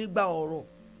bẹ̀rẹ̀ sí ní gba ọ̀rọ̀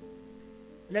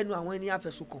lẹ́nu àwọn ẹni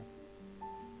afẹ̀sùn kàn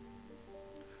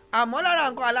àmọ́ lára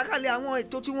nǹkan àlàkalẹ̀ àwọn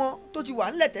ètò tí wọ́n tó ti wà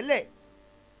ńlẹ̀ tẹ́lẹ̀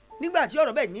nígbà tí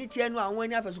ọ̀rọ̀ bẹ́ẹ̀ ní ti ẹnu àwọn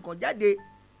ẹni afẹ̀sùn kàn jáde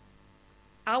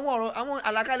àwọn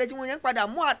àlàkalẹ̀ tí wọ́n yẹn ń padà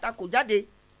mú àtakò jáde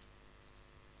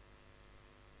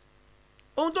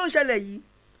ohun tó ń ṣẹlẹ̀ yìí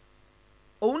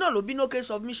òun náà ló bí no case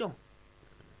submission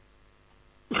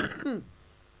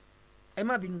ẹ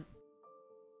má bínú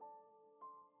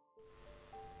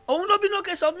òun ló bí no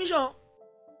case submission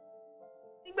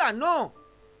nígbà náà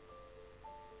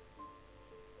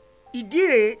ìdí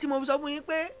rèé tí mo fi sọ fún yín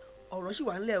pé ọ̀rọ̀ ṣì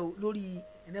wà ńlẹ̀ o lórí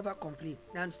never complain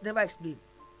and never explain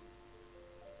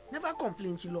never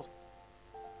complain ti lọ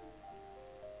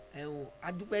ẹ̀hún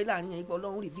adúpẹ́ láàrin yẹn pé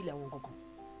ọlọ́run rìbílẹ̀ àwọn kankan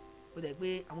ó dẹ̀ pé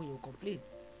àwọn èèyàn complain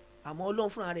àmọ́ ọlọ́run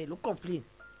fúnra rẹ̀ ló complain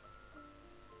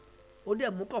ó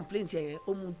dẹ̀ mú complain tiẹ̀ yẹn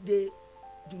ó mú dé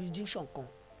jurisdiction kan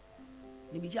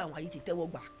níbi tí àwọn ayé ti tẹ́wọ́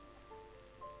gbà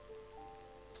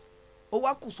ó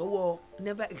wá kù sọ́wọ́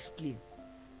never explain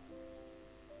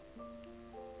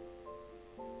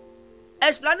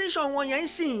explanation wọn yẹn ń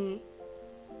sìn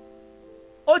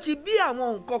ó ti bí àwọn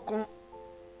nǹkan kan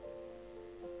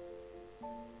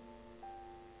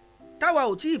táwa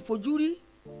ò tí ì fojú rí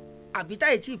àbí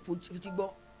táyì tí ì fi gbọ́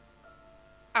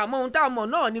àmọ́ ohun tá a mọ̀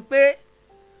náà ni pé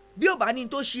bí ò bá ní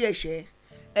tó ṣe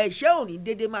ẹ̀ṣẹ̀ ò ní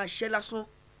déédéé máa ṣẹ́ lásán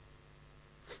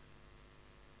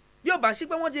bí ò bá sí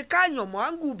pé wọ́n ti káàyàn mọ́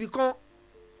áńgù ibì kan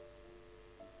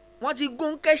wọ́n ti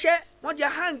gún kẹ́sẹ́ wọ́n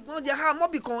ti há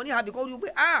mọ́bì kan ní àbí kan ó rí i pé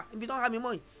ibi tó ń há mi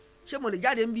mọ́ yìí ṣé mo lè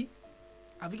jáde ń bí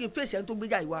àfi kí n fèsì ẹni tó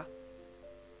gbéjà ìwà.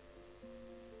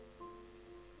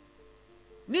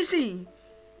 nísìnyí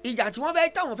ìjà tí wọ́n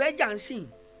fẹ́ táwọn fẹ́ jà ń sìn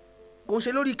kò ń ṣe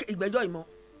lórí ìgbẹ́jọ́ ìmọ̀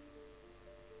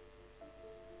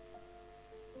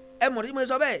ẹ mọ̀ tí mo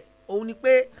sọ bẹ́ẹ̀ òun ni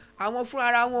pé àwọn fúnra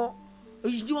ara wọn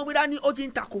èyí tí wọ́n gbé dání ó ti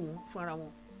ń takò wọ́n fúnra ara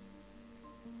wọn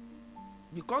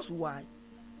because why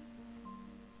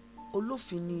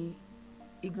olófin ni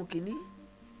igun kìíní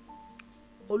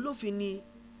olófin ni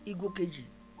igun kejì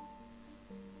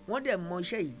wọ́n dẹ̀ mọ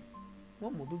iṣẹ́ yìí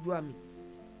wọ́n mọ̀ dójú àmì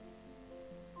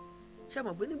ṣe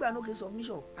mọ̀ pé nígbà no case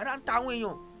submission ara ń ta àwọn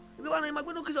èèyàn ìgbé wọn náà máa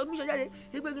gbé no case submission jáde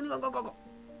ìgbé kìíní kankan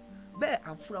bẹ́ẹ̀ à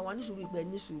ń fúnra wa ní sùúrù ìpẹ́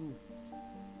ní sùúrù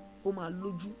ó máa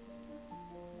lójú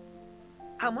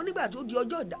àmọ́ nígbà tó di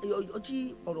ọjọ́ tí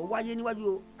ọ̀rọ̀ wáyé níwájú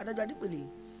adájọ́ Adépèlé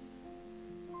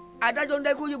adájọ́ ń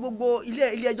dẹ́kun yé gbogbo ilé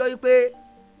ẹjọ́ yìí pé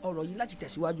ọ̀rọ̀ yìí láti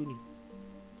tẹ̀síwájú ni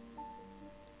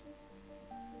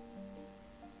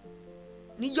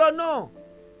níjọ́ náà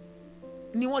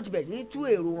ni wọ́n ti bẹ̀rẹ̀ ní tú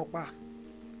èrò wọn pa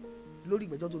lórí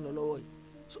ìgbẹ́jọ́ tó ń lọ lọ́wọ́ yìí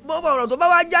bọ́bọ̀ ọ̀rọ̀ tó bá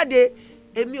wá jáde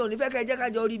èmi ò ní fẹ́ kẹ́ jẹ́ ká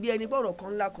jọ rí bí ẹni pé ọ̀rọ̀ kan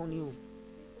ńlá kan ni o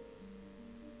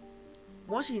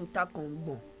wọ́n sì ń ta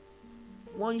kàngbọ̀n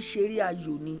wọ́n ń ṣeré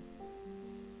ayò ni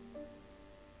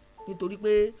nítorí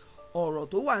pé ọ̀rọ̀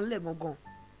tó wà ńlẹ̀ gangan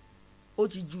ó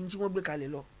ti ju tí wọ́n gbé kalẹ̀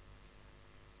lọ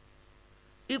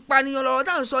ìpànìyàn lọ̀rọ̀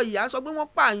tá à ń sọ yìí à ń sọ pé wọ́n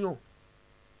pààyàn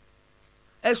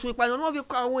ẹ̀sùn ìpànìyàn ni wọ́n fi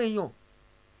kọ àwọn èèyàn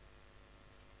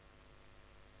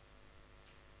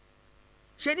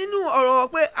ṣe nínú ọ̀rọ̀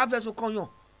pé afẹ̀sùn kànyàn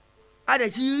a dẹ̀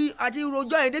ti rí àti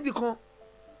rojọ́ yẹn débì kan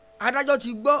adájọ́ ti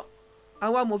gbọ́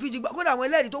àwọn amòfin ti gbọ́ kódà àwọn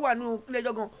ẹlẹ́rìí tó wà nínú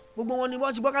ilé-ẹjọ́ gan gbogbo wọn ni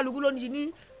wọ́n ti gbọ́ kálukú ló ti ní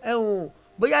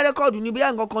bóyá rẹ́kọ̀dù ni bóyá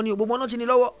nǹkan kan ni gbogbo wọn ti ní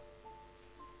lọ́wọ́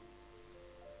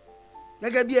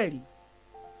gẹ́gẹ́ bí ẹ̀rí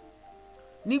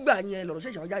nígbà yẹn lọ̀rọ̀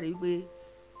ṣẹ̀ṣẹ̀ jáde wípé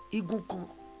igun kan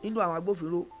nínú àwọn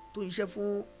agbófinró tó ń ṣiṣẹ́ fún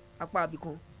apá abì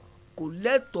kan kò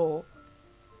lẹ́tọ̀ọ́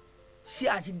sí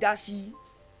àti dá sí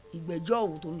ìgbẹ́jọ́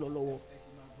ọ̀hún tó ń lọ lọ́wọ́.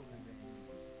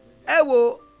 Ẹ wo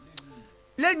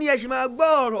lẹ́ni ẹ sì máa gbọ́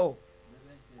ọ̀rọ̀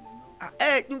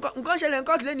nǹkan ṣẹlẹ̀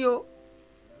nǹkan tí lẹ́ni o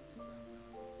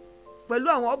pẹ̀lú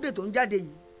àwọn update tó ń jáde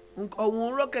yìí ọ̀hún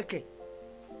rọ́ kẹ̀kẹ́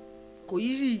kò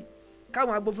yí sí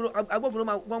káwọn agbófinró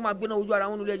máa gbéná ojú ara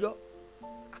wọn nílé ẹjọ́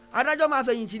adájọ́ máa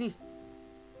fẹ̀yìntì ni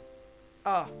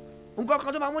nǹkan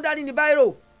kan tó máa mú dání ní báírò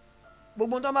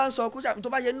gbogbo tó máa ń sọ tó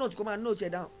bá jẹ́ note kó máa note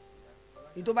ẹ̀ down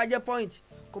èyí tó bá jẹ́ point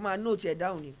kó máa note ẹ̀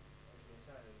down ni.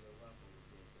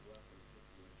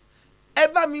 ẹ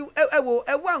bá mi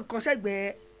ẹ wá nǹkan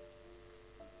sẹ́gbẹ̀ẹ́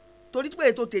torí pé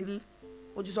ètò tèmi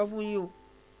mo ti sọ fún yín o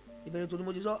ìbẹ̀rẹ̀ tó ni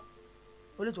mo ti sọ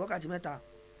ó lè tó wákàtí 3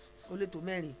 ó lè tó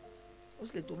 4 ó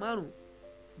sì lè tó 5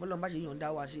 bọ́lá ń bá ṣe yọ̀ǹda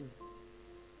wá sí ni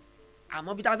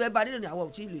àmọ́ bí tá a fẹ́ bá dé lónìí àwọn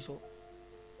ò tí ì lè sọ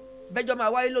bẹ́jọ́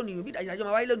máa wáyé lónìí bí ìdájọ́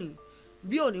máa wáyé lónìí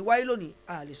bí ò ní wáyé lónìí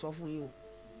a lè sọ fún yín o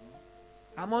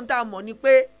àmọ́ ń tá a mọ̀ ni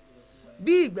pé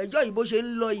bí ìgbẹ́jọ́ yìí bó ṣe ń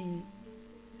lọ yìí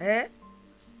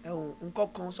nǹkan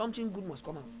kan something good must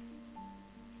come out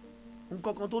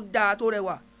nǹkan kan tó dáa tó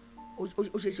rẹwà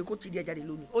ó ṣeé ṣe kó ti di ẹ̀ jáde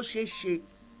lónìí ó ṣeé ṣe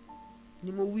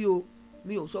ni mo wí o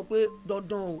mi ò sọ pé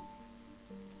dandan o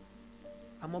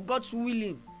àmọ́ God's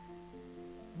willing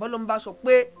bọ́lá ń bá sọ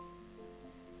pé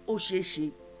ó ṣeé ṣe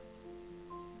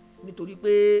nítorí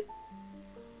pé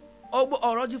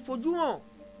ọ̀rọ̀ ti fojú hàn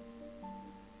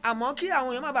àmọ́ kí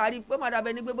àwọn èèyàn má bàa rí i pé má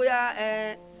dàbẹ́ ní pé bóyá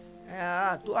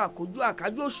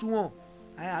àkájú òṣùwọ̀n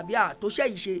àbí àtòṣẹ́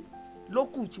yìí ṣe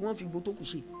lókù tí wọ́n fi gbó tó kù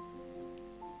ṣe.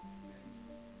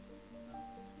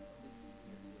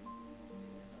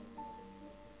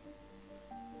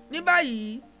 ní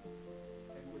báyìí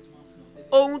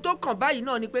ohun tó kàn báyìí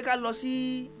náà ni pé ká lọ sí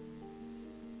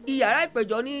iyàrá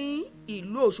ìpẹ̀jọ́ ní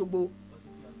ìlú Òṣogbo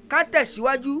ká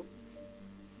tẹ̀síwájú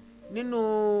nínú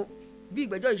bí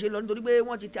ìgbẹ́jọ́ yìí ṣe lọ nítorí pé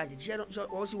wọ́n ti tẹ àjẹjíṣẹ́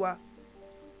wọ́n sí wa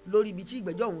lórí ibi tí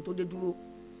ìgbẹ́jọ́ ọ̀hún tó dé dúró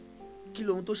kí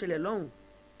lohun tó ṣẹlẹ̀ lọ́hùn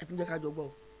ẹ tún jẹ́ ká jọ gbọ́.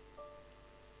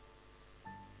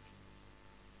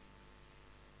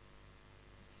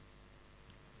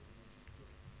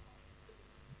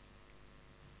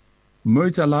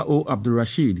 Murtala O.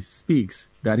 Abdulrasheed speaks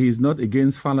that he is not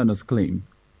against Falana's claim,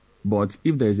 but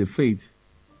if there is a fate,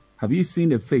 have you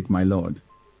seen a fate, my lord?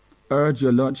 Urge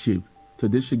your lordship to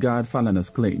disregard Falana's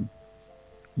claim.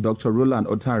 Dr. Roland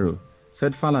Otaro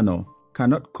said Falana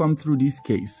cannot come through this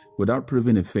case without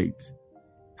proving a fate.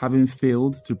 Having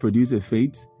failed to produce a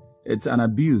fate, it's an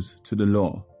abuse to the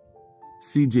law.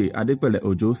 Timothy-Adedoyin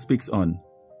Ojo speaks on,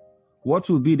 what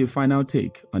will be the final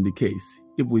take on the case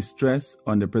if we stress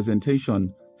on the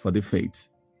presentation for the fate?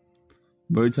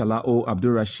 Murtala O.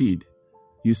 Abdulrasheed,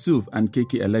 Yusuf and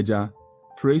Keke Eleja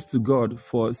praised to God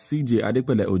for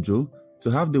Timothy-Adedoyin Ojo to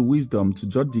have the wisdom to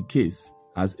judge the case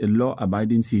as a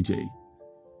law-abiding CJ.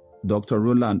 Dr.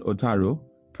 Roland Otaro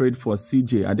prayed for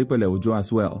Timothy-Adedoyin Ojo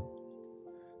as well.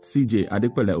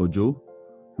 Timothy-Adedoyin Ojo,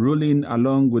 ruling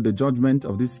along with the judgment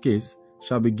of this case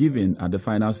shall be given at the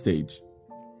final stage.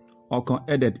 Okon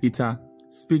Edet Ita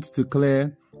speaks to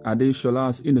Claire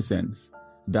Adeshola's innocence,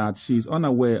 that she is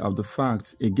unaware of the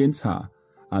facts against her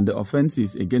and the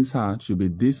offences against her should be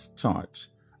discharged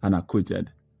and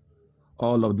acquitted.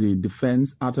 All of the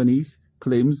defense attorneys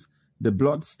claims the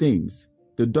blood stains.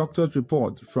 The doctor's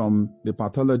report from the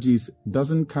pathologist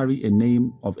doesn't carry a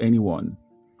name of anyone.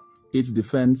 Each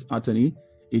defense attorney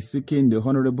is seeking the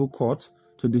Honorable Court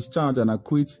to discharge and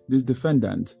acquit this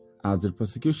defendant, as the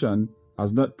prosecution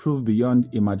has not proved beyond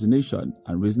imagination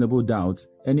and reasonable doubt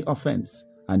any offense,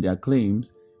 and their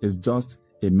claims is just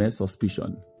a mere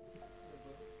suspicion.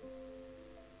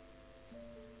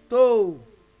 tó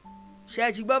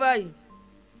ṣe ti gbọ́ báyìí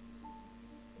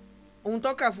ohun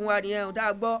tó kà fún wa nìyẹn ohun tá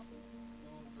a gbọ́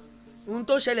ohun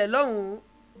tó ṣẹlẹ̀ lọ́hùn-ún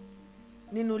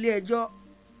nínú ilé ẹjọ́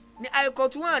ní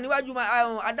àìkọ́tù wọn níwájú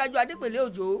adájọ́ Adépèlé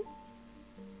Òjó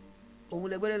òun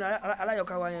lẹ́gbẹ́ lẹ́nu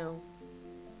aláyọ̀ká wa yẹn o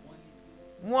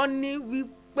wọ́n ní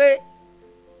wípé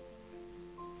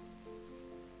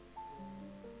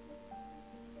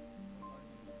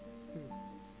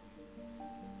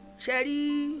ṣe rí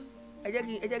ẹ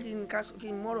jẹ́ kí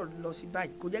n mọ̀rọ̀ lọ sí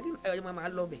báyìí kò jẹ́ kí ẹ máa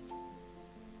lọ bẹ̀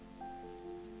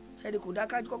ṣe rí kò dá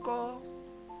ká kọ́kọ́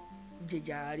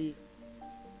jẹjàre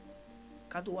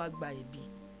ká tó wá gba ẹ̀bi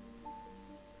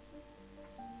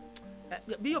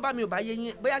bí yóò bá mi ò bá yé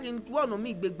yín bóyá kí n tú ọ̀nà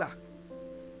mi gbé gbà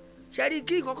ṣe rí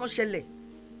kí nǹkan kan ṣẹlẹ̀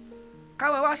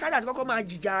káwọn wá sáré àti kọ́kọ́ máa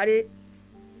jìjàre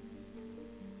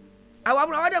àwa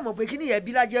fúnra wa dẹ̀ mọ̀ pé kí ni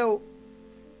ẹ̀bi lájẹ́ o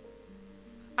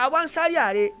àwa ń sáré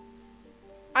àre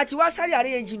àti wá sáré àre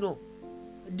yẹn jìnnà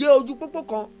dé ojú pópó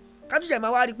kan kátúnṣe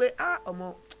máa wá rí i pé ọmọ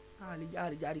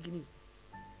àlejàre kí ni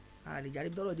àlejàre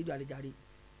bí tọ́rọ̀ dídò àlejàre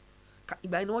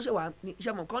ìgbà yẹn ni wọ́n ṣe wà ní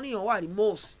iṣẹ́ mọ̀ kán níyàn wà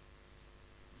remorse.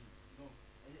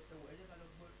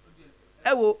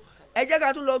 ẹ wo ẹ jẹ́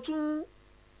ká tún lọ tún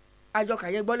àjọkà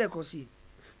yẹn gbọ́ lẹ́ẹ̀kan sí i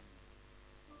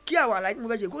kí àwọn àlàyé tí mo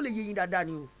fẹ́ ṣe kó lè yé yín dáadáa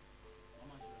ni o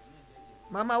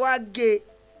màmá wa gé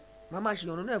màmá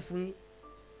ṣèyànnú náà fún yín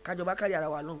kájọba kárí ara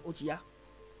wa lọ́hùn ó ti yá.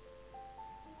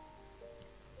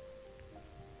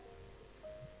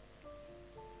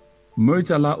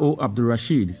 Murtala O.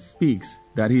 Abdulrasheed speaks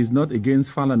that he is not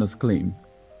against Falana's claim,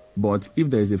 but if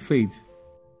there is a fate,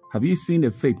 have you seen a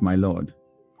fate, my lord?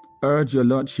 Urge your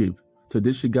lordship to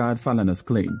disregard Falana's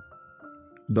claim.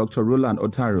 Dr. Roland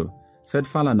Otaro said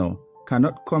Falana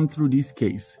cannot come through this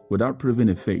case without proving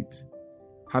a fate.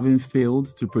 Having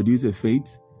failed to produce a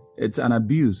fate, it's an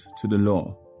abuse to the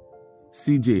law.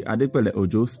 CJ Adepele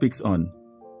Ojo speaks on,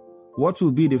 what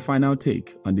will be the final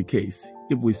take on the case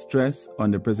if we stress on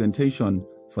the presentation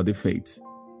for the fate?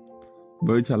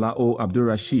 Murtala O.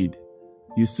 Abdulrasheed,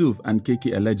 Yusuf and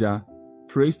Keke Eleja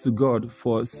praise to God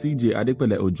for CJ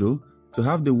Adepele Ojo to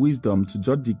have the wisdom to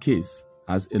judge the case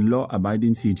as a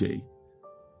law-abiding CJ.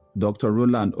 Dr.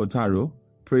 Roland Otaro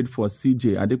prayed for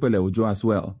CJ Adepele Ojo as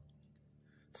well.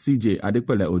 CJ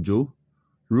Adepele Ojo,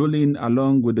 ruling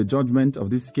along with the judgment of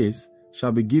this case,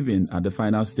 shall be given at the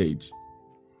final stage.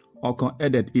 Okon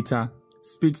Edet Ita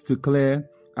speaks to Claire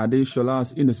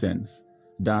Adeshola's innocence,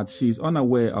 that she is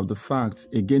unaware of the facts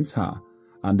against her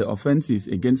and the offenses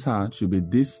against her should be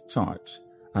discharged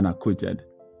and acquitted.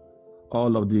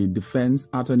 All of the defense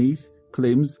attorneys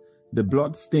claims the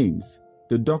blood stains,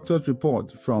 the doctor's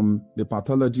report from the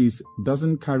pathologist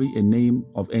doesn't carry a name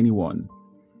of anyone.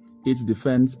 Each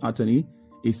defense attorney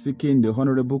is seeking the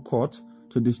Honorable Court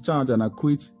to discharge and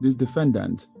acquit this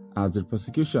defendant, as the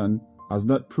prosecution has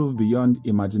not proved beyond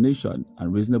imagination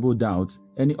and reasonable doubt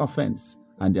any offense,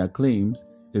 and their claims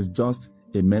is just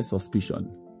a mere suspicion.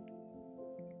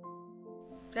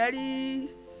 Daddy,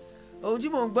 ohun tí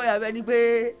mò ń gbọ́ yàrá ni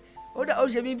pé ó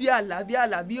ṣe mí bí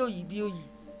àlá bí òyì.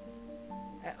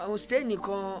 Àwọn stay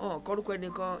nìkan kọ́rúkọ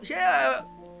ẹnìkan ṣé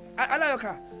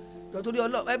aláyọ̀ká dọ̀tòrí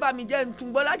ọlọ́ ẹ bá mi jẹ́ ń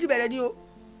tún gbọ́ láti bẹ̀rẹ̀ ni o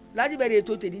láti bẹ̀rẹ̀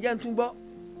ètò tèmi jẹ́ ń tún gbọ́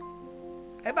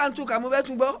ẹ bá ń tún kà mo fẹ́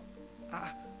tún gbọ́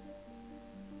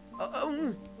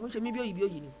ó ṣe mí bí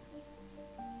òyì ni.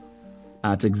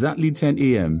 At exactly 10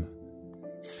 a.m.,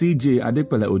 CJ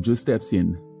Adepele Ojo steps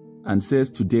in and says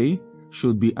today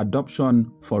should be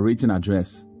adoption for written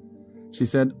address. She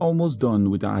said almost done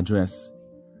with her address.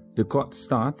 The court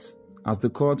starts as the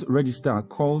court registrar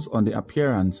calls on the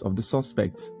appearance of the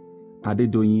suspects,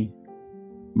 Adedoyin,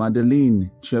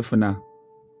 Madeleine Chefuna,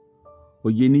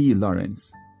 Oyeniyi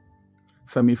Lawrence.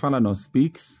 Femi Falana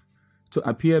speaks to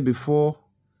appear before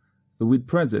with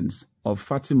presence of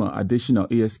Fatima Additional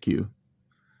ESQ,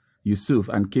 Yusuf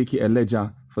and Keke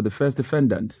Eleja for the first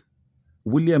defendant,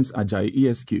 Williams Ajayi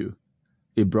ESQ,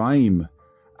 Ibrahim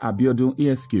Abiodun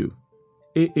ESQ,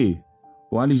 AA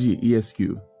Waliji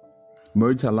ESQ,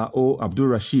 Murtala O.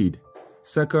 Abdulrasheed,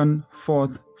 second,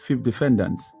 fourth, fifth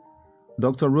defendants,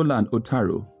 Dr. Roland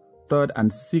Otaro, third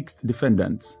and sixth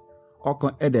defendants,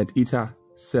 Okon Edet Ita,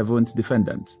 seventh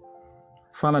defendant.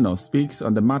 Falana speaks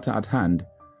on the matter at hand.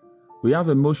 We have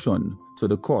a motion to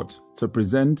the court to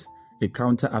present a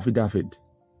counter affidavit.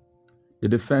 The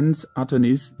defense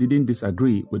attorneys didn't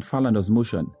disagree with Falana's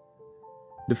motion.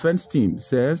 Defense team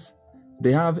says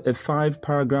they have a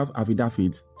 5-paragraph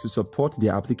affidavit to support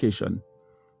their application.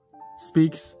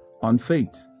 Speaks on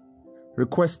fate,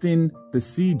 requesting the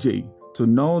CJ to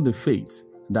know the fate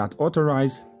that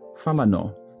authorized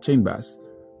Falana Chambers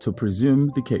to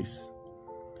presume the case.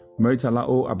 Murtala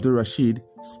O. Abdulrasheed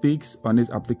speaks on his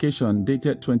application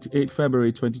dated 28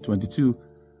 February 2022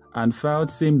 and filed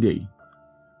same day.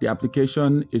 The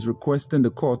application is requesting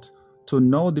the court to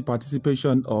know the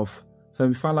participation of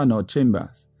Femi Falana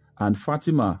Chambers and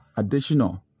Fatima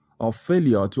Additional of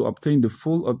failure to obtain the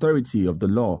full authority of the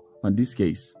law on this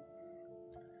case.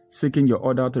 Seeking your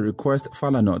order to request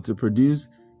Falana to produce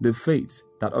the fate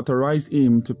that authorized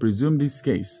him to presume this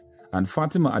case, and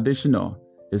Fatima Additional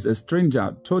is a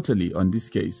stranger totally on this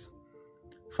case.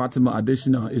 Fatima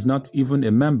Additional is not even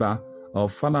a member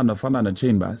of Falana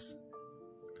Chambers.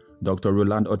 Dr.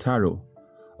 Roland Otaro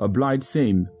obliged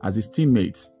same as his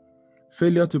teammates.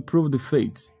 Failure to prove the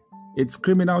fate, it's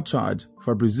criminal charge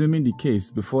for presuming the case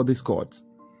before this court.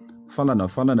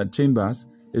 Falana Chambers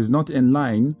is not in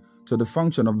line to the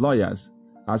function of lawyers,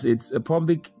 as it's a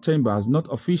public chambers not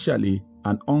officially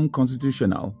and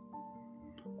unconstitutional.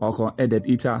 Okon Edet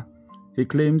Ita, he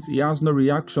claims he has no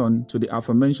reaction to the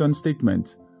aforementioned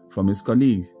statement from his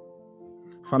colleague.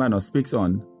 Falana speaks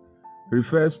on,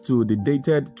 refers to the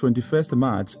dated 21st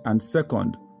March and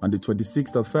 2nd on the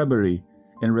 26th of February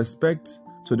in respect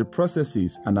to the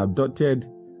processes and adopted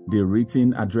the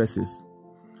written addresses.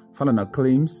 Falana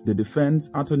claims the defense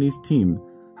attorney's team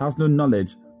has no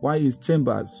knowledge why his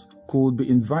chambers could be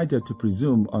invited to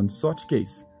presume on such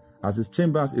case, as his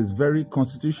chambers is very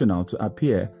constitutional to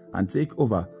appear and take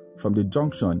over from the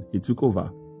junction he took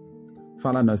over.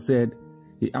 Falana said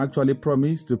he actually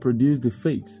promised to produce the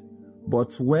faith,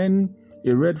 but when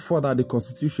he read further the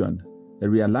Constitution, he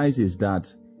realizes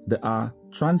that they are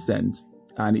transcendent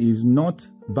and is not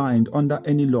bound under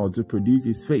any law to produce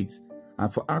his faith,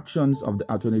 and for actions of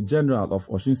the Attorney General of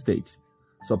Osun State,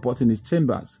 supporting his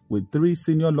chambers with 3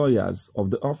 senior lawyers of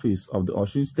the Office of the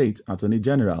Osun State Attorney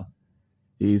General,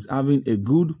 he is having a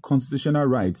good constitutional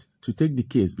right to take the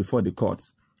case before the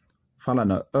courts.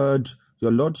 Falana urged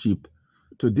your lordship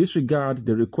to disregard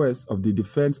the request of the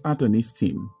defense attorney's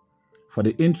team for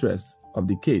the interest of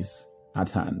the case at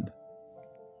hand.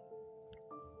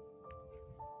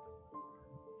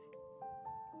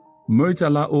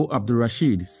 Murtala O.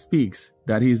 Abdurrashid speaks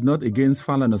that he is not against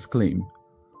Falana's claim,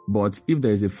 but if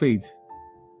there is a fate,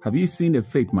 have you seen a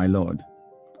fate, my lord?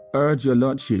 Urge your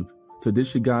lordship to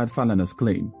disregard Falana's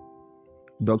claim.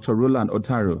 Dr. Roland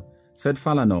Otaro said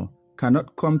Falana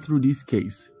cannot come through this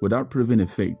case without proving a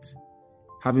fate.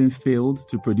 Having failed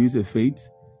to produce a fate,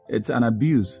 it's an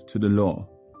abuse to the law.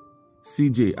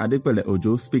 CJ Adepele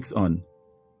Ojo speaks on,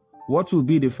 what will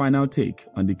be the final take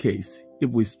on the case if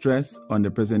we stress on the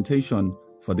presentation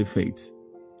for the fate?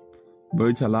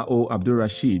 Murtala O.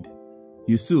 Abdurrashid,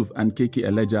 Yusuf and Keke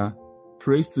Eleja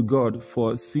praise to God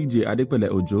for CJ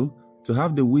Adepele Ojo to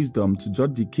have the wisdom to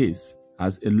judge the case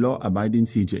as a law-abiding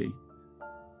CJ.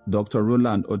 Dr.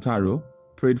 Roland Otaro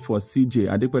prayed for CJ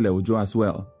Adepele Ojo as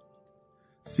well.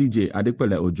 CJ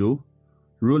Adepele Ojo,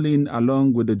 ruling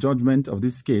along with the judgment of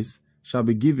this case, shall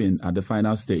be given at the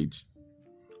final stage.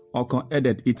 Okon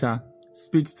Edet Ita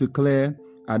speaks to Claire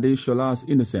Adeshola's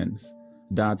innocence,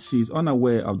 that she is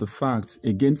unaware of the facts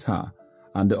against her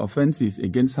and the offenses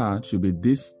against her should be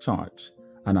discharged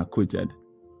and acquitted.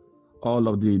 All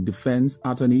of the defense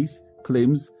attorneys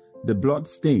claims the blood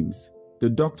stains, the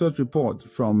doctor's report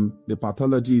from the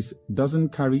pathologist doesn't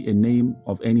carry a name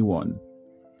of anyone.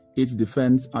 Each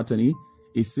defense attorney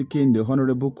is seeking the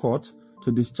Honorable Court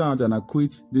to discharge and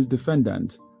acquit this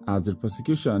defendant, as the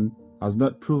prosecution has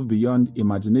not proved beyond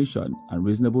imagination and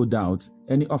reasonable doubt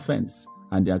any offense,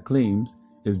 and their claims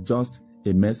is just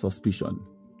a mere suspicion.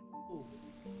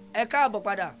 Ẹ káàbọ̀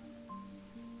padà.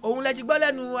 Òun lẹ ti gbọ́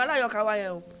lẹ́nu aláyọ̀ká wa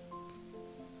yẹn o.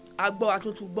 Àgbọ̀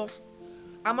àtúntò gbọ́.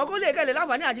 Àmọ́ kó lè kẹ́lẹ̀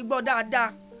láǹfààní àti gbọ́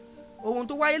dáadáa. Ohun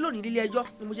tó wáyé lónìí nílé ẹjọ́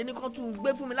ni mo ṣe ní kán tún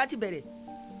gbé fún mi láti bẹ̀rẹ̀.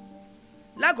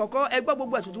 Lákọ̀ọ́kọ́ ẹ gbọ́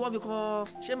gbogbo ẹ̀sùn tí wọ́n fi kan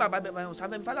ṣé bàbá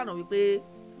Sàfẹ́mi Fálànà wípé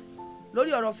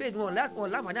lórí ọ̀rọ̀ faith wọn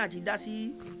láǹfààní àti dá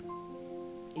sí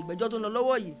ìgbẹ́jọ́ tó ń lọ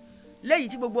lọ́wọ́ yìí. Lẹ́yìn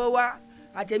tí gbogbo wa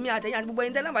àtẹ̀mí àtẹ̀yìn àti gbogbo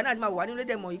ẹni tẹ́ láǹfààní àti máa wà nínú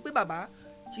lédè mọ̀ yìí pé bàbá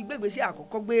ti gbé ìgbésẹ̀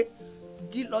àkọ́kọ́ gbé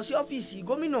lọ sí ọ́fíìsì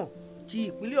gómìnà ti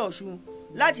ìpínlẹ̀ Ọ̀ṣun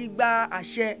láti gba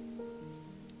àṣẹ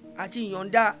àti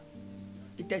ìyọ̀ǹda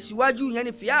ìtẹ̀síwájú yẹn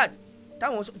ní fiat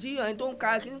táwọn tí ẹni tó ń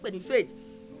ka kí ní pè ní faith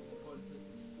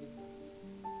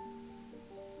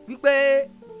wípé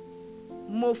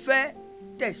mo fẹ́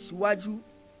tẹ̀síwájú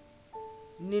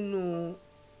nínú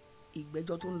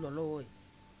ìgbẹ́jọ́ tó ń lọ lọ́wọ́ yìí.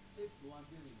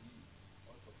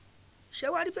 Ṣé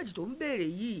wá rí faith tó ń béèrè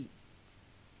yìí?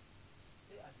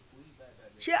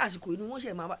 Ṣé àsìkò yìí ni wọ́n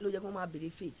ṣe máa ló jẹ́ kí wọ́n máa béèrè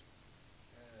faith?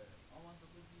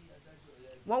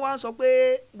 Wọ́n wá ń sọ pé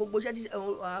gbogbo iṣẹ́ tí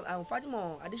Fatima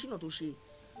Adésínà tó ṣe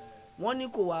wọ́n ní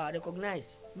kò wà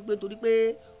recognize wípé torí pé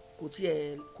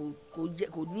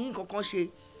kò ní nǹkan kan ṣe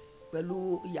pẹ̀lú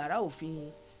yàrá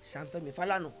òfin Sàfẹ́mi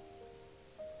Fálànà.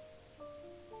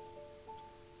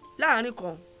 Láàárín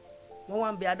kan wọ́n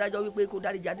wá ń bẹ adájọ́ wípé kó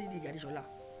dáríjì Adédèjì Adéṣọlá,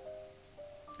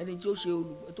 ẹni tí ó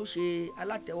ṣe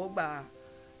alátẹ̀wọ́gbà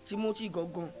Timothy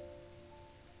gangan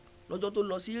lọ́jọ́ tó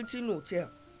lọ sí Hilton Hotel,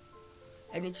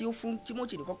 ẹni tí ó fún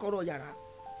Timothy ní kọ́kọ́rọ́ yàrá,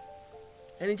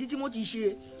 ẹni tí Timothy ṣe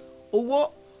owó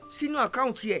sínú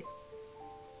àkáùntì ẹ̀.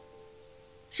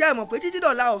 Ṣé ẹ mọ̀ pé títí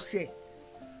dọ̀la ọ̀sẹ̀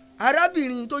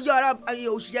arábìnrin tó jẹ́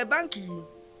òṣìṣẹ́ báǹkì yìí,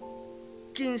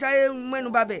 kí n sáyé mẹ́nu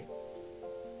bà bẹ̀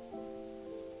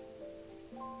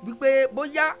wípé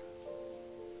bóyá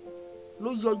ló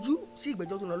yọjú sí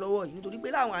ìgbẹ́jọ́ tó ń lọ lọ́wọ́ yìí, nítorí pé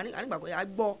láwọn ànígbàgbọ́ yà á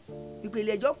gbọ́ wípé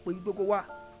ilé ẹjọ́ pè wípé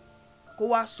kó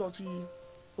wá sọ ti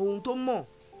ohun tó mọ̀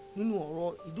nínú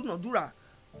ọ̀rọ̀ ìdúnàdúrà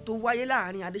tó wáyé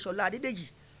láàrin Adéṣọlá Adédèjì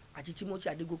àti Timothy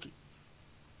Adégòkè.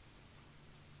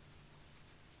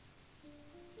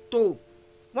 tó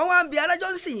wọ́n wá ń bi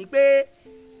adájọ́ ń sìn yín pé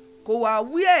kò wá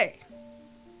wí ẹ̀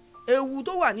ewu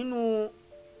tó wà nínú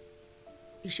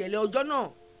ìṣẹ̀lẹ̀ ọjọ́ náà,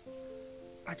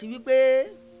 àti wípé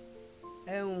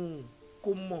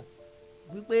kò mọ̀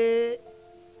wípé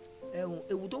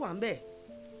ewu tó wà ń bẹ̀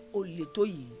ó lè tó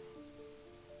yìí.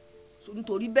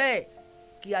 Nítorí bẹ́ẹ̀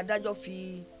kí adájọ́ fi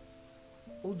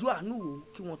ojú àánú wò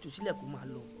kí wọ́n tú sílẹ̀ kó máa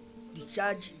lọ,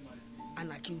 discharge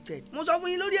and acquitted. Mo sọ fún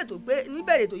yín lórí ètò pé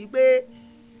níbẹ̀rẹ̀ ètò yìí pé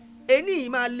ení yìí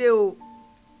máa le o,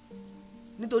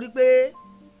 nítorí pé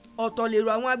ọ̀tọ̀ lèrò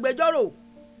àwọn agbẹjọ́rò,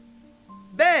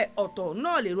 bẹ́ẹ̀ ọ̀tọ̀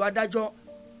náà lèrò adájọ́.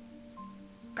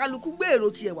 Kálukú gbé èrò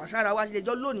tiẹ̀ wá sára wá sílé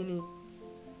ẹjọ́ lónìí ni,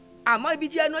 àmọ́ ibi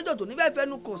tí ẹnu ẹjọ́ tó nífẹ̀ẹ́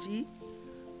fẹ́nu kàn sí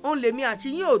òun lèmi àti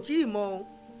yín ò tí ì mọ̀ ọ́n,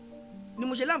 ni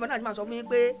mo ṣe láǹfààní àti máa sọ fún yín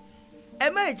pé ẹ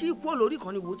má ì tí ì kúrò lórí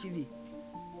ìkànnì Wotv,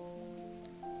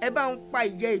 ẹ bá ń pa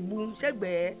ìjẹ́ ìgbù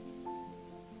sẹ́gbẹ̀ẹ́,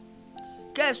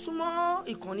 kẹ́ ẹ súnmọ́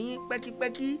ìkànnì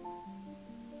pẹ́kípẹ́kí,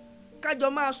 kájọ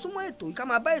máa súnmọ́ ètò yìí, ká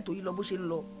máa bá ètò yìí lọ bó ṣe ń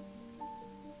lọ,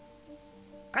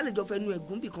 ká lè jọ fẹnu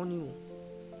ẹ̀gún bìkan ni o,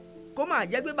 kó máa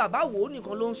jẹ́ pé bàbá wò ó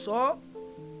nìkan ló ń sọ ọ́,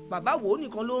 bàbá wò ó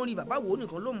nìkan ló ń rí, bàbá wò ó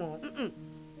nìkan ló mọ̀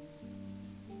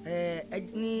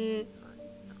ni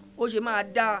ó ṣe máa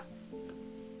dáa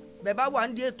bẹ́ẹ̀ bá wà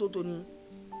ń di ètò tòní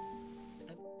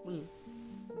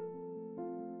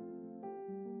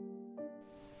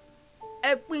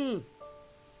ẹ pín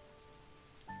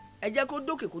ẹ jẹ́ kó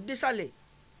dókè kó désàlẹ̀,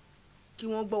 kí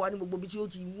wọ́n gbọ́ wa ní gbogbo ibi tí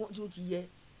ó ti yẹ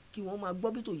kí wọ́n máa gbọ́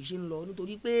bí tòun ṣe ń lọ,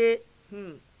 nítorí pé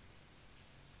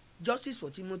justice for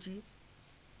Timothy,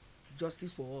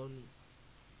 justice for all ni.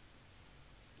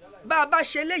 Bá a bá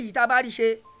ṣe léyìí tá a bá rí ṣe,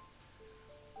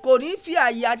 kò ní fi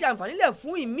àyè àti àǹfààní lẹ̀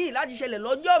fún ìmíì láti ṣẹlẹ̀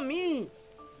lọ́jọ́ míì,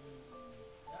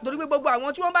 torí pé gbogbo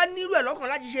àwọn tí wọ́n bá nírú ẹ̀ lọ́kàn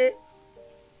láti ṣe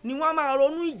ni wọ́n máa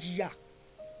ronú ìjìyà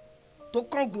tó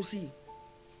kángun sí i.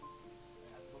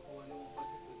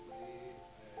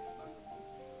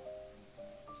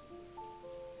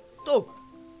 tó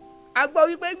a gbọ́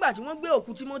wípé ìgbà tí wọ́n gbé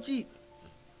òkú Timothy,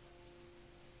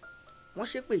 wọ́n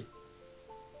ṣépè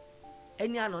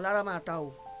ẹni àná lára máa ta o.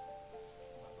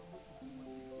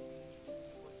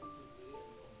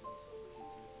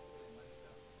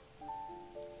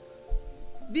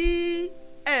 bí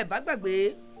ẹ bá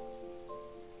gbàgbé,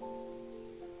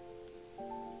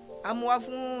 amúwá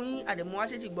fún yín àdèmúwá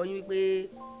ṣètì gbọ́ yín wípé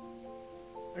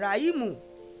Rahimu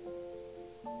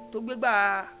tó gbégbá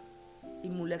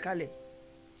ìmùlẹ̀ kalẹ̀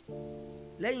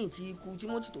lẹ́yìn tí ikú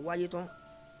Timothy tó wáyé tán,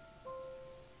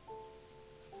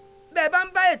 bẹ́ẹ̀ bá ń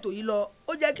bá ètò yìí lọ,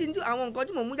 ó jẹ́ kí àwọn nǹkan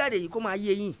tí mò ń mú jáde yìí kó máa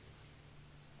yé yín.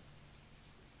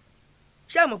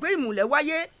 ṣé ẹ mọ̀ pé ìmùlẹ̀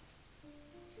wáyé,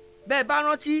 bẹ́ẹ̀ bá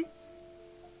rántí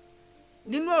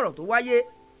nínú ọ̀rọ̀ tó wáyé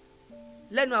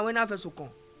lẹ́nu àwọn ẹni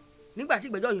afẹ̀sùnkàn nígbà tí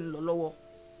ìgbẹ́jọ́ yìí ń lọ lọ́wọ́,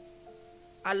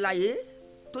 àlàyé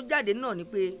tó jáde náà ni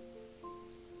pé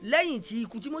lẹ́yìn tí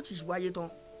ikú Timothy wáyé tán,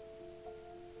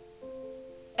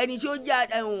 ẹni tí ó jẹ́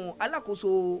alákòóso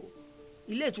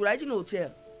ilé ìtura Hilton Hotel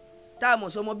tá a mọ̀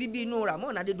sí ọmọ bíbí inú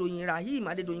Rahim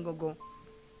Adedoyin gangan,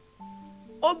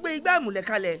 ó gbé igbá ìmùlẹ̀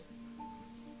kalẹ̀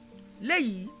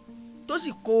léyìí tó sì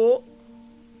kó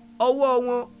ọwọ́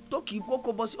wọn tó kì í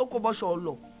kó bọ́ṣọ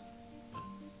ọ̀lọ̀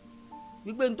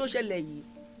wípé n tó ṣẹlẹ̀ yìí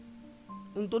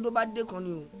n tó bá dé kan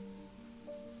ni o,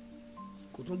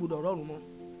 kò tún gbọdọ̀ rọrùn mọ́.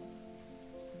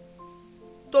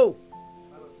 tó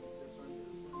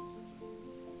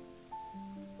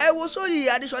ẹ wo sórí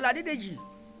Adéṣọlá Adédèjì,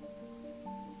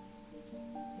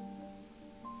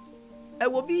 ẹ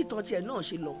wo bí ìtàn tiẹ̀ náà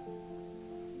ṣe lọ.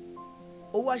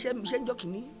 ó wá ṣe ń jọ́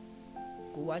kìíní,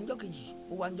 kò wá ń jọ́ kejì,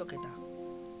 ó wá ń jọ́ kẹta.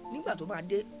 Nígbà tó máa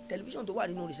dé, tẹlifíṣàn tó wà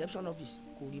nínú reception office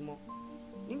kò rí mọ́.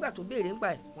 Nígbà tó béèrè ńpa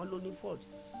ẹ̀, wọ́n ló ní fault.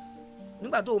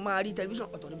 Nígbà tó máa rí tẹlifíṣàn,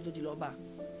 ọ̀tọ̀ níbi tó ti lọ bá a.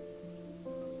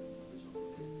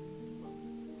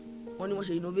 wọ́n ní wọ́n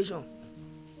ṣe innovation,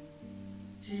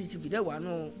 CCTV dẹ̀ wà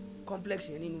nù complex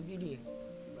yẹn nínú building yẹn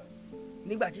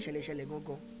nígbà tí ìṣẹ̀lẹ̀ ṣẹlẹ̀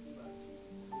gangan,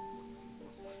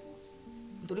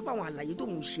 nítorí pé àwọn àlàyé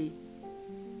tóun ṣe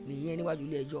nìyẹn níwájú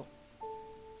ilé ẹjọ́.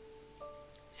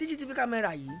 CCTV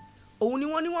kámẹ́rà yìí òun ni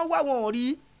wọ́n wá wọn rí,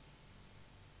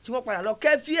 tí wọ́n padà lọ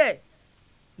kẹ́fí ẹ̀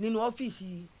nínú ọ́fíìsì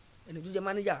ẹni tó jẹ́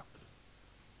mánéjà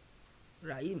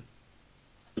Rahim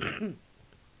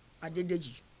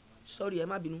Adédèjì, sorry ẹ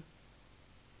má bínú,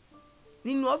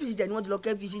 nínú ọ́fíìsì tẹ̀ ni wọ́n ti lọ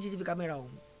kẹ́fí CCTV kámẹ́rà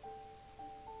ọ̀hún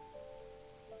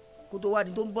kó tó wá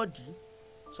ní tó ń bọ̀ dí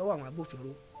sọ́wọ́ àwọn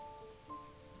agbófinró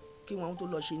kí wọ́n tó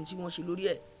lọ ṣe ní tí wọ́n ṣe lórí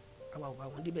ẹ̀, àwa ò bá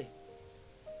wọn débẹ̀.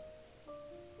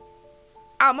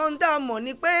 àmọ́ ń tá a mọ̀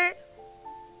ni pé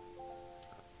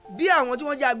bí àwọn tí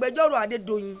wọ́n jẹ́ agbẹjọ́rò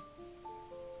Adédoyin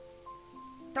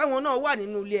táwọn náà wà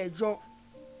nínú ilé ẹjọ́,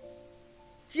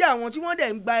 tí àwọn tí wọ́n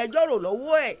dẹ̀ ń gba ẹjọ́ rò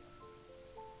lọ́wọ́ ẹ̀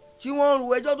tí wọ́n ń ru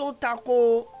ẹjọ́ tó tako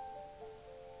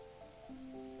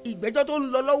ìgbẹ́jọ́ tó ń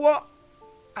lọ lọ́wọ́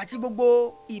àti gbogbo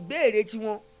ìbéèrè tí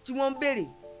wọ́n ń béèrè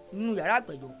nínú yàrá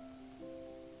àpẹ̀jọ́,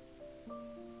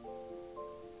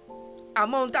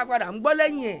 àmọ́ ohun tá a padà ń gbọ́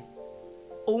lẹ́yìn ẹ̀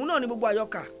òun náà ni gbogbo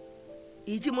àyọkà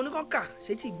èyí tí mo ní kàn kà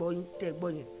sétí ìgbọ́yìn tẹ́ gbọ́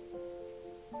yẹn.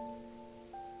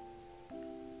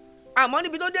 àmọ́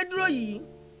níbi tó dé dúró yìí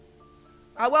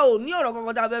àwa ò ní ọ̀rọ̀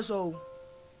kankan tá a fẹ́ sọ o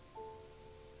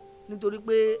nítorí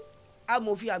pé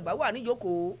amòfin àgbà wà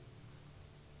níjókòó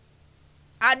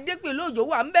Adépèlé Òjó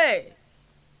wà ń bẹ̀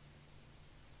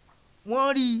wọ́n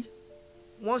rí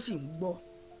wọ́n sì ń gbọ́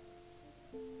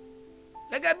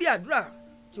gẹ́gẹ́ bí àdúrà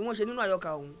tí wọ́n ṣe nínú àyọkà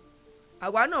ọ̀hún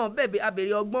àwa náà bẹ̀bẹ̀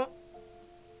abèrè ọgbọ́n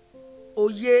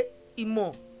òye ìmọ̀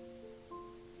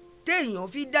téèyàn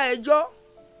fi dá ẹjọ́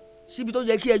síbi tó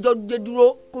yẹ kí ẹjọ́ dé dúró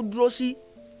kó dúró sí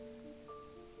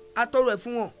atọ́rọ ẹ̀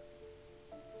fún wọn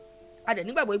a dẹ̀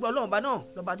nígbàgbọ́ pé Ọlọ́run bá náà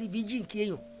lọ́ba tí fi jíǹkí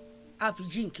èèyàn á fi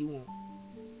jíǹkí wọn.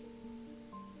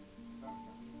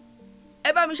 ẹ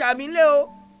bá mi ṣàmì ńlẹ̀ o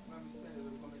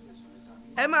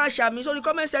ẹ máa ṣàmì sórí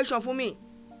comment section fún mi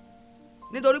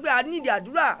nítorí pé I need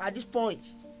àdúrà at this point.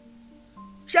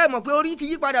 ṣé ẹ mọ̀ pé orin ti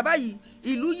yí padà báyìí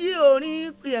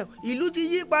ìlú ti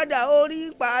yí padà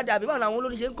orin padà bí báwọn àwọn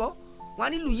olórin ṣe ń kọ́ wọn á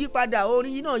nílùú yí padà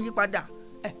orin yìí náà yí padà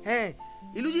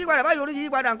ìlú ti yí padà báyìí orin ti yí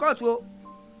padà nǹkan ọ̀tún o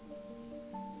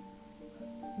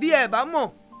bí ẹ bá mọ̀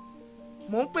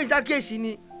mò ń pè sákèsí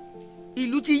ni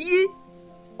ìlú ti yí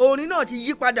orin náà ti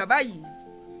yí padà báyìí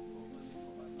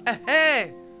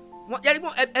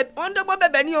wọ́n ń dọ́gbọ́n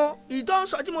bẹ̀bẹ̀ ni o ìtọ́ ń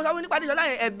sọ tí mo sọ nípa àdìsọ́lá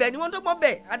yẹn ẹ̀bẹ̀ ni wọ́n ń dọ́gbọ́n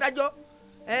bẹ̀ adájọ́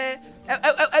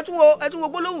ẹ tún wo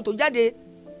gbólóhùn tó jáde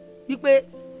wípé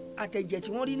àtẹ̀jẹ̀ tí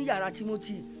wọ́n rí ní yàrá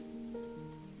Timothy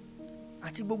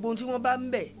àti gbogbo ohun tí wọ́n bá ń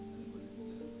bẹ̀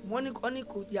wọ́n ní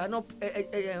kò yà ná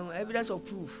evidence of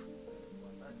proof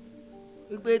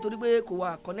wípé torí pé kò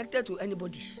wà connected to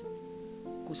anybody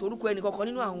kò sí orúkọ ẹnì kankan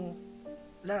nínú àwọn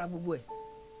lára gbogbo ẹ̀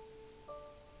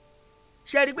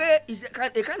ṣe rí i pé it's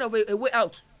a kind of a way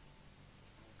out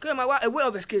kí ẹ máa wá a way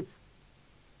of escape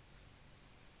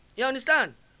you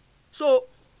understand so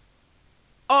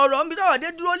ọ̀rọ̀ nbí tọ́wọ́ dé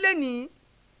dúró lẹ́nìí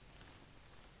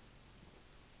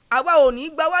àwa ò ní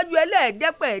gbáwájú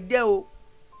ẹlẹ́ẹ̀dẹ́pẹ̀ẹ́dẹ́ o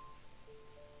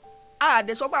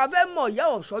àdẹ̀sọ́pá fẹ́ mọ̀ ìyá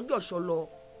ọ̀ṣọ́jọ̀ṣọ́ lọ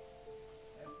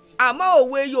àmọ́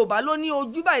òwe Yorùbá ló ní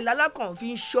ojú báyìí lálákàn fi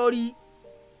ń ṣọ́rí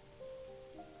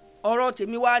ọ̀rọ̀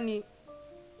tèmi wá ni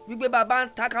wípé bàbá ń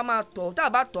ta ká máa tọ̀ tá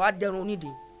a bá tọ̀ á dẹrùn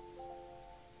onídìí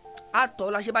á tọ̀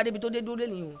la ṣe bá débi tó dé dúró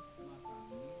lẹ́nìí o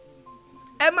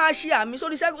ẹ máa ṣe àmì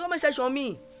sórí comment section mi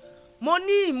mo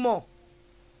ní ìmọ̀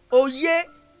òye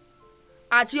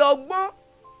àti ọgbọ́n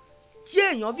tí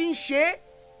èèyàn fi ń ṣe é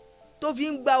tó fi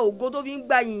ń gba ògo tó fi ń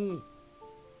gba yìnyín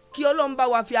kí Ọlọ́run bá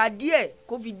wa fi adíẹ̀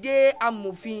kó fi dé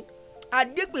amòfin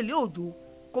Adépèlé Òjó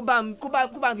kó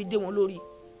bá fi dé wọn lórí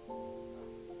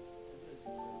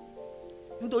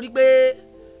nítorí pé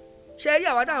ṣe rí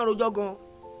àwa táwọn rojọ́ gan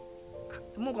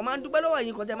mo kàn máa ń dúpẹ́ lọ́wọ́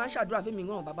ẹ̀yin kan tẹ́ máa ń ṣàdúrà fún mi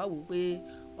gan bàbá wò pé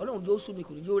Ọlọ́run yóò sún mi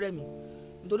kò ní yóò rẹ̀ mí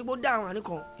nítorí pé ó dá àwọn àní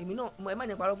kan èmi náà ẹ má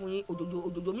ní parọ́ fún yín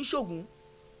òjòjò mi ṣògùn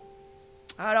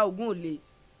ara ògùn ò le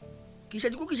kì í ṣe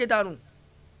tikú kì í ṣe tarùn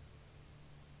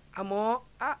àmọ́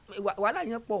wàhálà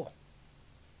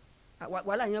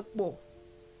yẹn pọ̀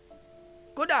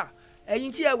kódà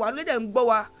ẹ̀yin tí ẹ wà lóde ń gbọ́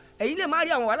wa ẹ̀yin lè má rí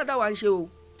àwọn wàhálà táwa ń ṣe o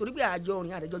torí pé àjọ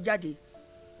òrìn àdẹjọ jáde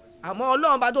àmọ́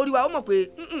Ọlọ́run bá tó rí wa ó mọ̀ pé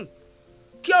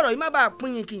kí ọ̀rọ̀ yìí má bàa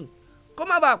pín yín kì kó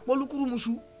má bàa polúkúrú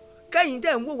muṣu kẹ́yìn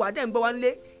tẹ̀ ń wò wá tẹ̀ ń gbọ́ wá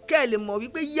nílé kẹ́ ẹ lè mọ̀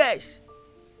wípé yes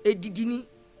èdìdì ni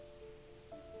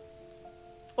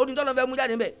onítọ́nà fẹ́ mú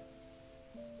jáde ńbẹ̀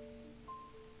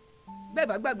bẹ́ẹ̀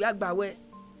bá gbàgbé àgbàwẹ̀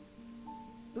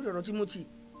lórí ọ̀rọ̀ Timothy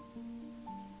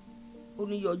ó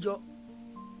ní iye ọjọ́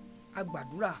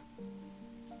àgbàdúrà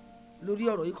lórí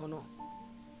ọ̀rọ̀ yìí kan náà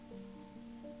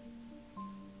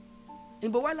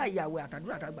ìbò wà láàyè àwẹ̀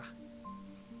àtàdúrà tàgbà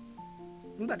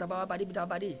nígbà tá a bá wá badé bí tá a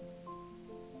badé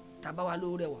tá a bá wá ló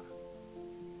rẹwà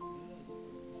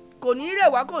kò ní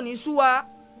rẹwà kò ní sú wa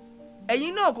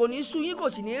ẹ̀yin náà kò ní sú yín kò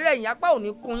sì ní rẹ̀yìn apá ò ní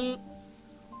kún yín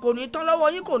kò ní tán lọ́wọ́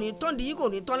yín kò ní tán di yín kò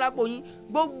ní tán lápò yín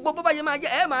gbogbo bó bá yẹ máa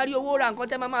jẹ́ ẹ máa rí owó ra nǹkan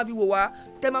tẹ́ máa fi wò wá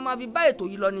tẹ́ máa fi bá ètò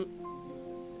yìí lọ ni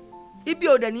ibi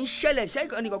ò dẹ̀ ní ṣẹlẹ̀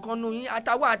sẹ́kàn nìkankan nu yín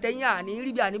àtàwọn àtẹ̀yìn àní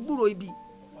rí bí àní gbúrò ibi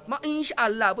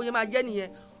inshallah bó yẹ máa jẹ́ nìyẹn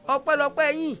ọpẹ́lọpẹ́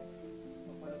yín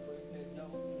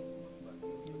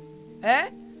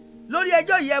lórí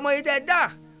ẹjọ́ yìí ẹ mọ iye tẹ́ dá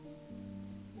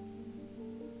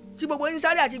tí gbogbo yín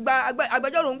sáré àti gba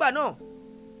agbẹjọ́rò ń gbà náà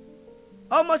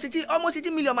almost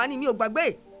 60 million mà ní mi ò gbàgbé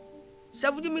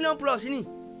 70 million plus ni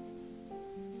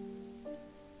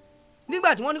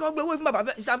nígbà tí wọ́n ní kó gbé owó fún bàbá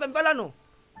Fẹ́mi Fálànà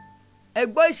ẹ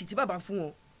gbọ́ èsì tí bàbá fún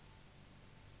wọn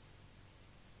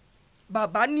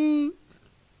bàbá ní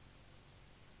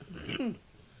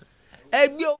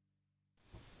ẹgbẹ́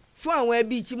fún àwọn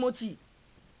ẹbí Timothy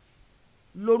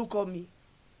lórúkọ mi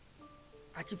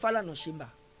àti Fálànà Ṣèmbà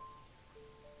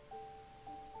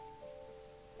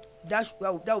that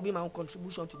will be my own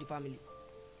contribution to the family.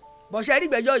 But ṣe rí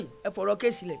ìgbẹ́jọ́ yìí ẹ fọ̀rọ̀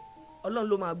kéèsì lẹ̀ Ọlọ́run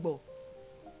ló máa gbọ́.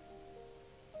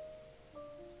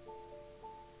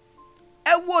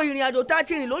 Ẹ wo ìrìn àjò tá a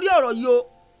ti rìn lórí ọ̀rọ̀ yìí o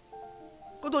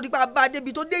kó tó di pa bá a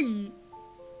débi tó dé yìí.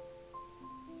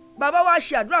 Bàbá wa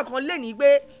ṣe àdúrà kan lénìí pé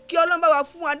kí Ọlọ́run bá wa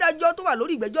fún adájọ́ tó wà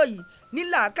lórí ìgbẹ́jọ́ yìí ní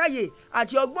làákàyè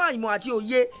àti ọgbọ́n ìmọ̀ àti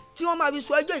òye tí wọ́n máa fi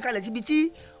sọ ẹjọ́ ìkalẹ̀ síbi tí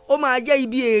ó máa jẹ́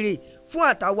ibi èrè fún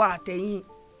àtàwa àtẹ̀yìn.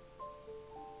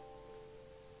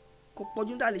 Kò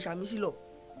pọ̀jù tá a lè ṣàmì sí lọ.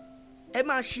 Ẹ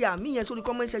máa ṣe àmì yẹn sórí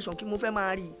comment section kí mo fẹ́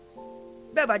máa rí i.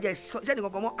 Bẹ́ẹ̀ bá jẹ́ sẹ́ni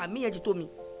kankan mọ́ àmì yẹn ti tó mi.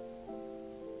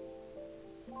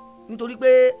 Nítorí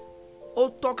pé ó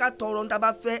tọ́ka tọrọ níta bá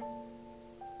fẹ́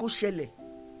kó ṣẹlẹ̀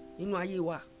nínú ayé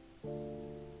wa.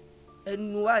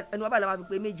 Ẹnu wa báyìí la máa fi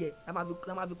pé méje la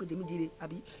máa fi pé tèmi dire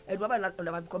àbí ẹnu wa báyìí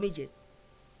la máa fi kọ́ méje.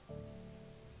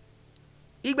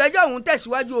 Ìgbẹ́jọ́ òun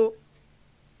tẹ̀síwájú o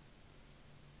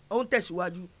òun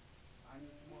tẹ̀síwájú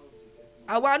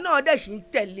àwa náà dẹ̀ sì ń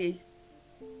tẹ̀lé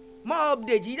mọ́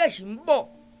update yìí dẹ̀ sì ń bọ̀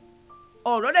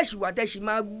ọ̀rọ̀ dẹ̀ sì wà tẹ̀ sì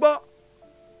máa gbọ́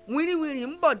wíríwírí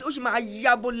ń bọ̀ ó sì máa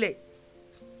yabolẹ̀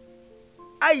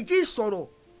àì tí ì sọ̀rọ̀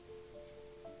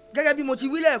gẹ́gẹ́ bí mo ti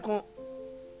wí lẹ́ẹ̀kan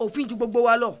òfin ju gbogbo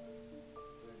wa lọ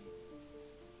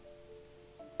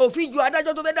òfin ju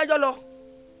adájọ́ tó fẹ́ dájọ́ lọ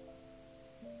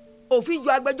òfin ju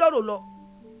agbẹjọ́rò lọ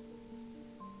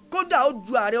kódà ó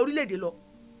ju ààrẹ orílẹ̀-èdè lọ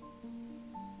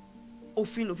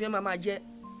òfin lòfin máa jẹ́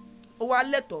ó wá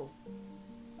lẹ́tọ̀ọ́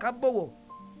ká bọ̀wọ̀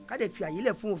ká dẹ̀ fi àyè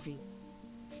lẹ̀ fún òfin.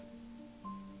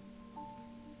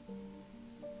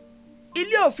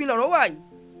 Ilé òfin lọ̀rọ̀ wà yìí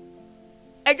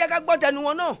ẹ jẹ́ ká gbọ́ tẹnu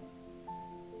wọn náà.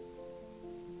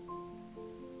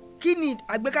 Kí ni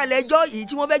àgbékalẹ̀ ẹjọ́ yìí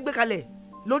tí wọ́n fẹ́ gbé kalẹ̀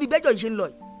lórí bẹ́jọ́ yìí ṣe ń lọ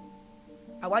yìí?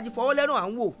 Àwa ti fọwọ́ lẹ́rùn à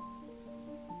ń wò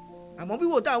àmọ́ bí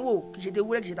wò tá à ń wò kì í ṣe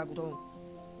tewúrẹ́ kì í ṣe tàkùtàn.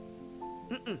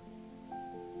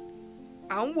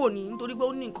 À ń wò ní nítorí pé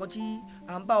ó ní nǹkan tí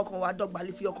à ń bá ọkàn wa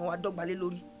dọ́gbalé fi ọkàn wa dọ́gbalé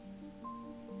lórí.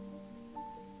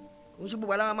 Kò ń ṣe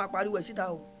gbogbo aláwa máa pariwo ẹ̀ síta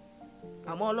o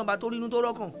àmọ́ ọlọ́mọba tó rí inú tó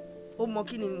rọ́kàn ó mọ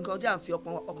kí ni nǹkan tí à ń fi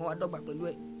ọkàn wa dọ́gba pẹ̀lú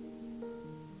ẹ̀.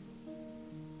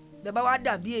 Bẹ́ẹ̀ bá wá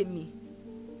dàbí èmi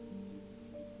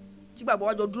tí gbàgbọ́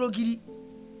wa jọ dúró gírí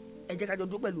ẹ jẹ́ ká jọ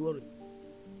dúró pẹ̀lú ọ̀rẹ́.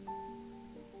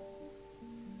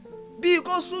 Bí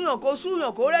kò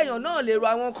súyàn kó rẹ̀yàn náà lè ro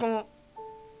àwọn kan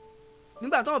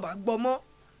nígbà táwọn bá gbọ́ mọ́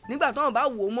nígbà táwọn bá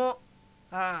wò mọ́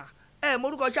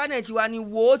morúkọ channel tiwa ni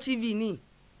Wotv ni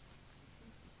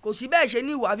kò sí bẹ́ẹ̀ ṣe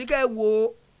ní ìwà àfi kẹ́ ẹ wò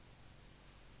ó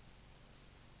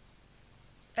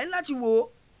ẹ ní láti wò ó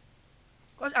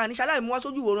kọ́sí àníṣaláì mú wá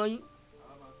sójú ìwòran yín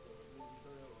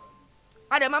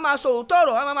a dẹ̀ máa sọ òótọ́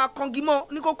ọ̀rọ̀ a máa kangi mọ́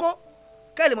ní kókó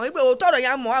kẹ́ ẹ lè mọ̀ wípé òótọ́ ọ̀rọ̀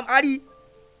yẹn á mọ̀ á rí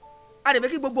a dẹ̀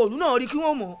fẹ́ kí gbogbo òlú náà rí kí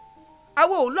wọ́n mọ̀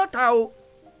àwọ̀ ò lọ́ta o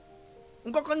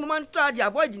nǹkan kan ni mo máa ń try láti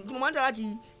avoid ni mo máa ń try láti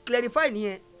clarify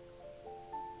nìyẹn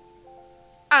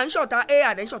à ń ṣọ̀tá A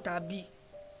àdẹ̀ ń ṣọ̀tá B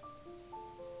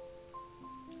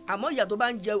àmọ́ ìyà tó bá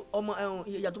ń jẹ ọmọ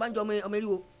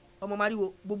eriwo ọmọ mariwo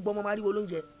gbogbo ọmọ mariwo ló ń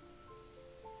jẹ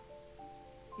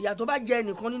ìyà tó bá jẹ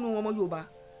nìkan nínú ọmọ Yorùbá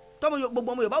tọmọ gbogbo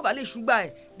ọmọ Yorùbá ò bá lè ṣùgbà ẹ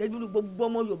dẹdúró gbogbo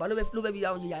ọmọ Yorùbá ló fẹ́ fi ra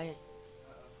àwọn ìyà yẹn.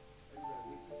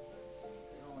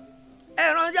 ẹ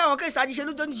rántí àwọn kéèsì tá a ti ṣe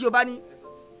lójó ní ti Yorùbá ni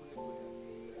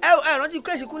ẹ rántí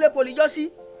kéèsì Kúnlé Poli jọ sí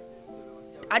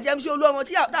àjẹmísí Olúọmọ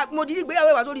tí mo di ìgbéyàwó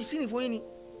ìwà tó di sínì fún yín ni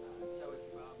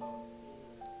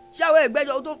tí àwọn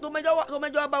ìgbẹ́jọ́ tó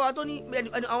mẹ́jọ́ bá wa tó ní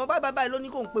àwọn báyìí ló ní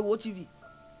kò ń pe Wotv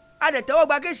a dẹ̀ tẹ́wọ́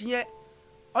gba kéèsì yẹn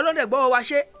ọlọ́dẹ̀ gbọ́ wa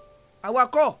ṣe àwa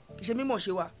kọ́ kì í ṣe mímọ̀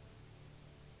ṣe wa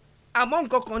àmọ́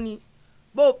nǹkan kan ni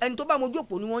bó ẹni tó bá mojú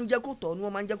òpó ni wọ́n ń jẹ́ kó tọ̀ ni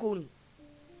wọ́n máa ń jẹ́ kó rìn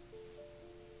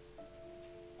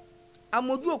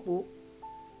àmojú òpó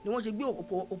ni wọ́n ṣe gbé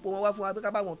òpó wọn wá fún wa pé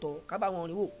ká bá wọn tọ̀ ká bá wọn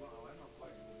rìn wò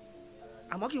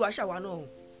àmọ́ kí wàá ṣàwa náà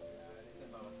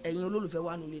ẹ̀yin olólùfẹ́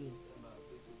wa nulẹ̀ ni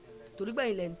torí pé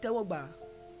ẹ̀yin lẹ̀ ń tẹ́wọ́ gbà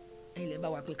ẹ̀yin lẹ̀ ń bá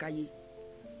wa pín káyé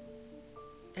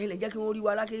ẹ̀yin lẹ̀ ń jẹ́ kí wọ́n rí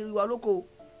wa lákè rí wa lóko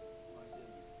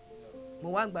mo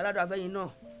wá ń gbà ládùúgbò afẹ́yìn náà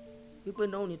wípé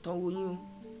náà ò ní tán wo yín o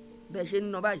bẹ́ẹ̀ ṣe ń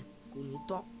ná báyìí kò ní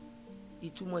tán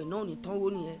ìtumọ̀ iná ò ní tán wo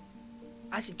nìyẹn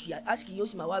àsìkò yóò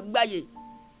sì máa wá gbáyè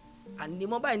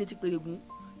ànímọ́ báyìí ní ti pèrègùn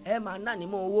ẹ máa ná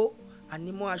ànímọ́ owó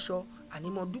ànímọ́ aṣọ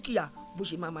ànímọ́ dúkìá bó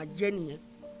ṣe máa jẹ́ nìyẹn.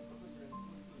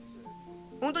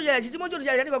 ohun tó ṣẹlẹ̀ sí tí mọ́jọ́ tó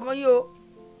ṣẹlẹ̀ ní kankan yìí o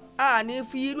a ní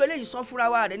fi irú eléyìí san fúnra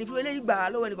wa rẹ̀ ní fi irú eléyìí gbà á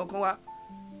lọ́wọ́ ẹnì kankan wa.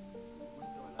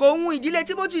 kò hun ìdílé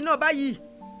Timothy náà báyìí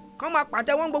kán máa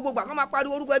pàtẹ́wọ́n gbogbo gbà kán máa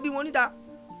pariwo orúkọ ẹbí wọn níta.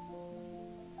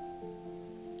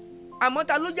 àmọ́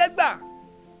ta ló jẹ́ gbà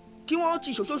kí wọ́n ti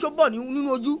ṣòṣoṣo bọ̀ nínú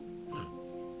ojú.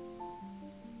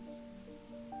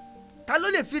 ta ló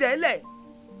lè fi rẹ̀ lẹ̀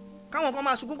káwọn kan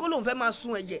máa sunkún kó lóun fẹ́ máa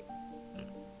sun ẹ̀jẹ̀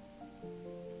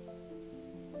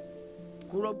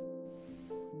kó rọ́gbọ́.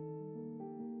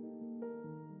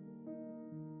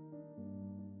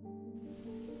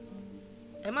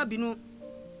 má bínú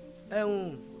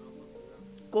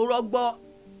kò rọgbọ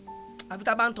àfi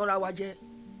tá a bá ń tọra wa jẹ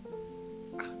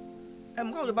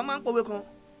káwọn Yorùbá máa ń pòwe kan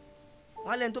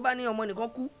wọn lẹ́ni tó bá ní ọmọ nìkan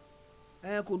kú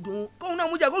kò dùn kóun náà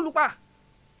mú jẹ kó lù pa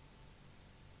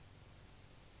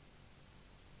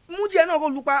mú tiẹ̀ náà kó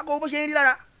lù pa kó bó ṣe ń rí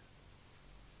lára.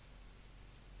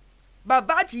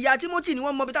 Bàbá àti ìyá Timothy ni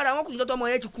wọ́n mọ ibi tára wọn kù níjọ́ tọmọ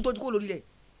yẹn ti kú tó ti kó lórí rẹ̀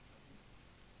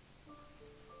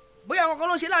bóyá àwọn kan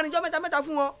ló ń ṣe láàrin ijọ́ mẹ́ta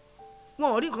fún wọn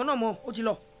wọn ò rí nǹkan náà mọ́ ó ti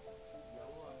lọ.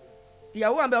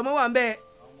 Ìyàwó wà ń bẹ ọmọ wà ń bẹ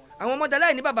àwọn ọmọdé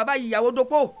aláì ní bàbá báyìí ìyàwó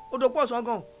dopó ọ̀sán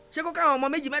gan ṣé kó káwọn ọmọ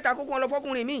méjì mẹ́ta kó kó wọn lọ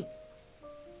fọ́kùnrin míì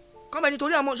kọ́mọ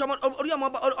nítorí orí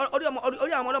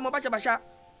àwọn ọlọ́mọ báṣabàṣa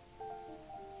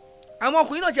àwọn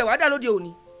ọkùnrin náà tiẹ̀ wá dà lóde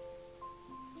òní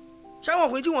ṣáwọn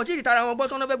ọkùnrin tí wọ́n ti rí tara wọn gbọ́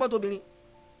tán náà fẹ́ gbọ́ tóbìnrin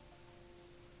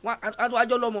wọn àtọ́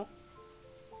àjọ lọ́mọ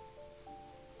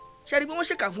ṣe rí i pé wọ́n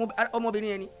ṣèkà fún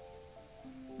ọmọbìnrin ẹni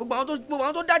gbogbo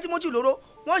àwọn tó dá Timothy lóró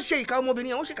wọ́n ṣe ìka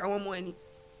ọmọbìnrin yẹn wọ́n ṣèkà àwọn ọmọ ẹni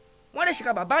wọ́n lè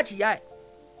ṣèkà bàbá àtìyá ẹ̀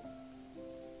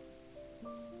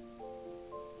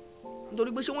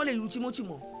nítorí pé ṣé wọ́n lè lu Timothy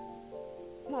mọ́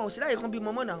wọn ò sí láyé kan bí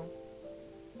mọ́mọ́ náà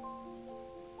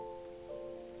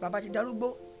bàbá ti darúgbó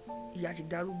ìyá ti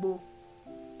darúgbó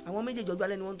àwọn méjèèjì ọjọ́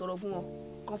alẹ́ ni wọ́n ń tọrọ fún wọn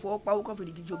kán fọwọ́ pawó kán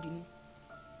fèrè díje obìnrin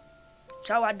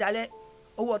ṣáwa dalẹ̀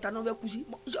owó ọ̀tá náà fẹ́ kú sí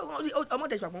ọmọ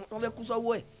tẹ̀sí pàpọ̀ wọn fẹ́ kú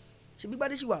sọ́wọ́ ẹ̀ ṣe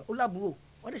gbígbádé sì wà ó lábúrò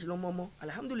wọ́n tẹ̀sí lọ́mọ ọmọ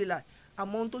alihamudulilayi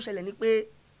àmọ́ ohun tó ṣẹlẹ̀ ni pé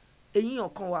eyín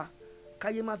ọ̀kan wa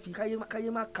káyé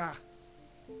má kà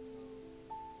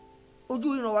ojú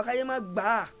ìran wa káyé má gbà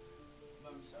á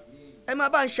ẹ má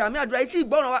bá ń ṣàmì àdúrà etí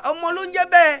ìgbọràn wa ọmọ ló ń jẹ́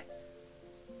bẹ́ẹ̀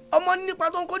ọmọ nípa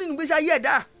tó ń kó nínú gbèsè ayé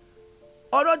ẹ̀dá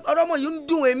ọ̀rọ̀ ọmọ yìí ń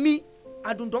dùn èmi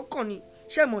àdùndọ́kàn ni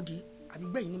ṣẹ́mọ̀dì àbí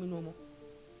gbẹ̀yìn nínú ọmọ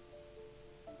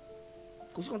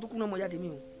kò sí kan tó kú náà mọ jáde mi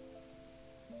o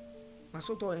màá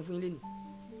sọ́tọ̀ ẹ̀ fún ilé ni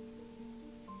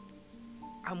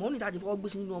àmọ́ ní ìtajì fọwọ́ gbé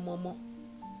sí nínú ọmọ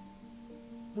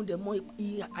mo dẹ̀ mọ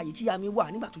iye àyè tí ìyá mi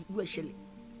wà nígbà tó lú ẹ̀ ṣẹlẹ̀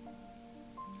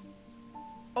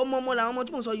ọmọ làwọn ọmọ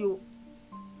tí mò ń sọ yìí o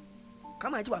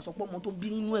kámá ẹ̀ tí wàá sọ pé ọmọ tó bí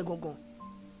nínú ẹ̀ gangan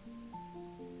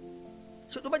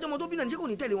ṣe tó bá jẹ́ ọmọ tó bí náà ní ṣé kò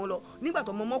ní tẹ̀lé wọn lọ nígbà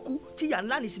tó ọmọ kú tí ìyá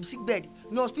ńlá ní sick bed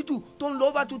ní hospital tó ń lọ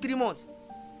over 2-3 months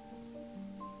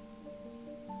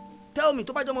tell me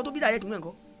tó bá jẹ́ ọmọ tó bí direct nínú ẹ̀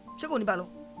nǹkan ṣé kò ní bá lọ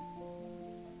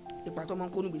ipa tó ọmọ ń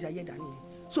kó nígbèsè ayé ẹ̀dá nìyẹn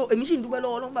so èmi sì ń dúpẹ́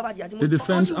lọ́wọ́ ọlọ́run bàbá àti àti mo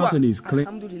wà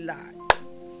alhamdulilayi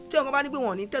tí ọkàn bá ní pé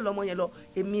wọn ò ní tẹ̀lé ọmọ yẹn lọ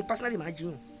èmi personally máa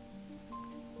jiyàn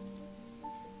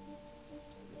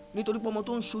nítorí pé ọmọ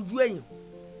tó ń ṣojú èèyàn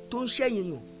tó ń ṣẹ̀yìn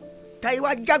èèyàn táyé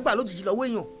wá jágbà lójijì lọ́wọ́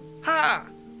èèyàn ha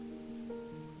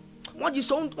wọ́n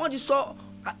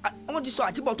ti sọ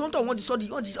àtibọ̀ tó ń tọ̀ wọ́n ti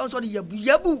sọ di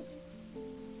yẹ̀bùyẹ̀bù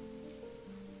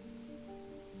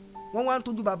wọ́n wá ń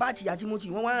tọ́jú bàbá àti ìyá Timothy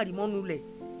wọ́n wá ń rí mọ́nú ilẹ̀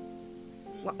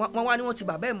wọ́n wá ní wọ́n ti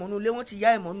bàbá ẹ̀ mọ́nú ilé wọ́n ti yá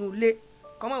ẹ̀ mọ́nú ilé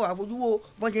kọ́mọ̀ ìwà fojú wo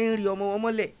bọ́n ṣe ń rí ọmọ wọn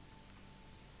mọ́lẹ̀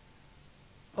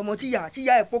ọmọ tíyà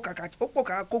ẹ̀ pò kàkà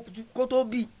kó tó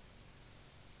bí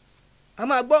a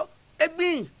máa gbọ́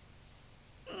ẹgbìn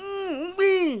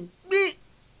gbìn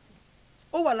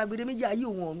ó wà lágbèdè méjì ayé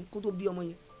òun ọ̀run kó tó bí ọmọ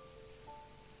yẹn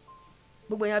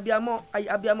gbogbo yẹn abiyamọ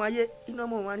ayé iná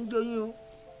ọmọ wọn àníjọ yín o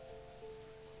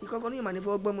ìkọ̀kọ̀ ní ìmọ̀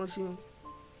nífọwọ́ gbọ́mọ sí wọn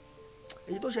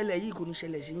èyí tó ṣẹlẹ̀ yìí kò ní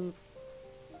ṣẹlẹ̀ sí yín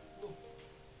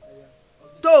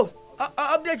tó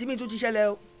update mi tún ti ṣẹlẹ̀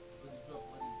o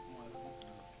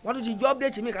wọ́n tún ti ju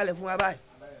update mi kalẹ̀ fún wa báyìí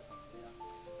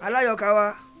aláyọ̀ká wa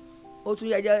ó tún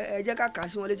yẹ ẹ jẹ́ ká kà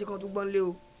sí wọn létí kan tó gbọ́n lé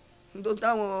o nítorí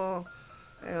táwọn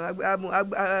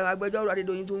agbẹjọ́rò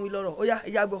Adédoyin tó ń wí lọ́rọ̀ ó yá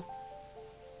ẹ já gbọ́.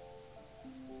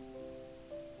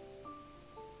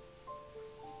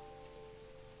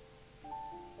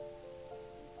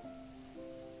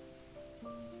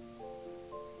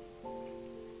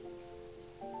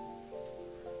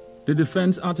 The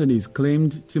defense attorneys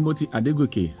claimed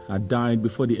Timothy-Adedoyin had died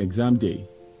before the exam day,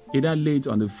 either late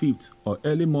on the 5th or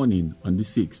early morning on the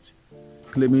 6th,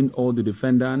 claiming all the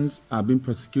defendants are being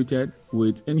prosecuted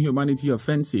with inhumanity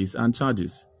offenses and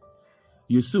charges.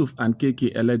 Yusuf and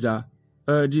KK Eleja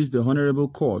urges the Honorable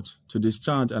Court to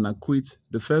discharge and acquit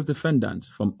the first defendant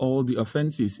from all the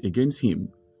offenses against him,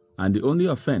 and the only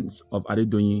offense of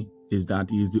Adedoyin is that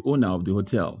he is the owner of the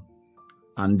hotel,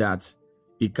 and that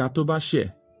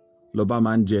Ikatobashe Loba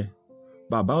Manje,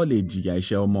 Baba Ole Jiya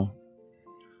Ise Omo.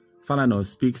 Falana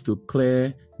speaks to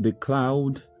clear the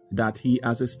cloud that he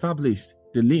has established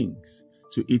the links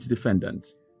to each defendant.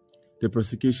 The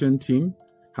prosecution team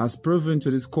has proven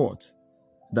to this court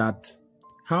that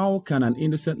how can an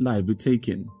innocent life be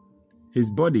taken, his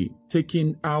body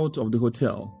taken out of the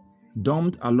hotel,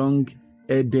 dumped along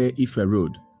Ede Ife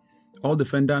Road. All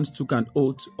defendants took an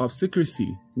oath of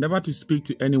secrecy never to speak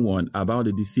to anyone about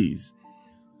the deceased.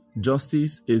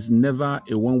 justice is never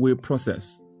a one-way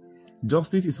process.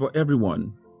 Justice is for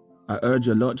everyone. I urge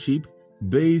your lordship,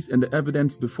 based on the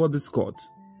evidence before this court,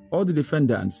 all the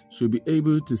defendants should be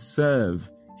able to serve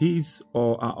his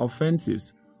or her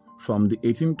offenses from the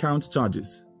 18-count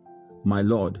charges. My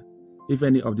lord, if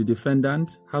any of the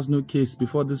defendant has no case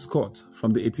before this court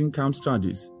from the 18-count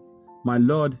charges, my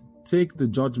lord, take the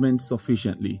judgment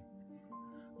sufficiently.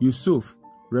 Yusuf,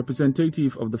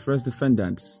 representative of the first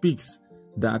defendant, speaks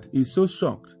that he's so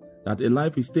shocked that a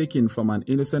life is taken from an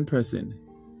innocent person.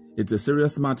 It's a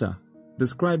serious matter,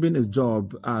 describing his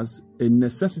job as a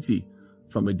necessity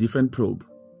from a different probe,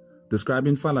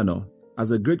 describing Falana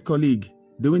as a great colleague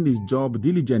doing his job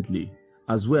diligently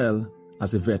as well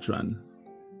as a veteran.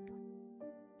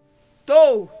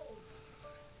 tó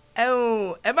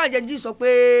ẹ má jẹ́ jí sọ pé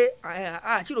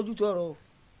àti ìrojútu ọ̀rọ̀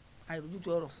àìrojútu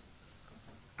ọ̀rọ̀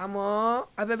àmọ́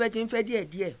afẹ́fẹ́ ti ń fẹ́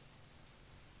díẹ̀díẹ̀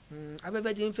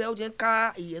afẹ́fẹ́ ti ń fẹ́ ó ti ń ká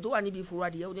ìyẹ́ tó wà níbi ìfòrò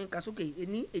adìyẹ ó ti ń ká sókè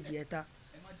ní èjì ẹ̀ta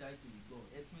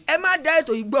ẹ má dá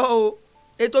ètò ìgbọ́ o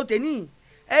ètò tèní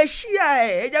ẹ ṣíà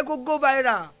ẹ jẹ́ kó go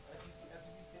viral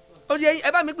ó ti ẹ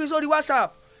bá mi pín sórí WhatsApp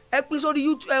ẹ pín sórí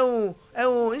YouTube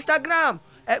Instagram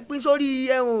ẹ pín sórí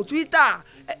Twitter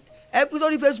ẹ pín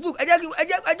sórí Facebook ẹ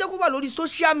jẹ́ kó wà lórí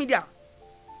social media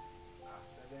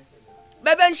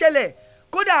bẹ́ẹ̀ ń ṣẹlẹ̀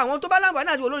kódà àwọn tó bá láǹfààní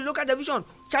àti olórí local television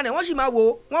channel wọ́n sì máa wò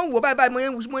wọ́n ń wò báyìí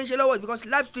mo ń ṣe lọ́wọ́ because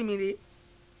live streaming rè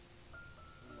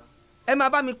ẹ máa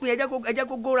bá mi pín ẹ jẹ́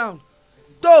kó go round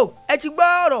tó ẹ ti gbọ́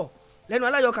ọ̀rọ̀ lẹ́nu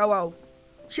aláyọ̀ká wa o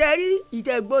ṣe rí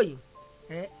ìtẹ́ gbọ́ yìí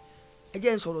ẹ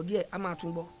jẹ́ ń sọ̀rọ̀ díẹ̀ a máa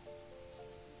tún gbọ́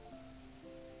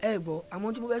ẹ gbọ́ àmọ́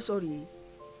tí mo fẹ́ sọ rèé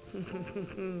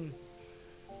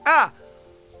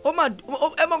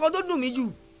ẹ mọ̀ kan tó dùn mí jù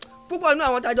púpọ̀ nínú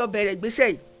àwọn tájọ bẹ̀rẹ̀ ìgbésẹ̀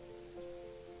yìí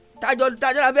tájọ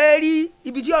la fẹ́ rí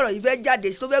ibi tí ọ̀rọ̀ yìí fẹ́ jáde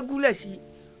tó fẹ́ gúnlẹ̀ sí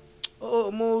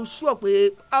mo sọ pé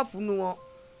half nu wọn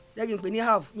lẹ́yìn pé ní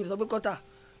half mi ò sọ pé quarter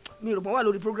mi ò rò pọ́n wà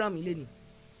lórí program yìí lẹ́nìí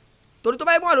torí tó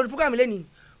bá yẹ kó wà lórí program yìí lẹ́nìí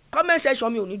comment section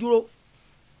mi ò ní dúró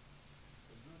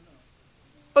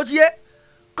ó ti yé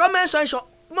comment section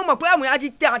mo mọ̀ pé àwọn yẹn á ti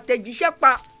tẹ àtẹ̀jíṣẹ́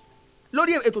pa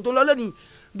lórí ètò tó ń lọ lónìí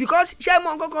because ṣé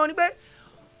mọ̀ nǹkan kan ni pé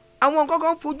àwọn nǹkan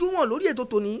kan fojú wọn lórí ètò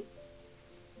tòní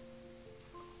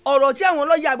ọ̀rọ̀ tí àwọn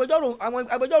lọ́ọ̀yà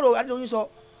agbẹjọ́rò Adédoyin sọ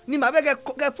ni màá fẹ́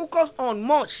kẹ́ focus on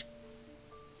much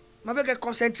màá fẹ́ kẹ́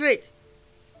concentrate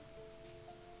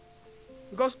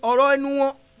because ọ̀rọ̀ ẹnu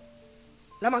wọn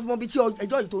la máa fi mọ ibi tí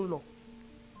ẹjọ́ yìí tó ń lọ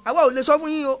àwa ò lè sọ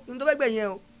fún yín o ní tó fẹ́ gbẹ̀yìn ẹ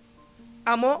o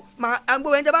àmọ́ àgbọ̀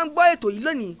ẹni tẹ́ bá ń gbọ́ ètò yìí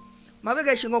lónìí màá fẹ́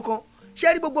kẹ́ ṣe kankan ṣé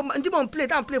rí gbogbo tí mò ń play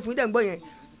tá à ń play fún yín tẹ́ ń gbọ́ yẹn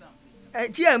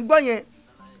tí ẹ̀ ń gbọ́ yẹn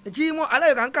tí wọ́n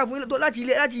aláyọ̀ká ń kà fún yín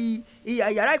láti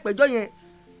yàrá ìpẹ́jọ́ yẹn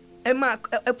ẹ máa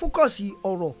ẹ fókọ̀sì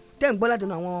ọ̀rọ̀ tẹ́ ń gbọ́ láti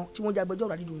nù àwọn tí wọ́n jẹ́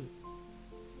agbẹjọ́rò Adédoyin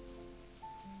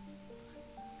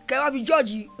kẹ́ wá fi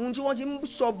jọ́ọ̀jì ohun tí wọ́n ti ń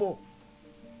sọ bọ̀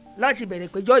láti bẹ̀rẹ̀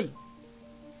ìpẹ́jọ́ yìí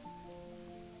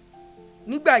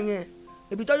nígbà yẹn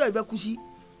ibi tọ́jọ́ ìfẹ́ kú sí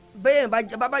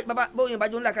bóyá bá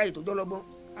jọ ńlá káyè tó jọ lọ́gbọ́n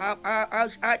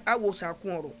á wo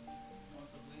sàkún ọ̀rọ̀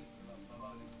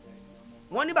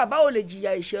wọ́n ní bàbá ò lè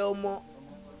jìyà ìṣẹ́ ọmọ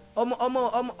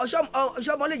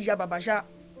lè jìyà bàbá ṣá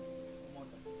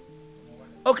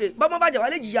ok bọ́mọ bàjẹ́ wà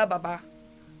lè jìyà bàbá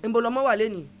ìbòlọ́mọ wà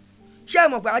lẹ́nìí ṣé ẹ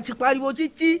mọ̀ pé a ti pariwo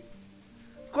títí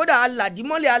kódà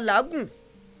alàdímọ́lẹ̀ alágùn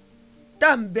tá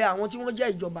à ń bẹ àwọn tí wọ́n jẹ́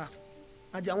ìjọba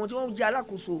àti àwọn tí wọ́n jẹ́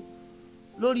alákòóso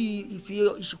lórí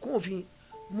ìṣìkún òfin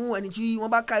mú ẹni tí wọ́n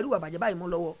bá ká irú àbàjẹ́ báyìí mọ́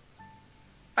lọ́wọ́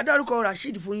adárúkọ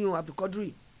Rasheed fún yín Abdulkadri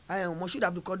Moshood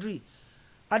Abdulkadri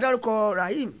adárúkọ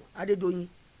Rahim Adédoyin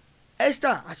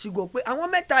Esther Asigo pé àwọn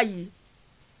mẹ́ta yìí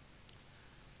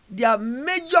their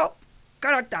major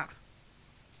character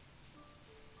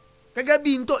gẹ́gẹ́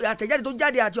bí àtẹ̀jáde tó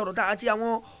jáde àti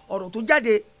àwọn ọ̀rọ̀ tó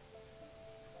jáde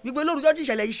wípé lórúkọ tí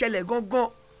ìṣẹ̀lẹ̀ ìṣẹ̀lẹ̀ gangan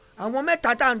àwọn mẹ́ta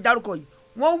tá à ń dárúkọ yìí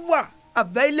wọ́n wà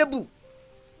available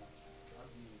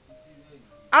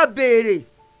a béèrè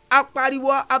a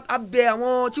pariwo a bẹ̀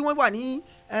àwọn tí wọ́n wà ní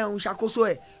ìṣàkóso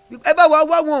ẹ̀ ẹ bá wá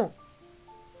wọn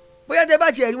bóyá tẹ bá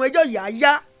tiẹ̀ rí wọn ẹjọ́ yìí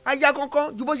àyà kankan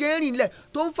ju bó ṣe ń rìn lẹ̀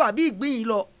tó ń fà bí ìgbín yìí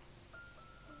lọ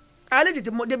alẹ́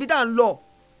tètè mọ débi tá à ń lọ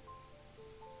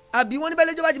àbí wọ́n ní bẹ́ẹ̀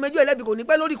lẹ́jọ́ bá ti mẹjọ́ ẹlẹ́bi kò ní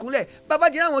pẹ́ lórí ìkúnlẹ̀ bàbá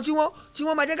ti ráwọn tí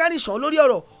wọ́n máa jẹ́ ká ní sàn lórí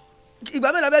ọ̀rọ̀ ìgbà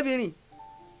mẹ́la bẹ́ẹ̀ fi rìn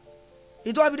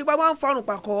ètò àfidípa wọn à ń farun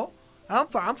pàkọ́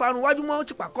à ń farun wájú mọ́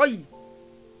ti pàkọ́ yìí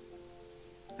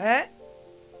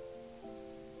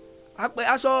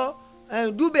aṣọ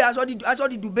dúbẹ̀ aṣọ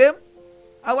di dùbẹ́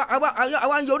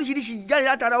àwa ń yọ oríṣiríṣi jáde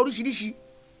látara oríṣiríṣi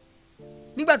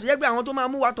nígbà tó jẹ́ pé àwọn tó máa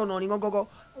mú wa tọ̀nà rìn gangan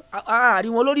àárí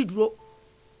wọn lórí ìdúró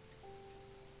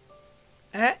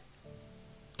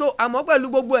tó àmọ́ pẹ̀lú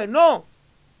gbogbo ẹ̀ náà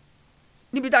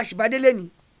níbi tá a sì bá délé ni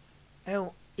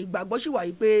ìgbàgbọ́ sì wà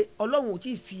yìí pé Ọlọ́run ò tí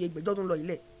ì fi ẹgbẹ̀jọ́ tó ń lọ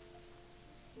ilẹ̀.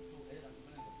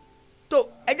 tó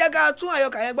ẹ jẹ́ ká tún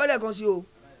àyọkà yẹn gbọ́ lẹ́ẹ̀kan sí o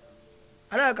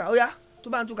aláyọkà ó yá tó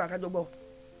bá ń tún kàkà jọ gbọ́.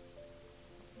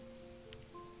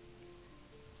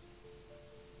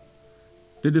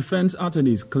 The defense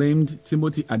attorneys claimed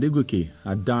Timothy-Adedoyin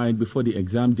had died before the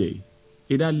exam day,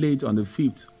 either late on the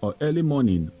 5th or early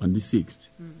morning on the 6th,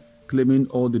 claiming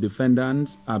all the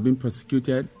defendants have been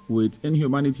prosecuted with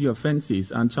inhumanity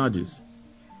offenses and charges.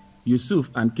 Yusuf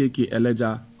and KK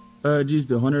Eleja urges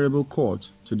the Honorable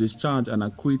Court to discharge and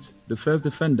acquit the first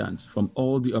defendant from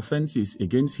all the offenses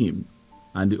against him,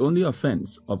 and the only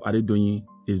offense of Adedoyin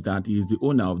is that he is the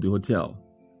owner of the hotel,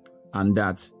 and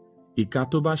that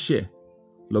Ikatoba She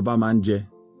Loba Manje,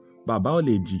 Baba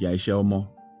Ole Jiya Ise Omo.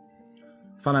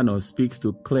 Falana speaks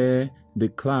to clear the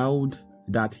cloud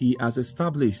that he has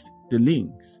established the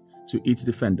links to each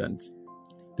defendant.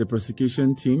 The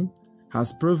prosecution team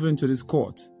has proven to this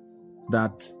court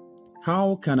that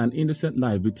how can an innocent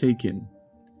life be taken,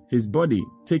 his body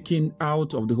taken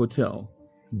out of the hotel,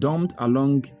 dumped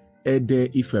along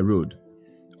Ede Ife Road.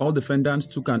 All defendants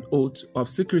took an oath of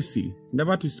secrecy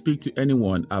never to speak to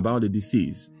anyone about the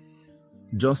deceased.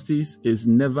 Justice is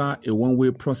never a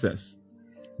one-way process.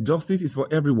 Justice is for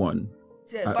everyone.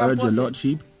 I urge your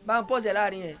lordship. ṣé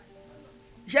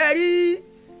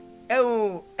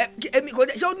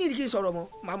ó ní ìdí kí n sọ̀rọ̀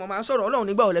mọ́ màá sọ̀rọ̀ Ọlọ́run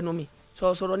nígbà ọ̀rọ̀ lẹ́nu mi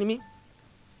sọ̀rọ̀ ni mí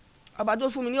ọba tó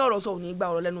fún mi ní ọ̀rọ̀ sọ ò ní gbà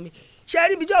ọ̀rọ̀ lẹ́nu mi ṣé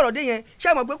rí ibi tí ọ̀rọ̀ dé yẹn ṣé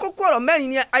mọ̀ pé kókó ọ̀rọ̀ mẹ́rin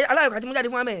ni aláyọ̀ká tí mo jáde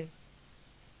fún wa mẹ́rin.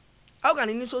 How can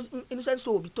innocent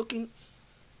soul be taken?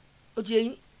 Ó ti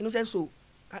yẹn innocent soul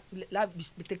life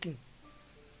be taken.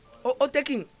 Ó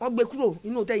taken wọ́n gbé kúrò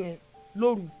nínú òtẹ́ yẹn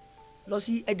lóru lọ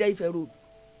sí Ede Ife Road.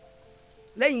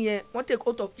 Lẹ́yìn yẹn wọ́n take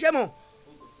oath of ṣé mọ̀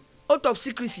oath of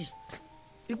secrecy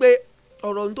wípé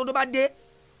ọ̀rọ̀ ohun tó bá dé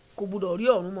kò gbọdọ̀ rí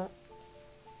ọ̀run mọ́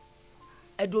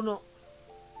ẹ̀dùn náà.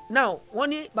 Now wọ́n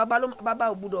ní bàbá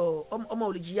ò gbọdọ̀ ọmọ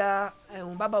ò lè jìyà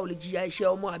bàbá ò lè jìyà iṣẹ́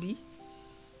ọmọ àbí.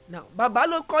 Now bàbá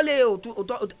ló kọ́lé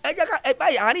òótọ́ ẹ jẹ́ ká ẹ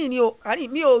báyìí àárín ni o àárín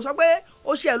mi ò sọ pé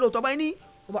ó ṣe ẹ̀ lóòótọ́ báyìí ní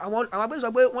àwọn agbésọ sọ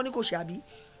pé wọ́n ní kò ṣe àbí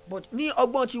but ní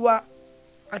ọgbọ́n tiwa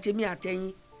àtẹ̀mí àtẹ̀yìn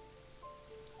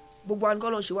gbogbo àwọn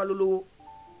kọ́lọ́ ń ṣe wá lólówó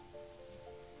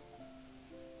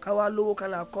ká wá lówó ká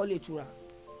la kọ́lé ìtura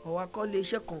ọ̀wá kọ́lé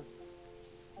iṣẹ́ kan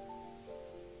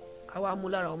ká wá mú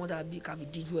lára ọmọ tàbí ká fi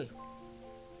díjú ẹ̀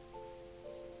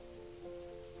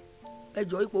ẹ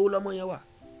jọ ipò owó lọ́mọ yẹn wà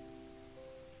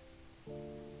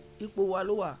ipò wa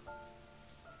ló wà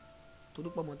torí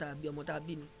pọ̀ ọmọ tá a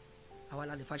bí ni àwa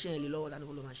la lè fa ṣẹ́yìn lé lọ́wọ́ tani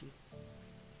kó ló máa ṣe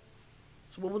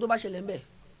ṣùgbọ́n gbogbo tó bá ṣẹlẹ̀ ń bẹ̀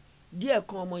díẹ̀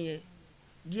kan ọmọ yẹn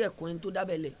díẹ̀ kan ẹni tó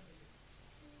dábẹ́lẹ̀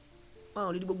máa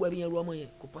ń rí gbogbo ẹbí yẹn ru ọmọ yẹn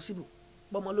kò possible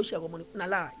bọ́mọ ló ṣe ẹ̀kọ́ ọmọ ní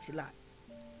nàlá ìṣẹ̀lá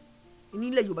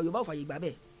nílẹ̀ Yorùbá ò fàyè gbà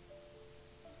bẹ́ẹ̀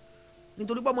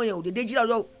nítorí pọ́mọ yẹn ò dédé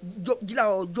jílà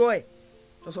ọjọ́ ẹ̀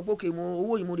lọ sọ pé òkè mo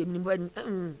owó yìí mo rè mí fẹ́ ni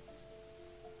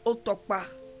ó tọpa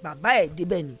bàbá ẹ̀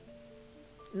débẹ̀ ni.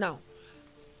 Now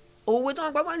òwe tí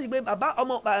wọ́n pa fáǹsì pé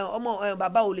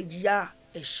bàbá ò lè jìyà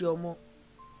ẹ̀ṣẹ̀ ọmọ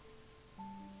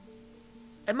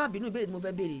ẹ má bínú ìbéèrè tí mo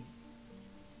fẹ́ béèrè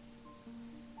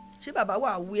ṣé bàbá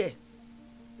wà wí ẹ̀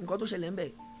nǹkan tó ṣẹlẹ̀ ń bẹ̀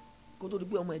kó tó di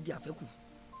pé ọmọ ẹ̀ di àfẹ́kù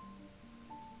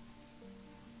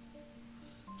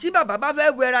tí bàbá bá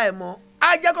fẹ́ wẹra ẹ̀ mọ́ á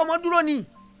jẹ́ kó ọmọ dúró ni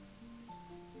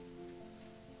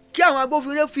kí àwọn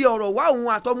agbófinró fi ọ̀rọ̀ wá òun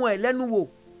àtọmọ ẹ̀ lẹ́nu wò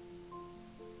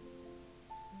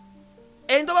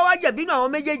ẹni tó bá wá jẹ̀bi nínú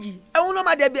àwọn méjèèjì ẹ̀hún ló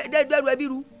máa dẹ̀rù ẹbí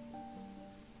ru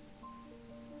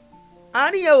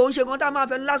àárín yẹn òun ṣe kan tá a máa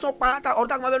fẹnu lásán pa ọ̀rọ̀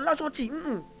tá a máa fẹnu lásán tì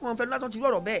wọ́n fẹnu lásán tì irú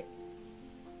ọ̀rọ̀ bẹ́ẹ̀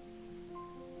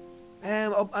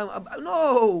no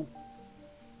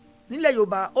nílẹ̀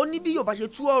Yorùbá ó ní bí Yorùbá ṣe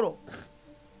tú ọ̀rọ̀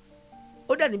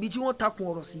ó dẹ̀ níbi tí wọ́n takùn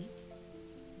ọ̀rọ̀ sí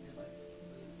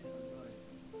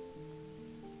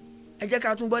ẹ jẹ́ ká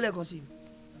tún gbọ́ lẹ́ẹ̀kan sí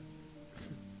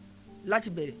láti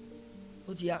bẹ̀rẹ̀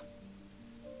ó ti yá.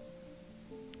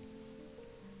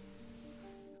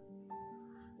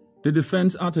 The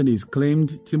defense attorneys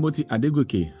claimed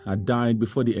Timothy-Adedoyin had died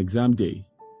before the exam day,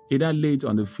 either late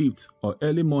on the 5th or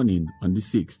early morning on the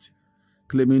 6th,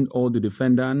 claiming all the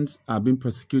defendants have been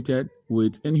prosecuted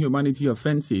with inhumanity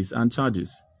offenses and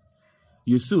charges.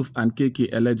 Yusuf and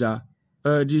KK Eleja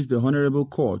urges the Honorable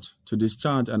Court to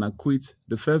discharge and acquit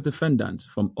the first defendant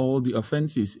from all the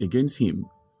offenses against him,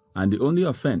 and the only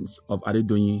offense of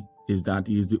Adedoyin is that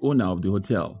he is the owner of the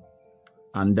hotel,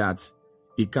 and that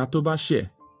Ikatoba She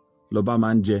Loba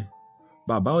Manje,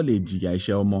 Baba Ole Jiya Ise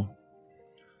Omo.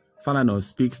 Falana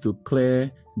speaks to clear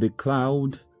the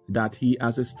cloud that he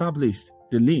has established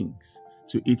the links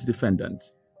to each defendant.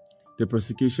 The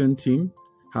prosecution team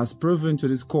has proven to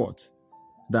this court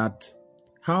that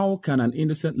How can an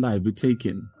innocent life be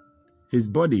taken? His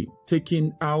body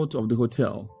taken out of the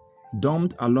hotel,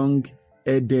 dumped along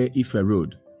Ede Ife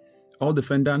Road. All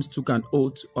defendants took an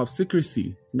oath of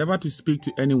secrecy, never to speak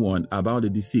to anyone about the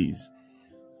deceased.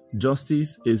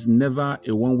 Justice is never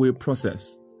a one-way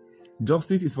process.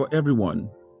 Justice is for everyone.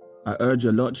 I urge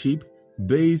your lordship,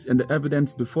 based on the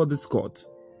evidence before this court,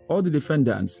 all the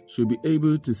defendants should be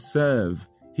able to serve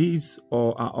his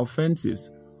or her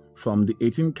offences from the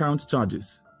 18-count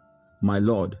charges. My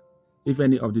lord, if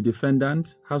any of the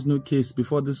defendant has no case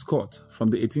before this court from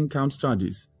the 18-count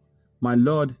charges, my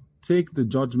lord, take the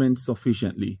judgment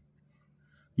sufficiently.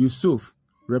 Yusuf,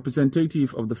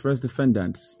 representative of the first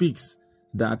defendant, speaks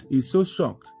that he is so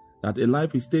shocked that a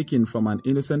life is taken from an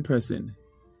innocent person.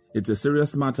 It's a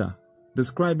serious matter,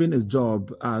 describing his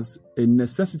job as a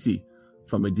necessity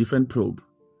from a different probe,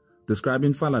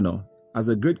 describing Falana as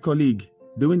a great colleague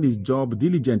doing his job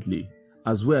diligently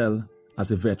as well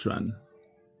as a veteran.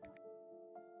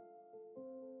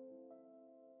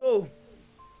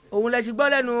 Òun lẹ ti gbọ́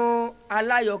lẹ́nu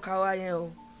aláyọ̀ká wa yẹn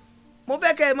o. Mo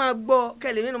fẹ́ kẹ́ ẹ máa gbọ́ kẹ́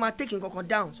ẹ lè mí máa take nǹkan kan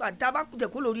down. So àti tá a bá tẹ̀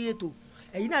kó lórí ètò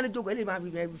ẹ̀yin náà lè jókòó ẹ lè máa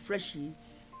refresh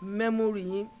memory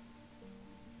yín.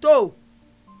 Tó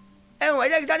ẹ̀wọ̀n ẹ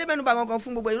jẹ́ kí sáré mẹ́nu bà kankan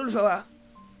fún gbogbo ẹ̀yin olùfẹ́ wa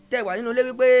tẹ̀ wà nínú ilé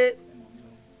wípé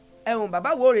ẹ̀wọ̀n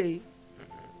bàbá wo rèé.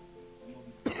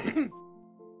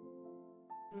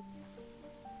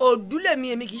 Òdúlẹ̀mí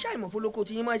èmi kì í ṣàìmọ̀ fọlọ́kọ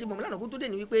tí yín máa ṣe mọ̀ lánàá kó tó dé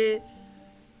ní wípé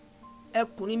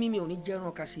ẹkùnrin mímí ò ní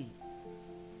jẹ́rán kásì.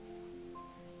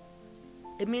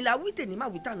 Èmi la wí tèmi má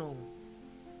wí tànà o.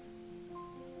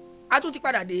 A tún ti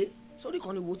padà dé sórí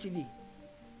ìkànnì Wotv.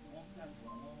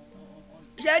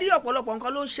 Ṣé rí ọ̀pọ̀lọpọ̀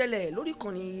nǹkan ló ń ṣẹlẹ̀ lórí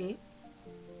ìkànnì yìí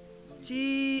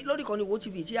lórí ìkànnì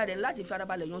Wotv tí a dẹ̀ láti fi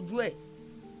arabalẹ̀ yanjú ẹ̀.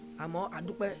 Àmọ́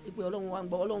àdúpẹ́ pé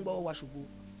Ọlọ́run gbọ́ wa ṣògo.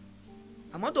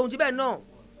 Àmọ́ tòun ti bẹ́ẹ̀ náà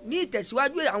ní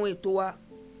ìtẹ̀síwájú àwọn ètò wa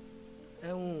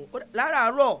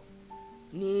láràárọ̀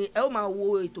ni ẹ ó máa wo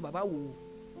ètò bàbá wò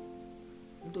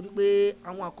nítorí pé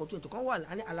àwọn àkọ́tún ètò kan wà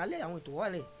àlálẹ̀ àwọn ètò wà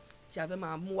lẹ̀ tí a fẹ́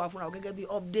máa mú wa fúnra gẹ́gẹ́ bí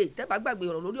update tẹ́ bá gbàgbé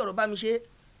ọ̀rọ̀ lórí ọ̀rọ̀ bá mi ṣe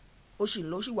ó sì ń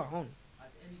lọ ó sì wà hàn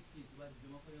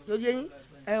tó jẹ́ yín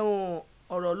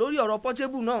ọ̀rọ̀ lórí ọ̀rọ̀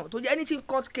Portable náà tó jẹ́ anything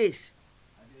court case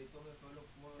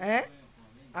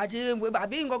àti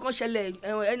àbí nǹkan kan ṣẹlẹ̀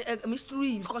mystery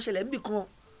nǹkan ṣẹlẹ̀ níbì kan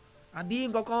àbí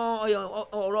nǹkan kan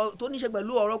ọ̀rọ̀ tó ní ṣe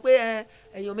pẹ̀lú ọ̀rọ̀ pé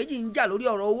èèyàn méjì ń jà lórí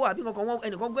ọ̀rọ̀ owó àbí nǹkan kan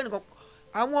ẹnìkan gbé ẹnìkan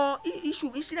àwọn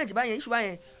incident báyẹn issue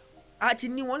báyẹn a ti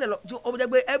ní wọn lẹ̀ lọ tí ó jẹ́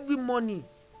pé every morning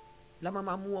la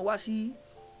máa mú wọn wá sí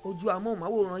ojú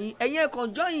amóhùnmáwòrán yín ẹ̀yin ẹ̀kan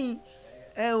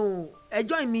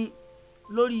join mi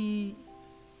lórí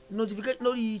notification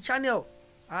lórí channel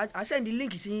a send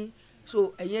link sí yín so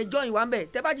ẹ̀yin join wa ń bẹ̀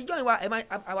tẹ́ bá ti join wa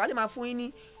àwa lè máa fún yín ní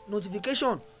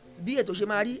notification bí ètò ṣe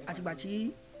máa rí àtìgbà tí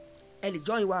ẹ lè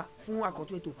join wa fún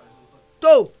àkọ́tún ètò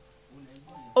tó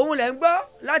òun lẹ̀ ń gbọ́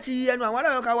láti ẹnu àwọn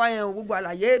aláyọ̀ká wa yẹn gbogbo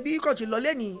àlàyé bí kò ti lọ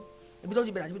lẹ́nìí ibi tó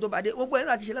ti bẹ̀rẹ̀ àti ibi tó bá dé gbogbo ẹ̀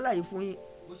láti ṣe lálàyé fún yín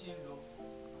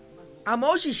àmọ́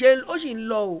ó sì ń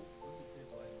lọ o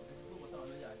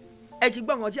ẹ ti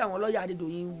gbọ́ nǹkan tí àwọn lọ́ọ̀yà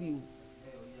Adédoyin ń wí o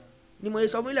ni mo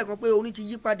sọ fún ilẹ̀ kan pé orin ti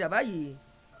yí padà báyìí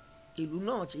ìlú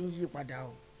náà ti ń yí padà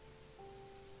o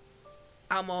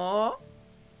àmọ́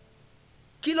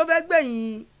kí ló fẹ́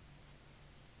gbẹ̀yìn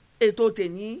ètò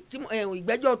tèní tí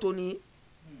ìgbẹ́jọ́ tòní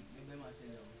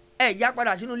ẹ yá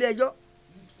padà sínú ilé ẹjọ́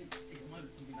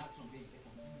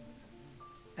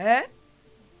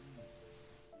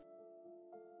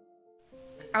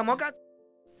àmọ́ ká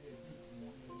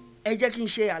ẹ jẹ́ kí n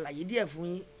ṣe àlàyé díẹ̀ fún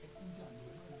yín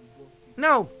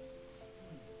now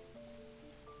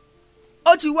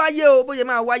ó ti wáyé o bó ṣe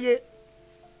máa wáyé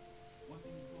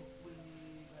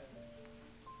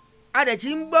a dẹ̀ ti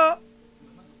ń gbọ́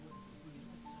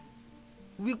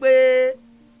wípé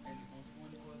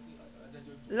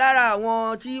lára àwọn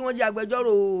tí wọ́n jẹ́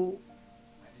agbẹjọ́rò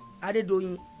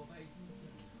Adédoyin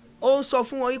ó ń sọ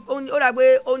fún wọn ó dà pé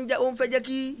ó ń fẹ́ jẹ́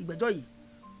kí ìgbẹ́jọ́ yìí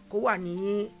kó wà ní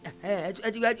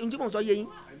ohun tí mò ń sọ yé yín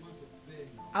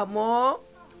àmọ́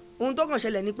ohun tó kàn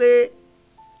ṣẹlẹ̀ ni pé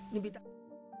níbi tá.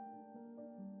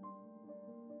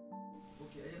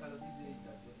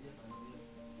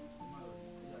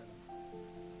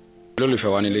 lólùfẹ́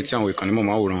wa nílé tí àwọn ìkànnì mọ̀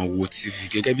máa wòran Wotv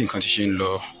gẹ́gẹ́ bí nǹkan ti ṣe ń lọ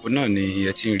ó náà ni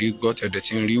ẹ ti ń rí gbọ́ tẹ̀dẹ̀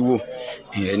ti ń rí wò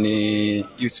ìyẹn ní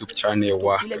YouTube channel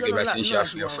wa gẹ́gẹ́ bí a ti ń ṣe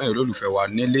àfihàn fún ẹ̀yin olólùfẹ́ wa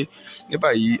nílé ní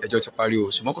báyìí ẹjọ́ ti parí o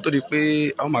ṣùgbọ́n kó tó di pé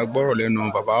a máa gbọ́rọ̀ lẹ́nu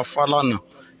bàbá Fálànà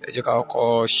ẹ jẹ́ ká kọ́kọ́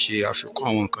ṣe àfikún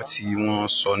àwọn nǹkan tí wọ́n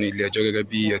sọ ní ilé ẹjọ́ gẹ́gẹ́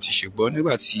bí ẹ ti ṣe gbọ́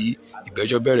nígbà tí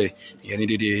ìgbẹ́jọ́ bẹ̀rẹ̀ ìyẹn ní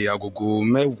dédé agogo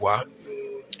 10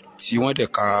 tí wọ́n dẹ̀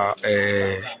ka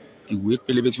ìwé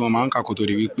pélébé tí wọ́n máa ń kà kó tó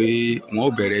di wípé wọ́n ó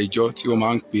bẹ̀rẹ̀ ẹjọ́ tí wọ́n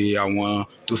máa ń pe àwọn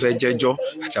tó fẹ́ jẹ́jọ́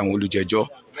àti àwọn olùjẹ́jọ́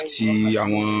àti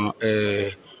àwọn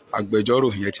agbẹjọ́rò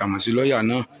ìyẹn tí a mọ̀ sí lọ́ọ̀yà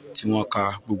náà tí wọ́n ka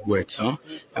gbogbo ẹ̀ tán.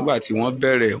 Nígbà tí wọ́n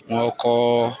bẹ̀rẹ̀ wọ́n kọ́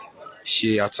ṣe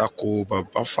àtakò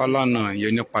bàbá Fálànà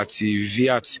ìyẹn nípa ti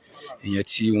VAT ìyẹn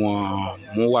tí wọ́n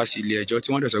mú wá sí ilé ẹjọ́ tí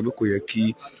wọ́n dẹ̀ sọ pé kò yẹ kí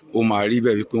ó máa rí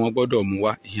bẹ́ẹ̀ wípé wọ́n gbọ́dọ̀ mú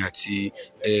wá ìyẹn àti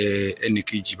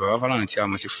ẹnìkejì bàbá Fálànà tí a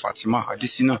mọ̀ sí Fatima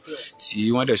Adésínà tí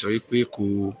wọ́n dẹ̀ sọ wípé kò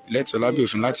lẹ́tọ̀ọ́ lábẹ́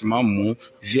òfin láti má mú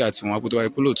VAT wọn pé tó wáyé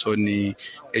pé lóòótọ́ ni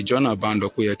ẹjọ́ náà bá ń lọ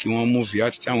pé yẹ kí wọ́n mú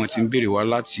VAT tí àwọn ti ń béèrè wá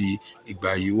láti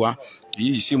ìgbà yìí wá.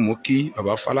 Èyí sì mú kí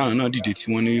bàbá Fálànà náà dìde tí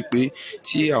wọ́n ní wípé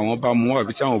tí àwọn bá mú wá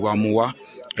àbí tí àwọn bá mú wá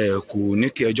kò ní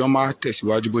kí ẹjọ́ má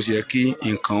tẹ̀síwájú bó ṣe yẹ kí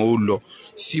nǹkan ó lọ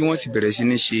sí wọ́n ti bẹ̀rẹ̀ sí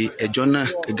ní ṣe ẹjọ́ náà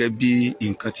gẹ́gẹ́ bí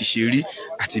nǹkan ti ṣe rí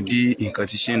àti bí nǹkan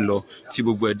ti ṣe ń lọ tí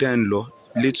gbogbo ẹ̀dá ń lọ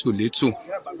létòlétò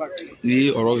ní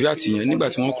ọ̀rọ̀ VAT yẹn. Nígbà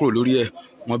tí wọ́n kúrò lórí ẹ̀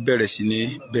wọ́n bẹ̀rẹ̀ sí ní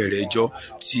bẹ̀rẹ̀ ẹjọ́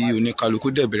tí oníkálukú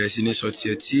dẹ̀ bẹ̀rẹ̀ sí ní sọ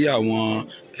tiẹ̀ tí àwọn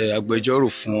agbẹjọ́rò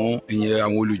fún ìyẹn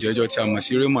àwọn olùjẹ́jọ́ tí a mọ̀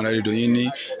sí Timothy-Adedoyin ní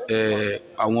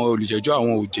àwọn olùjẹ́jọ́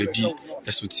àwọn ò jẹ̀bi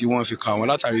ẹ̀sùn tí wọ́n fi kàn wọ́n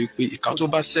látàrí wípé ìka tó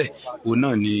bá ṣẹ̀ òun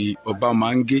náà ni ọba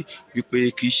máa ń gé, wípé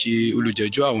kì í ṣe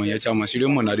olùjẹ́jọ́ àwọn ìyẹn tí a mọ̀ sí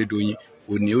Timothy-Adedoyin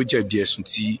òun ni ó jẹ̀bi ẹ̀sùn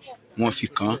tí wọ́n fi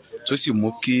kàn, tó sì mú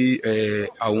kí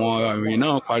àwọn àrùn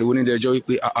náà pariwo nílé ẹjọ́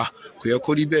wípé kò yẹ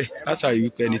kó rí bẹ́ẹ̀ látàrí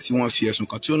wípé ẹni tí wọ́n fi ẹ̀sùn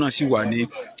kàn tí ó náà sì wà ní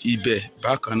ibẹ̀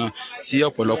bákan náà, tí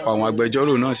ọ̀pọ̀lọpọ̀ àwọn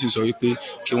agbẹjọ́rò náà sì sọ wípé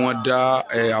kí wọ́n dá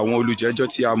àwọn olùjẹ́jọ́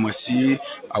tí a mọ̀ sí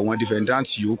àwọn defendant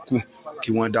yòókù kí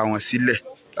wọ́n dá wọn sílẹ̀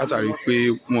látàrí pé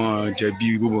wọ́n jẹ̀bi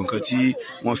gbogbo nǹkan tí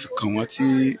wọ́n fi kàn wọ́n, tí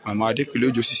màmá Adépèlé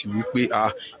Òjó sì wípé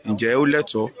ǹjẹ́ ó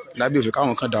lẹ́tọ̀ọ́ lábẹ́ òfin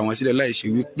káwọn kan dá wọn sílẹ̀ láì ṣe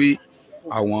wípé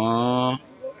àwọn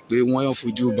pé wọ́n yàn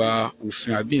fojú ba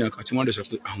òfin àbí nǹkan tí wọ́n dẹ̀ sọ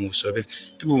pé àwọn ò sọ bẹ́ẹ̀.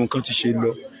 Bí gbogbo nǹkan ti ṣe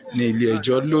lọ ní ilé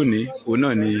ẹjọ́ lónìí òun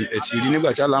náà ni ẹ ti rí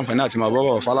nígbà tí aláǹfààní àti máa bá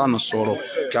bàbá Fálànà sọ̀rọ̀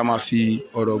kí a máa fi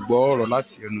ọ̀rọ̀ gbọ́ ọ̀rọ̀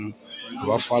láti ẹnu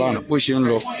bàbá Fálànà bó ṣe ń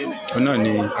lọ òun náà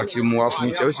ni àti mú wá fún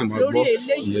yín tí ẹ ó sì máa gbọ́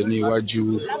ìyẹn ní iwájú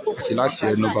àti láti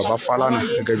ẹnu bàbá Fálànà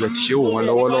gẹ́gẹ́ bí ẹ ti ṣe wò wọ́n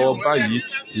lọ́wọ́lọ́wọ́ báyìí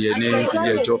ìyẹn ní ilé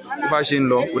ẹjọ́. Bó bá ṣe ń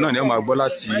lọ òun náà ni ẹ máa gbọ́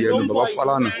láti ẹnu bàbá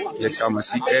Fálànà ìyẹn tí a mọ̀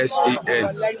sí SAN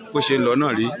bó ṣe ń lọ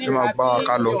náà rí ẹ máa bá wa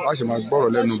ká lọ a sì máa gbọ́rọ̀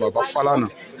lẹ́nu bàbá Fálànà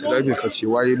gẹ́gẹ́ bí nǹkan ti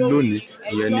wáyé lónìí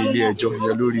ìyẹn ní ilé ẹjọ́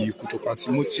ìyẹn lórí ikú tó pa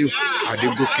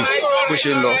Timothy-Adedoyin bó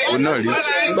ṣe ń lọ òun náà rí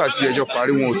nígbà tí ẹjọ́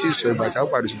parí wọn ò tí ì sọ ìgbà tí a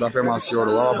pàdé ṣùgbọ́n a fẹ́ máa fi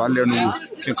ọ̀rọ̀ wá bá lẹ́nu wò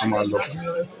kí nǹkan máa lọ.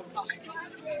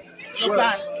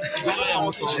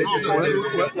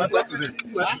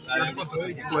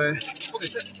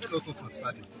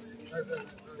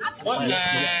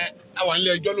 Àwọn ilé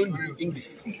ẹjọ́ ló ń do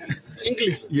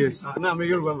English. Yes. Now I'm a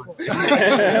Yoruba man.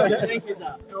 Thank you,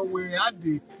 sir. So we had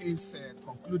the case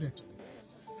concluded.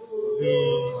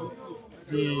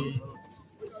 The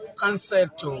counsel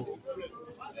to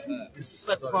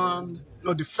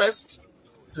the first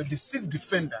to the sixth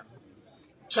defendant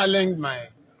challenged my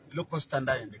local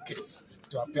standard in the case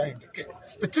to appear in the case,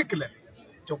 particularly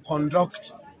to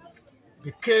conduct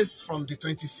the case from the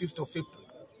 25th of April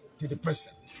to the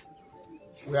present.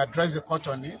 We addressed the court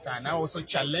on it, and I also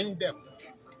challenged them,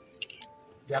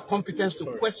 their competence to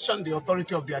question the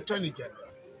authority of the Attorney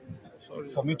General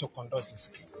for me to conduct this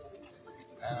case.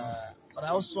 But I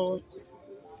also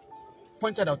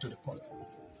pointed out to the court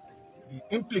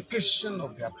the implication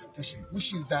of the application,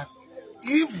 which is that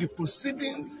if the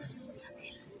proceedings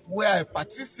where I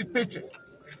participated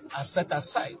are set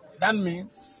aside, that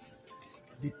means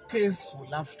the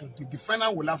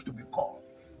defendant will have to be called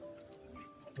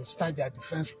to start their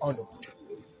defense all over.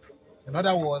 In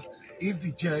other words, if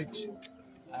the judge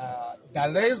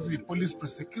directs the police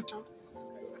prosecutor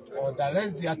or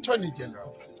directs the Attorney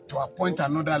General to appoint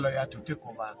another lawyer to take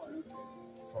over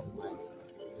from my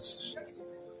position.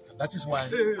 And that is why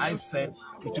I said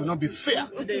it will not be fair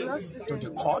to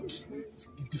the court,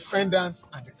 the defendants,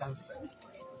 and the counsel.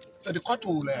 So the court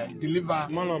will deliver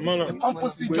a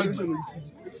composite judgment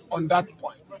on that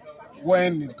point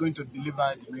when it's going to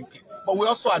deliver the main case. But we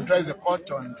also address the court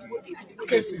on the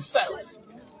case itself,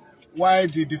 while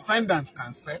the defendants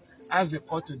counsel ask the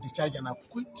court to discharge and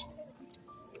acquit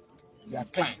their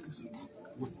clients.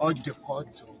 We urge the court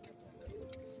to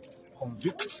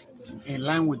convict in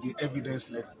line with the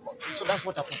evidence-led court. So that's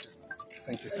what happened.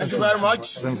 Thank you. Thank you very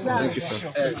much. Thank you,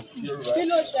 sir.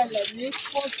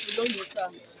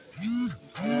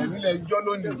 Nílẹ̀ ẹjọ́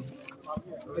lónìí,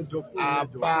 a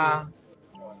bá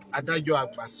adájọ́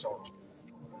àgbà sọ̀rọ̀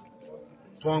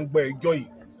tó ń gbọ́ ẹjọ́ yìí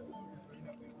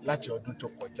láti ọdún tó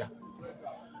kọjá.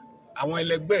 Àwọn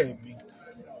ẹlẹgbẹ́ mi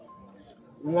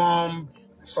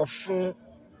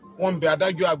wọ́n bẹ̀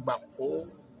adájọ́ àgbà kó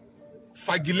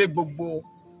fagilé gbogbo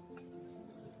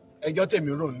ẹjọ́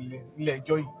tèmi rò nílé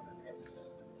ẹjọ́ yìí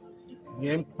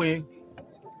ìyẹn ń pé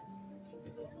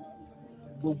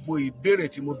gbogbo ìbéèrè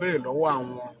tí mo béèrè lọ́wọ́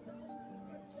àwọn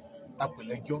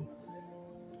apèlẹ́jọ́,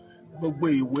 gbogbo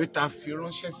ìwé tá a fi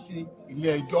ránṣẹ́ sí ilé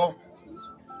ẹjọ́,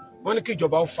 wọ́n ní kí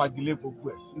ìjọba ó fagilé gbogbo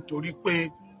ẹ̀ nítorí pé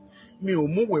mi ò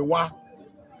múwèé wá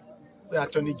pé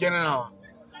Attorney General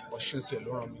Ọ̀ṣun State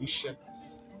ló rán mi iṣẹ́.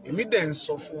 Èmi dẹ̀ ń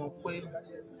sọ fún wọn pé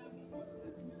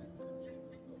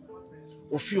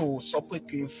òfin ò sọ pé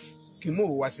kí n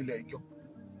múwèé wá sílé ẹjọ́.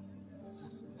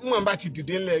 Wọ́n bá ti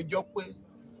dìde nílé ẹjọ́ pé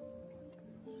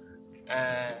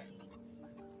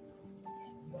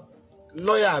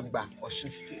lọ́yà àgbà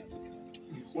Ọ̀ṣun State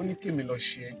ó ní kí mi lọ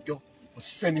ṣe ẹjọ́, kò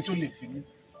sẹ́ni tó lè bí mi.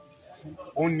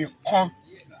 Òun nìkan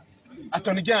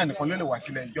Attorney General nìkan ló lè wá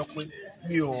sílé ẹjọ́ pé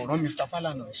mi ò rán Mr.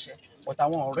 Falana iṣẹ́, but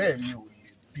àwọn ọ̀rẹ́ mi ò lè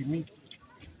bí mi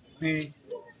pé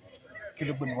kí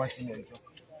ló gbé mi wá sílé ẹjọ́.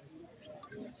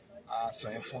 A sọ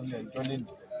yẹn fún ilé ẹjọ́ lẹ́nu.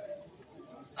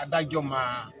 Adájọ́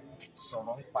máa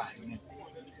sọ̀rọ̀ ń pa yẹn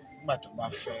nígbà tó bá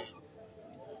fẹ́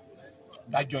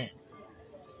dájọ́ yẹn.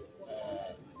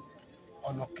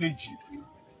 Ọ̀nà kejì,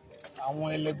 àwọn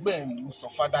ẹlẹgbẹ́ mi sọ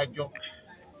fádájọ́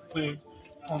pé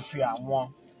wọ́n fi àwọn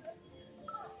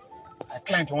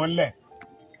client wọn lẹ̀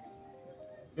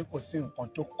pé kò sí nǹkan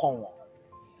tó kàn wọ́n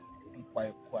nípa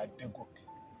ikú Adégòkè.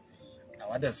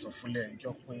 Àwa dẹ̀ sọ fúnlé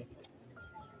ẹjọ́ pé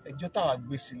ẹjọ́ táwa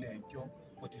gbé sílé ẹjọ́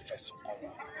ó ti fẹ̀sùn kàn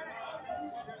wọ́n.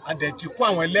 A dẹ̀ ti kó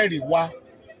àwọn ẹlẹ́rìí wá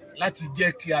láti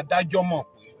jẹ́ kí adájọ́ mọ̀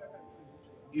pé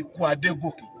ikú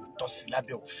Adégòkè kò tọ́ sí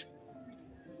lábẹ́ òfin.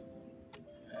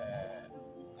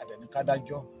 A dẹ̀ ní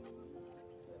kádájọ́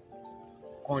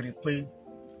kan rí i pé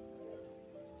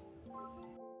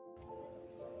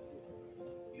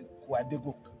ikú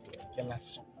Adégòkè jẹ́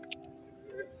lásán,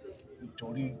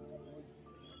 nítorí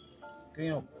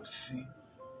kéèyàn kò sí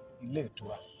ilé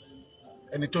ìtura,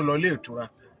 ẹni tó lọ ilé ìtura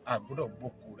a gbọ́dọ̀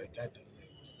gbókù rẹ̀ jáde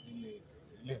nílé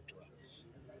ilé ìtura.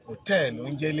 Hòtẹ́ẹ̀lì ló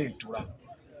ń jẹ́ ilé ìtura,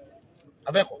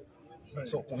 abẹ́kọ̀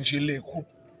so kò ń ṣe ilé ikú.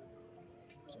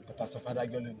 So kẹta sọ fún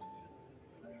adájọ́ lẹ́nu,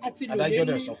 adájọ́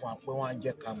dẹ̀ sọ fún wa pé wọ́n á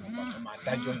jẹ́ ká mọ̀ bàtà máa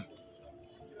dájọ́ yìí.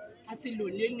 A ti lò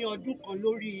lé ní ọdún kan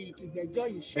lórí ìgbẹ́jọ́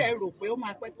yìí. Ṣé ẹ rò pé ó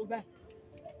máa pẹ́ tó báyìí?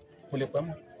 Kò lè pẹ́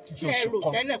mọ́. Ṣé ẹ rò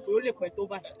tẹ́lẹ̀ pé ó lè pẹ́ tó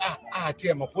báyìí? Àti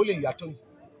ẹ̀mọ̀ pé ó lè yàtọ̀ yìí.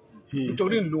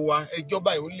 Nítorí ń lo wa ẹjọ́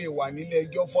báyìí ó lè wà nílé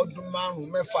ẹjọ́ fọ́dún 5,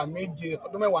 6, 7,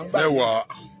 ọdún 10 ń gbà.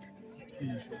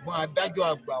 Ṣùgbọ́n adájọ́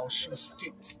àgbà Ọ̀ṣun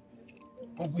State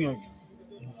ó gbìyànjú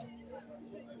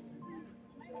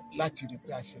láti rí pé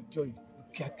àṣẹjọ́ yìí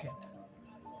kíákíá.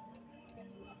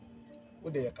 Ó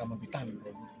dẹ̀ yẹ ká mọ̀ bí tá à ń lọ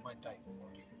lórí mọ́tà yìí.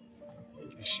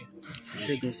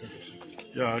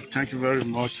 Yeah, thank you very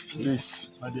much. Please,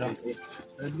 Nadia.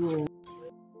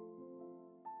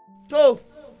 tó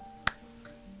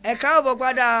ẹ káàbọ̀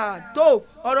padà. tó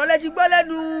ọ̀rọ̀ lẹ ti gbọ́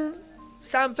lẹ́nu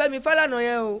Sam Fẹ́mi Fálànà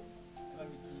yẹn o.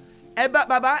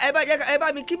 ẹ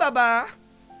bá mi kí bàbá,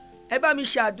 ẹ bá mi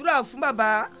ṣàdúrà fún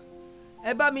bàbá,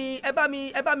 ẹ bá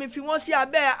mi fi wọ́n sí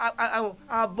abẹ́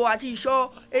ààbò àti ìṣọ́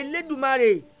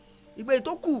Elédùmarè. ìgbé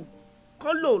tó kù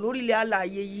kán lò lórí ilẹ̀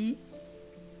alààyè yìí,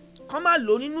 kán má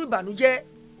lò nínú ìbànújẹ́.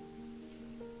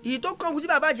 èyí tó kángun sí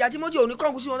bàbá àti Timothy òní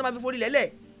kángun sí wọn tó máa fi forí lẹ́lẹ̀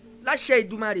láṣẹ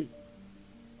Ìdùmarè.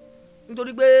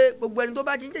 nítorí pé gbogbo ẹni tó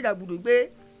bá ti ń jẹ̀jàgbùdù pé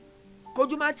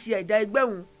kójú má ti ẹ̀dá ẹgbẹ́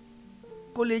òun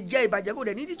kò lè jẹ́ ìbàjẹ́ kò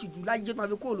dẹ̀ ní ìtìjú láyé tó máa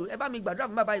fi kóòlò. ẹ bá mi gbàdúrà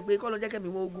fún bàbá yìí pé kọ́ lọ jẹ́ kẹ́mi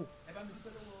wọn ogun.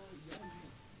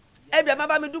 ẹ bẹ̀ má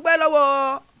bá mi dúpẹ́ lọ́wọ́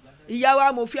ìyá wa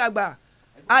amòfin àgbà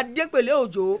Adépèlé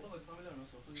Òjó.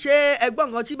 ṣé ẹgbọ́n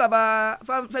nǹkan tí bàbá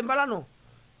Fẹ́mi Fálànà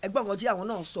ẹgbọ́n nǹkan tí àwọn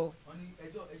náà sọ.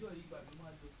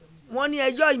 wọ́n ní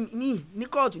ẹjọ́ míì ní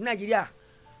kóòtù ní Nàìjíríà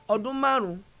ọdún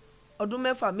 5, ọdún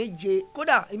 6, 7,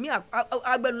 kódà èmi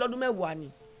agbẹnu lọ́dún 10 ni.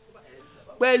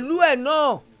 pẹ̀lú ẹ̀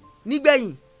náà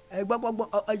nígbẹ̀yìn ẹgbọ́gbọ́gbọ́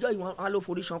ẹjọ́ yìí wọn á ló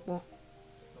forí ṣánpọ́n.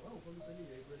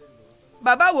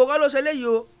 bàbá wo kọ́ ló ṣe léyìí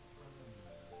o,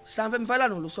 Sam Fẹ́mi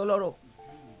Fálànà ló sọ lọ́rọ̀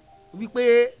wípé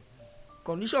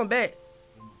condition bẹ́ẹ̀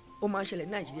ó máa ń ṣẹlẹ̀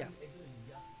ní Nàìjíríà.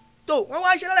 tó wọ́n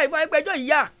wá ṣe lára ìfọ̀ ẹgbẹ́ ẹjọ́ yìí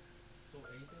yá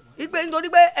ìpè nítorí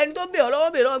pé ẹni tó ń bèèrè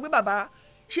lọ́wọ́ pé bàbá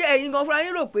ṣé ẹ̀yin gan fúnra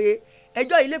yín rò pé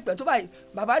ẹjọ́ yìí lè pẹ́ tó báyìí.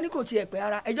 bàbá ní kò tiẹ̀ pẹ́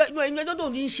ara ẹjọ́ tó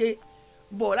ní í ṣe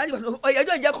bọ̀ láti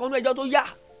ẹjọ́ ìjẹ́ kan nínú ẹjọ́ tó yá.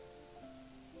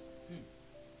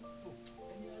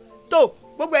 tó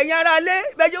gbogbo ẹ̀yin ará ilé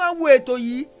bẹ́ẹ̀ jẹ́ wọ́n wo ètò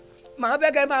yìí màá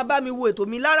fẹ́ kẹ́ máa bá mi wo ètò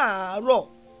mi láràárọ̀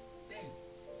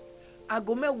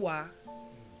aago 10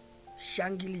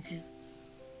 ṣáńgìlìtì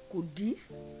kò dín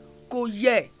kò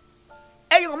yẹ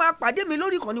ẹ̀yin kan máa pàdé mi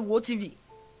lórí ìkànnì Wotv.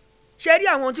 ṣe rí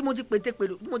àwọn tí mo ti pètè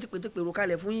pèrò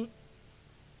kalẹ̀ fún yín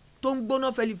tó ń gbóná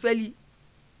fẹlifẹli.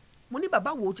 mo ní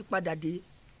bàbá wo ti padà dé,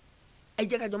 ẹ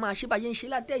jẹ́ kájọ máa ṣe bá a ṣe ń ṣe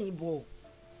látẹ̀yìn bọ̀,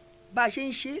 bá a ṣe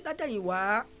ń ṣe látẹ̀yìn wá,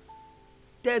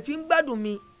 tẹ̀ fi ń gbádùn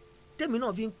mi tèmi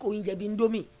náà fi ń kó oúnjẹ bíi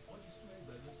indomie.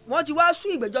 Wọ́n ti wá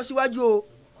sún ìgbẹ́jọ́ síwájú o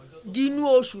di inú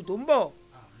oṣù tó ń bọ̀,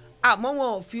 àmọ́ wọn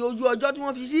ò fi ojú ọjọ́ tí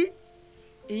wọ́n fi sí,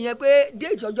 ìyẹn pé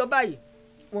déètì ọjọ́ báyìí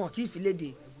wọn ò tí ì fi léde.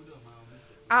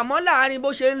 Àmọ́ láàárín bó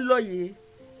ṣe ń lọ yìí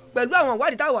pẹ̀lú àwọn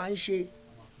ìwádìí táwa ń ṣe,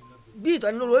 bí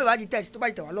ìtọ́nilóró ìwà ti tẹ̀sí tó bá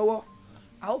ti tẹ̀ wá lọ́wọ́,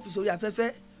 a ó fi sórí afẹ́fẹ́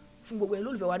fún gbogbo ẹni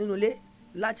lólùfẹ́ wa nínú ilé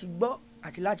láti gbọ́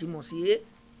àti láti mọ̀ sí i.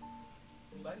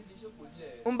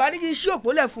 Ǹbàdíjì sí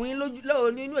òpólẹ̀ fún yín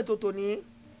nínú ètò tòní,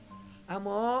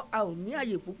 àmọ́ a ò ní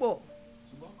àyè púpọ̀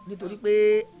nítorí pé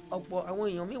ọ̀pọ̀ àwọn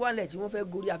èèyàn míì wà lẹ̀ tí wọ́n fẹ́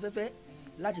gorí afẹ́fẹ́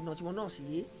láti nà tiwọn náà sí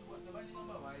i.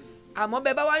 Àmọ́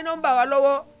bẹ́ẹ̀ bá wá ní nọ́mbà wa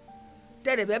lọ́wọ́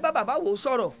tẹ̀lé bẹ́ẹ̀ bá bàbá wò ó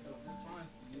sọ̀rọ̀,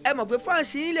 ẹ mọ̀ pé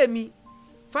fáǹsì yín lèmi,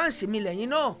 fáǹsì mi lẹ́yìn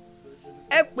náà,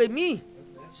 ẹ pè mí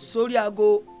sórí aago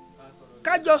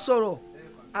kájọ sọ̀rọ̀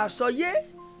àsọyé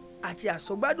àti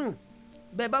àsọgbádùn.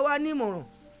 Bẹ́ẹ̀ bá wá ní ìmọ̀ràn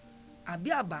àbí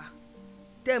àbá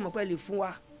tẹ́ ẹ mọ̀ pé lè fún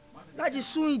wa láti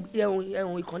sún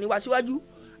ẹ̀hùn ìkànnì wa síwájú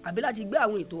àbí láti gbé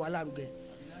àwọn ètò wa lárugẹ,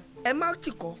 ẹ má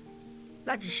tìkọ̀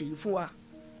láti ṣèyí fún wa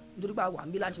nítorí pé a wà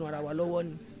ń bí láti ran ara wa lọ́wọ́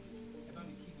ni.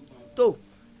 tó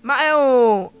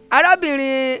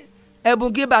arábìnrin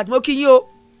ẹ̀bùn Gilbert mo kí yín o,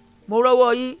 mo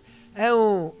rọ́wọ́ yín.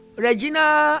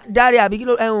 Regina Dare àbí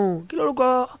kí lórúkọ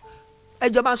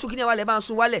ẹjọ́ bá ń sún kí ni wálẹ̀ bá ń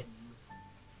sún wálẹ̀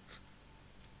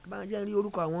bá ń jẹ́ rí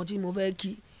orúkọ àwọn tí mo fẹ́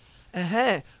kí.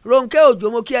 Ronke Òjò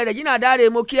mo kí ẹ, Regina Dare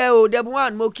mo kí ẹ o,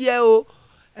 Debuwan mo kí ẹ o,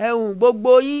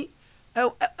 gbogbo yín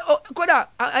kódà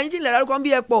ẹ̀yin tí ń lẹ̀ lárúkọ ń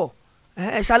bí ẹ pọ̀,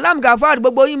 Salam Gafar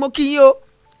gbogbo yín mo kí yín o,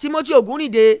 Timothy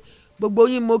Ogunrinde gbogbo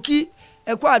yín mo kí,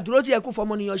 ẹ kú àdúró tí ẹ kú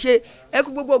fọmọnìyàn ṣe, ẹ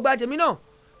kú gbogbo ọgbà tèmi náà.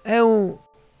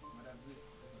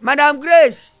 Madam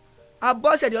Grace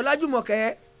Abọ́sẹ̀dé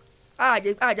Ọlájùmọ̀kẹ́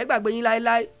àjẹgbàgbé yín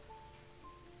láéláé.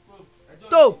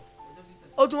 tó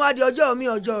ó tún wá di ọjọ́ mi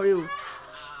ọjọ́ rẹ o,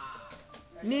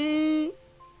 ní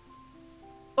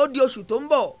ó di oṣù tó ń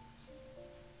bọ̀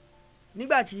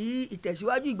nígbà tí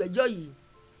ìtẹ̀síwájú ìgbẹ́jọ́ yìí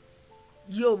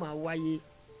yóò máa wáyé.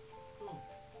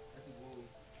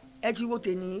 ẹ ti wo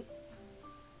tèmi,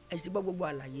 ẹ sì ti gbọ́ gbogbo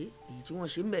àlàyé èyí tí wọ́n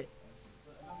ṣe ń bẹ̀.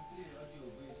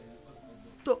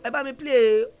 tó ẹ bá mi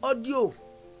play audio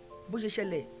bó ṣe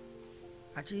ṣẹlẹ̀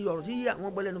àti ọ̀rọ̀ tí àwọn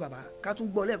gbọ́ lẹ́nu bàbá ká tún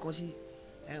gbọ́ lẹ́ẹ̀kan sí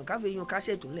ká fi yan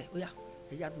kásẹ̀tì ńlẹ̀ ó yá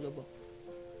ẹ jẹ́ àtúnjọ gbọ́.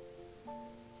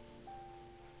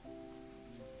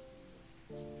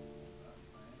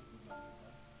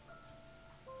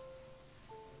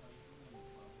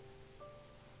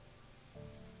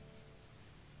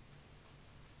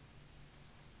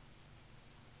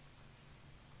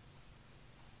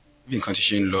 bí nǹkan ti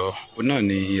ṣe ń lọ òun náà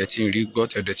ni ẹ ti ń rí gbọ́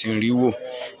tẹ̀dẹ̀ ti ń rí wò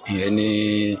ìyẹn ní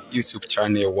YouTube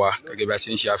channel wa gẹ́gẹ́ bí a ṣe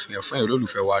ń ṣe àfihàn fún ẹ̀yin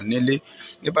olólùfẹ́ wa nílé.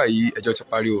 ní báyìí ẹjọ́ ti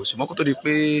parí o, ṣùgbọ́n kó tó di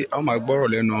pé a máa gbọ́rọ̀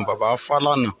lẹ́nu bàbá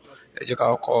Fálànà, ẹ jẹ́ ká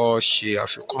kọ́kọ́ ṣe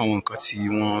àfikún àwọn nǹkan tí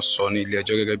wọ́n sọ ní ilé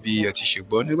ẹjọ́ gẹ́gẹ́ bí ẹ ti ṣe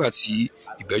gbọ́ nígbà tí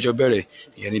ìgbẹ́jọ́ bẹ̀rẹ̀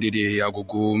ìyẹn ní dédé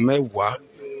agogo 10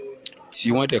 tí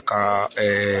wọ́n dẹ̀ ka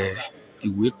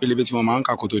ìwé pélébé tí wọ́n máa ń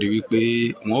kà kó tó di wípé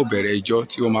wọ́n ò bẹ̀rẹ̀ ẹjọ́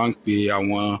tí wọ́n máa ń pe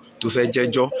àwọn tó fẹ́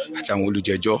jẹ́jọ́ àti àwọn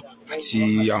olùjẹ́jọ́ àti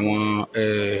àwọn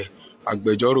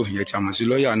agbẹjọ́rò ìyẹn tí a mọ̀ sí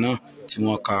lọ́ọ̀yà náà tí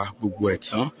wọ́n ka gbogbo ẹ̀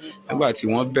tán. nígbà tí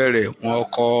wọ́n bẹ̀rẹ̀ wọ́n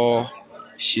kọ́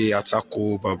ṣe àtakò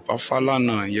bàbá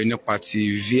Fálànà ìyẹn nípa ti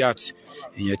VAT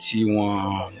ìyẹn tí wọ́n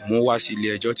mú wá sí ilé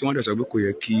ẹjọ́ tí wọ́n dẹ̀ sọ pé kò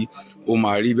yẹ kí ó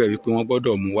máa rí bẹ́ẹ̀ wípé wọ́n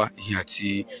gbọ́dọ̀ mú wá ìyẹn àti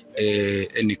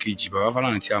ẹnìkejì bàbá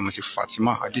Fálànà tí a mọ̀ sí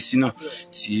Fatima Adésínà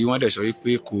tí wọ́n dẹ̀ sọ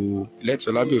wípé kò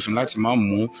lẹ́tọ̀ọ́ lábẹ́ òfin láti má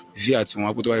mú VAT wọn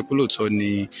wá pé tó wáyé pé lóòótọ́ ni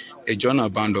ẹjọ́ náà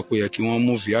bá ń lọ pé yẹ kí wọ́n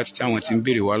mú VAT tí àwọn ti ń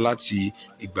béèrè wá láti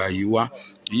ìgbà yìí wá.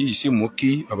 èyí sì mú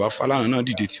kí bàbá Fálànà náà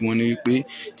dìde tí wọ́n ní wípé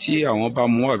tí àwọn bá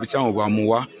mú wá àbí tí àwọn bá mú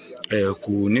wá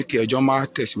kò ní kí ẹjọ́ má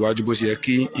tẹ̀síwájú bó ṣe yẹ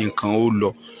kí nǹkan ó lọ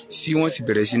sí wọ́n ti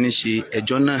bẹ̀rẹ̀ sí ní ṣe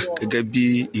ẹjọ́ náà gẹ́gẹ́ bí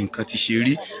nǹkan ti ṣe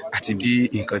rí àti bí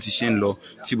nǹkan ti ṣe ń lọ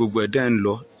tí gbogbo ẹ̀ dẹ̀ ń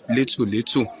lọ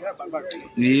létòlétò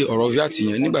ní ọ̀rọ̀ VAT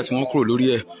yẹn. nígbà tí wọ́n kúrò lórí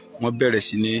ẹ̀ wọ́n bẹ̀rẹ̀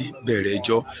sí ní bẹ̀rẹ̀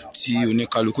ẹjọ́ tí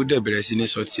oníkálukú dẹ̀ bẹ̀rẹ̀ sí ní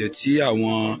sọ tiẹ̀ tí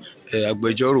àwọn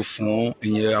agbẹjọ́rò fún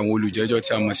ìyẹn àwọn olùjẹ́jọ́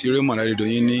tí a mọ̀ sí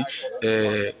Timothy-Adedoyin ní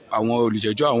àwọn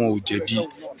olùjẹ́jọ́ àwọn ò jẹ̀bi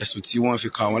ẹ̀sùn tí wọ́n fi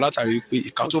kàn wọ́n látàrí wípé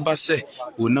ìka tó bá ṣẹ̀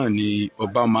òun náà ni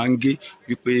ọba máa ń gé,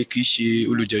 wípé kì í ṣe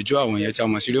olùjẹ́jọ́ àwọn ìyẹn tí a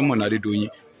mọ̀ sí Timothy-Adedoyin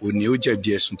òun ni ó jẹ̀bi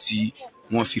ẹ̀sùn tí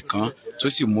wọ́n fi kàn án tó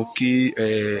sì mú kí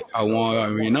àwọn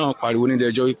àrùn náà pariwo nílé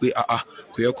ẹjọ́ wípé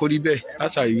kò yẹ kó rí bẹ́ẹ̀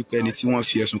látàrí wípé ẹni tí wọ́n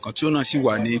fi ẹ̀sùn kàn tí ó náà sì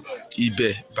wà ní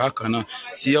ibẹ̀ bákan náà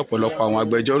tí ọ̀pọ̀lọpọ̀ àwọn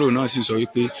agbẹjọ́rò náà sì sọ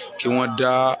wípé kí wọ́n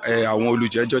dá àwọn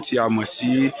olùjẹ́jọ́ tí a mọ̀ sí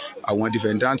àwọn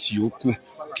defendant yòókù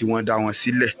kí wọ́n dá wọn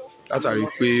sílẹ̀ látàrí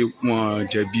pé wọ́n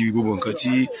jẹ̀bi gbogbo nǹkan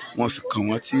tí wọ́n fi kàn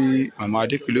wọ́n tí màmá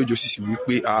Adépèlé Òjó sì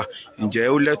wípé ǹjẹ́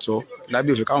ó lẹ́tọ̀ọ́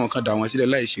lábẹ́ òfin káwọn kan dá wọn sílẹ̀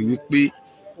láì ṣe wípé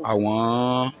àwọn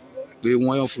pé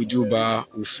wọ́n yàn fojú ba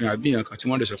òfin àbí nǹkan kan tí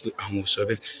wọ́n dẹ̀ sọ pé àwọn ò sọ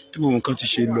bẹ́ẹ̀ bí gbogbo nǹkan ti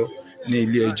ṣe lọ ní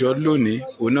ilé ẹjọ́ lónìí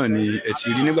òun náà ni ẹ ti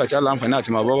rí nígbà tí aláǹfààní àti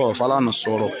máa bá bàbá Fálànà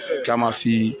sọ̀rọ̀ kí a máa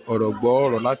fi ọ̀rọ̀ gbọ́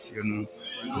ọ̀rọ̀ láti ẹnu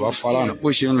bàbá Fálànà bó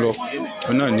ṣe ń lọ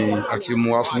òun náà ni àti mú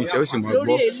wá fún tí ẹ ó sì máa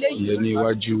gbọ́ ìyẹn ní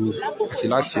iwájú àti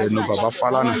láti ẹnu bàbá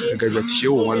Fálànà gẹ́gẹ́ bí ẹ ti ṣe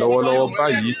wò wọ́n lọ́wọ́lọ́wọ́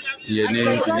báyìí ìyẹn ní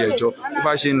ilé ẹjọ́ bí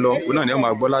bá ṣe ń lọ òun náà ni ẹ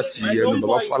máa gbọ́ láti ẹnu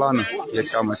bàbá Fálànà ìyẹn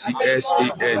tí a mọ̀ sí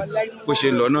SAN bó ṣe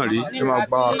ń lọ náà rí ẹ máa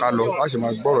gbá wa ká lọ láti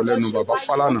máa gbọ́rọ̀ lẹ́nu bàbá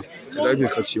Fálànà gẹ́gẹ́ bí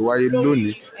nǹkan ti wáyé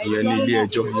lónìí ìyẹn ní ilé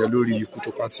ẹjọ́ ìyẹn lórí ikú tó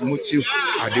pa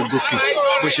Timothy-Adedoyin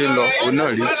bó ṣe ń lọ òun náà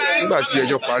rí nígbà tí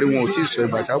ẹjọ́ parí wọn ò tí ì sọ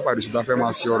ìgbà tí a pàdé ṣùgbọ́n a fẹ́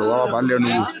máa fi ọ̀rọ̀ wá bá lẹ́nu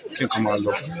wò kí nǹkan máa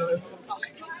lọ.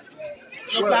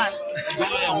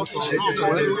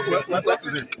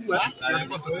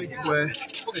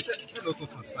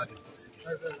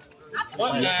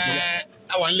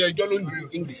 Our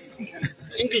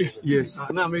English. Yes.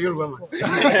 Now I'm a Yoruba man.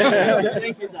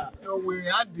 Thank you, sir. So we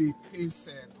had the case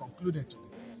concluded today.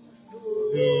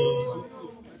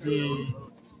 The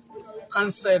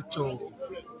answer to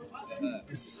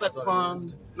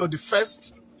the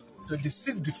first to the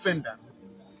sixth defendant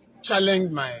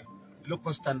challenged my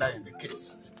local standard in the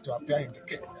case to appear in the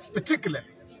case, particularly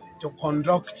to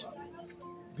conduct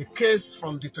the case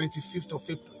from the 25th of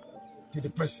April to the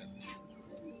present.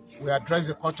 We addressed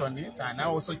the court on it, and I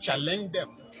also challenged them,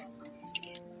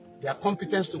 their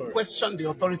competence to question the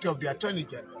authority of the Attorney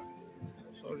General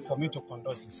for me to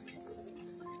conduct this case.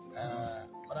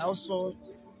 But I also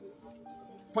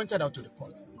pointed out to the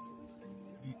court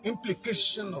the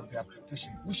implication of the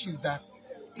application, which is that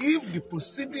if the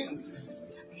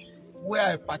proceedings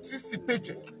where I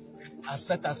participated are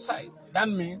set aside, that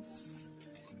means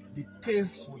the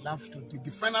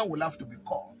defendant will have to be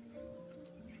called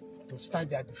to start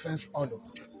their defense all over.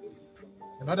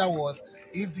 In other words,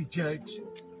 if the judge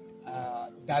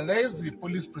directs the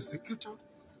police prosecutor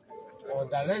or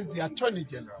directs the Attorney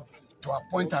General to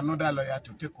appoint another lawyer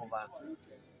to take over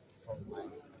from my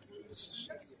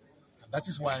position. And that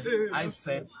is why I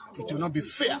said it will not be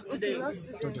fair to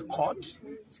the court,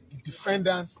 the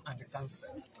defendants, and the counsel.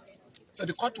 So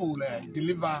the court will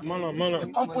deliver a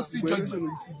composite judgment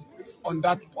on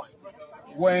that point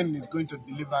when it's going to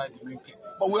deliver the main case.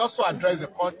 But we also address the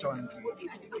court on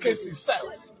the case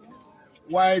itself,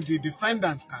 while the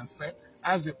defendants counsel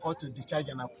ask the court to discharge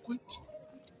and acquit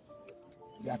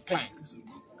their clients.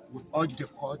 We urge the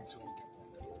court to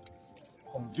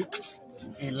convict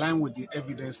in line with the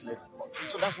evidence-led court.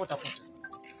 So that's what happened.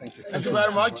 Thank you. Thank you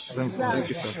very much. Thank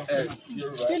you, sir.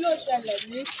 Kí ló ṣẹlẹ̀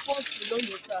ní kóòtù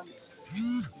lónìí, sir?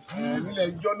 Nílẹ̀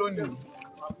ẹjọ́ lónìí,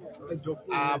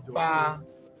 a bá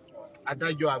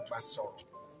adájọ́ àgbà sọ̀rọ̀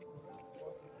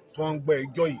tó ń gbọ́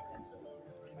ẹjọ́ yìí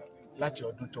láti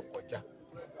ọdún tó kọjá.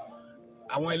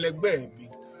 Àwọn ẹlẹgbẹ́ mi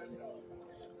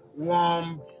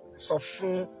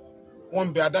wọ́n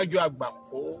bẹ̀ adájọ́ àgbà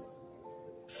kó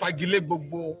fagilé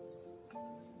gbogbo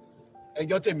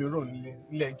ẹjọ́ tèmi rò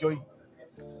nílé ẹjọ́ yìí.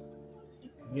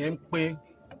 Ìyẹn ń pé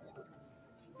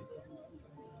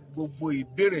gbogbo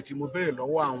ìbéèrè tí mo béèrè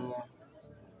lọ́wọ́ àwọn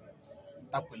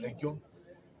tapẹ̀lẹ́jọ́,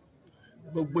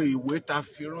 gbogbo ìwé tá a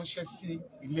fi ránṣẹ́ sí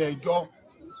ilé ẹjọ́,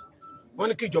 wọ́n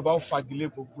ní kí ìjọba ó fagilé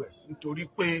gbogbo ẹ̀ nítorí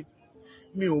pé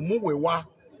mi ò múwèé wá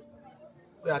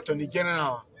pé Attorney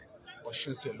General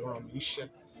Ọ̀ṣun tẹ̀ ló rán mi iṣẹ́.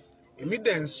 Èmi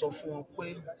dẹ̀ ń sọ fún wọn pé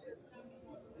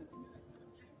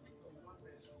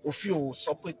òfin ò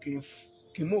sọ pé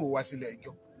kí n múwèé wá sílé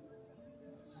ẹjọ́.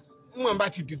 Wọ́n bá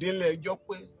ti dìde nílé ẹjọ́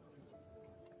pé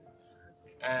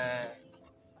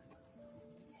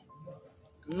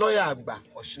lọ́yà àgbà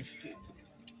Ọ̀ṣun State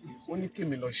ó ní kí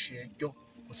mi lọ ṣe ẹjọ́,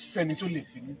 kò sẹ́ni tó lè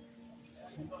bí mi.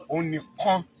 Òun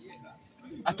nìkan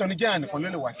Attorney General nìkan ló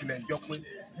lè wá sílé ẹjọ́ pé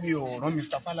mi ò rán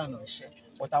Mr. Fálànà iṣẹ́,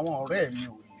 but àwọn ọ̀rẹ́ mi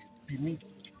ò lè bí mi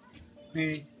pé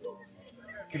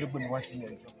kí ló gbé mi wá sílé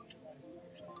ẹjọ́.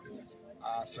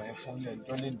 A sọ yẹn fún ilé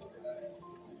ẹjọ́ lẹ́nu.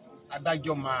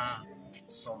 Adájọ́ máa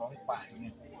sọ̀rọ̀ ń pa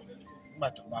yẹn nígbà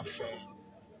tó bá fẹ́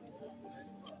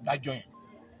dájọ́ yẹn.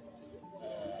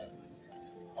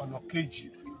 Ọ̀nà kejì,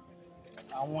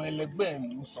 àwọn ẹlẹgbẹ́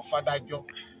mi sọ fádájọ́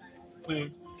pé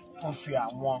wọ́n fi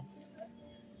àwọn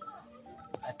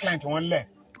client wọn lẹ̀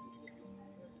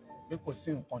pé kò sí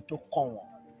nǹkan tó kàn wọ́n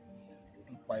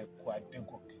nípa ikú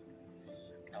Adégòkè.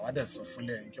 Àwa dẹ̀ sọ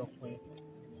fúnlé ẹjọ́ pé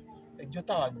ẹjọ́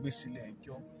táwa gbé sílé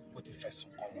ẹjọ́ ó ti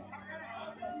fẹ̀sùn kàn wọ́n.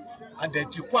 A dẹ̀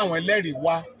ti kó àwọn ẹlẹ́rìí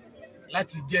wá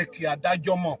láti jẹ́ kí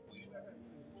adájọ́ mọ̀ pé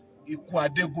ikú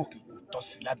Adégòkè kò tọ́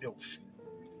sí lábẹ́ òfin.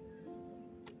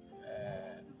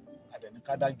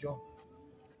 Adájọ́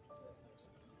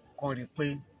kan rí pé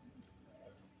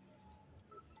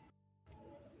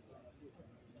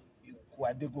ikú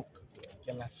Adégòkè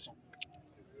jẹ́ lásán.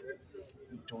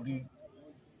 nítorí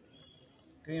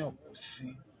kéèyàn kò sí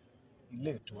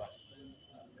ilé ìtura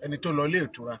ẹni tó lọ ilé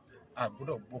ìtura a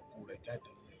gbọ́dọ̀ gbókù rẹ̀ jáde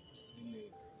nílé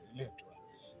ilé ìtura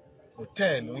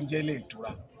hòtẹ́ẹ̀lì ló ń jẹ́ ilé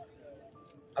ìtura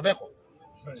abẹ́kọ̀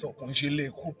so kò ń ṣe ilé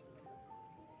ikú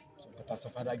so kẹta sọ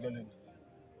fún adájọ́ lẹ́nu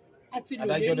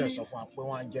adájọ́ dẹ̀ sọ fún wa pé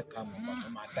wọ́n á jẹ́ ká mọ̀ bàtà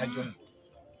máa dájọ́ yìí.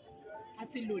 a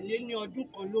ti lò lé ní ọdún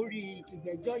kan lórí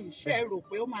ìgbẹ́jọ́ yìí ṣé ẹ rò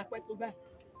pé ó máa pẹ́ tó báyìí.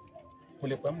 kò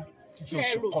lè pẹ́ mọ́ títí ṣé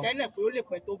ẹ oṣù rò kan tẹ́lẹ̀ pé ó lè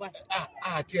pẹ́ tó báyìí.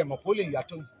 àti ẹ̀mọ̀ kó lè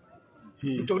yàtọ̀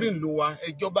yìí nítorí ń lo wa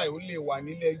ẹjọ́ báyìí ó lè wà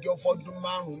nílé ẹjọ́ fọ́dún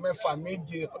 5, 6,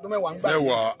 7 ọdún 10 ń gbà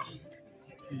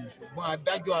ṣùgbọ́n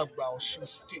adájọ́ àgbà Ọ̀ṣun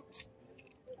state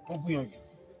ó gbìyànjú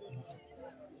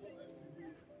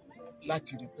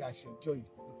láti rí pé àṣẹjọ́ yìí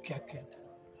kíákíá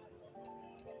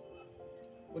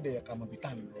ó dẹ̀ yẹ ká mọ̀ bí tá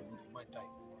à ń lọ lórí mọ́tà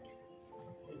yìí.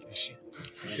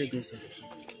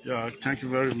 Yeah, thank you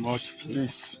very much.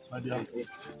 Please, Nadia.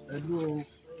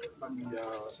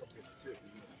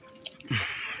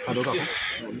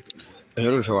 Ẹ̀yin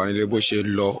olùfẹ́ wa nílé bó ṣe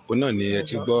lọ òun náà ni ẹ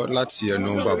ti gbọ́ láti ẹnu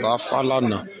bàbá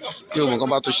Fálànà bí ohun kan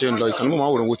bá tó ṣe ń lọ ìkànnì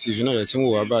mọ̀máwòrán Wotv náà rẹ̀ tí ń wò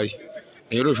wá báyìí.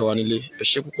 Ẹ̀yin olùfẹ́ wa nílé ẹ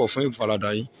ṣé púpọ̀ fún ìfaradà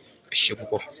yín ẹ ṣé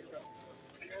púpọ̀.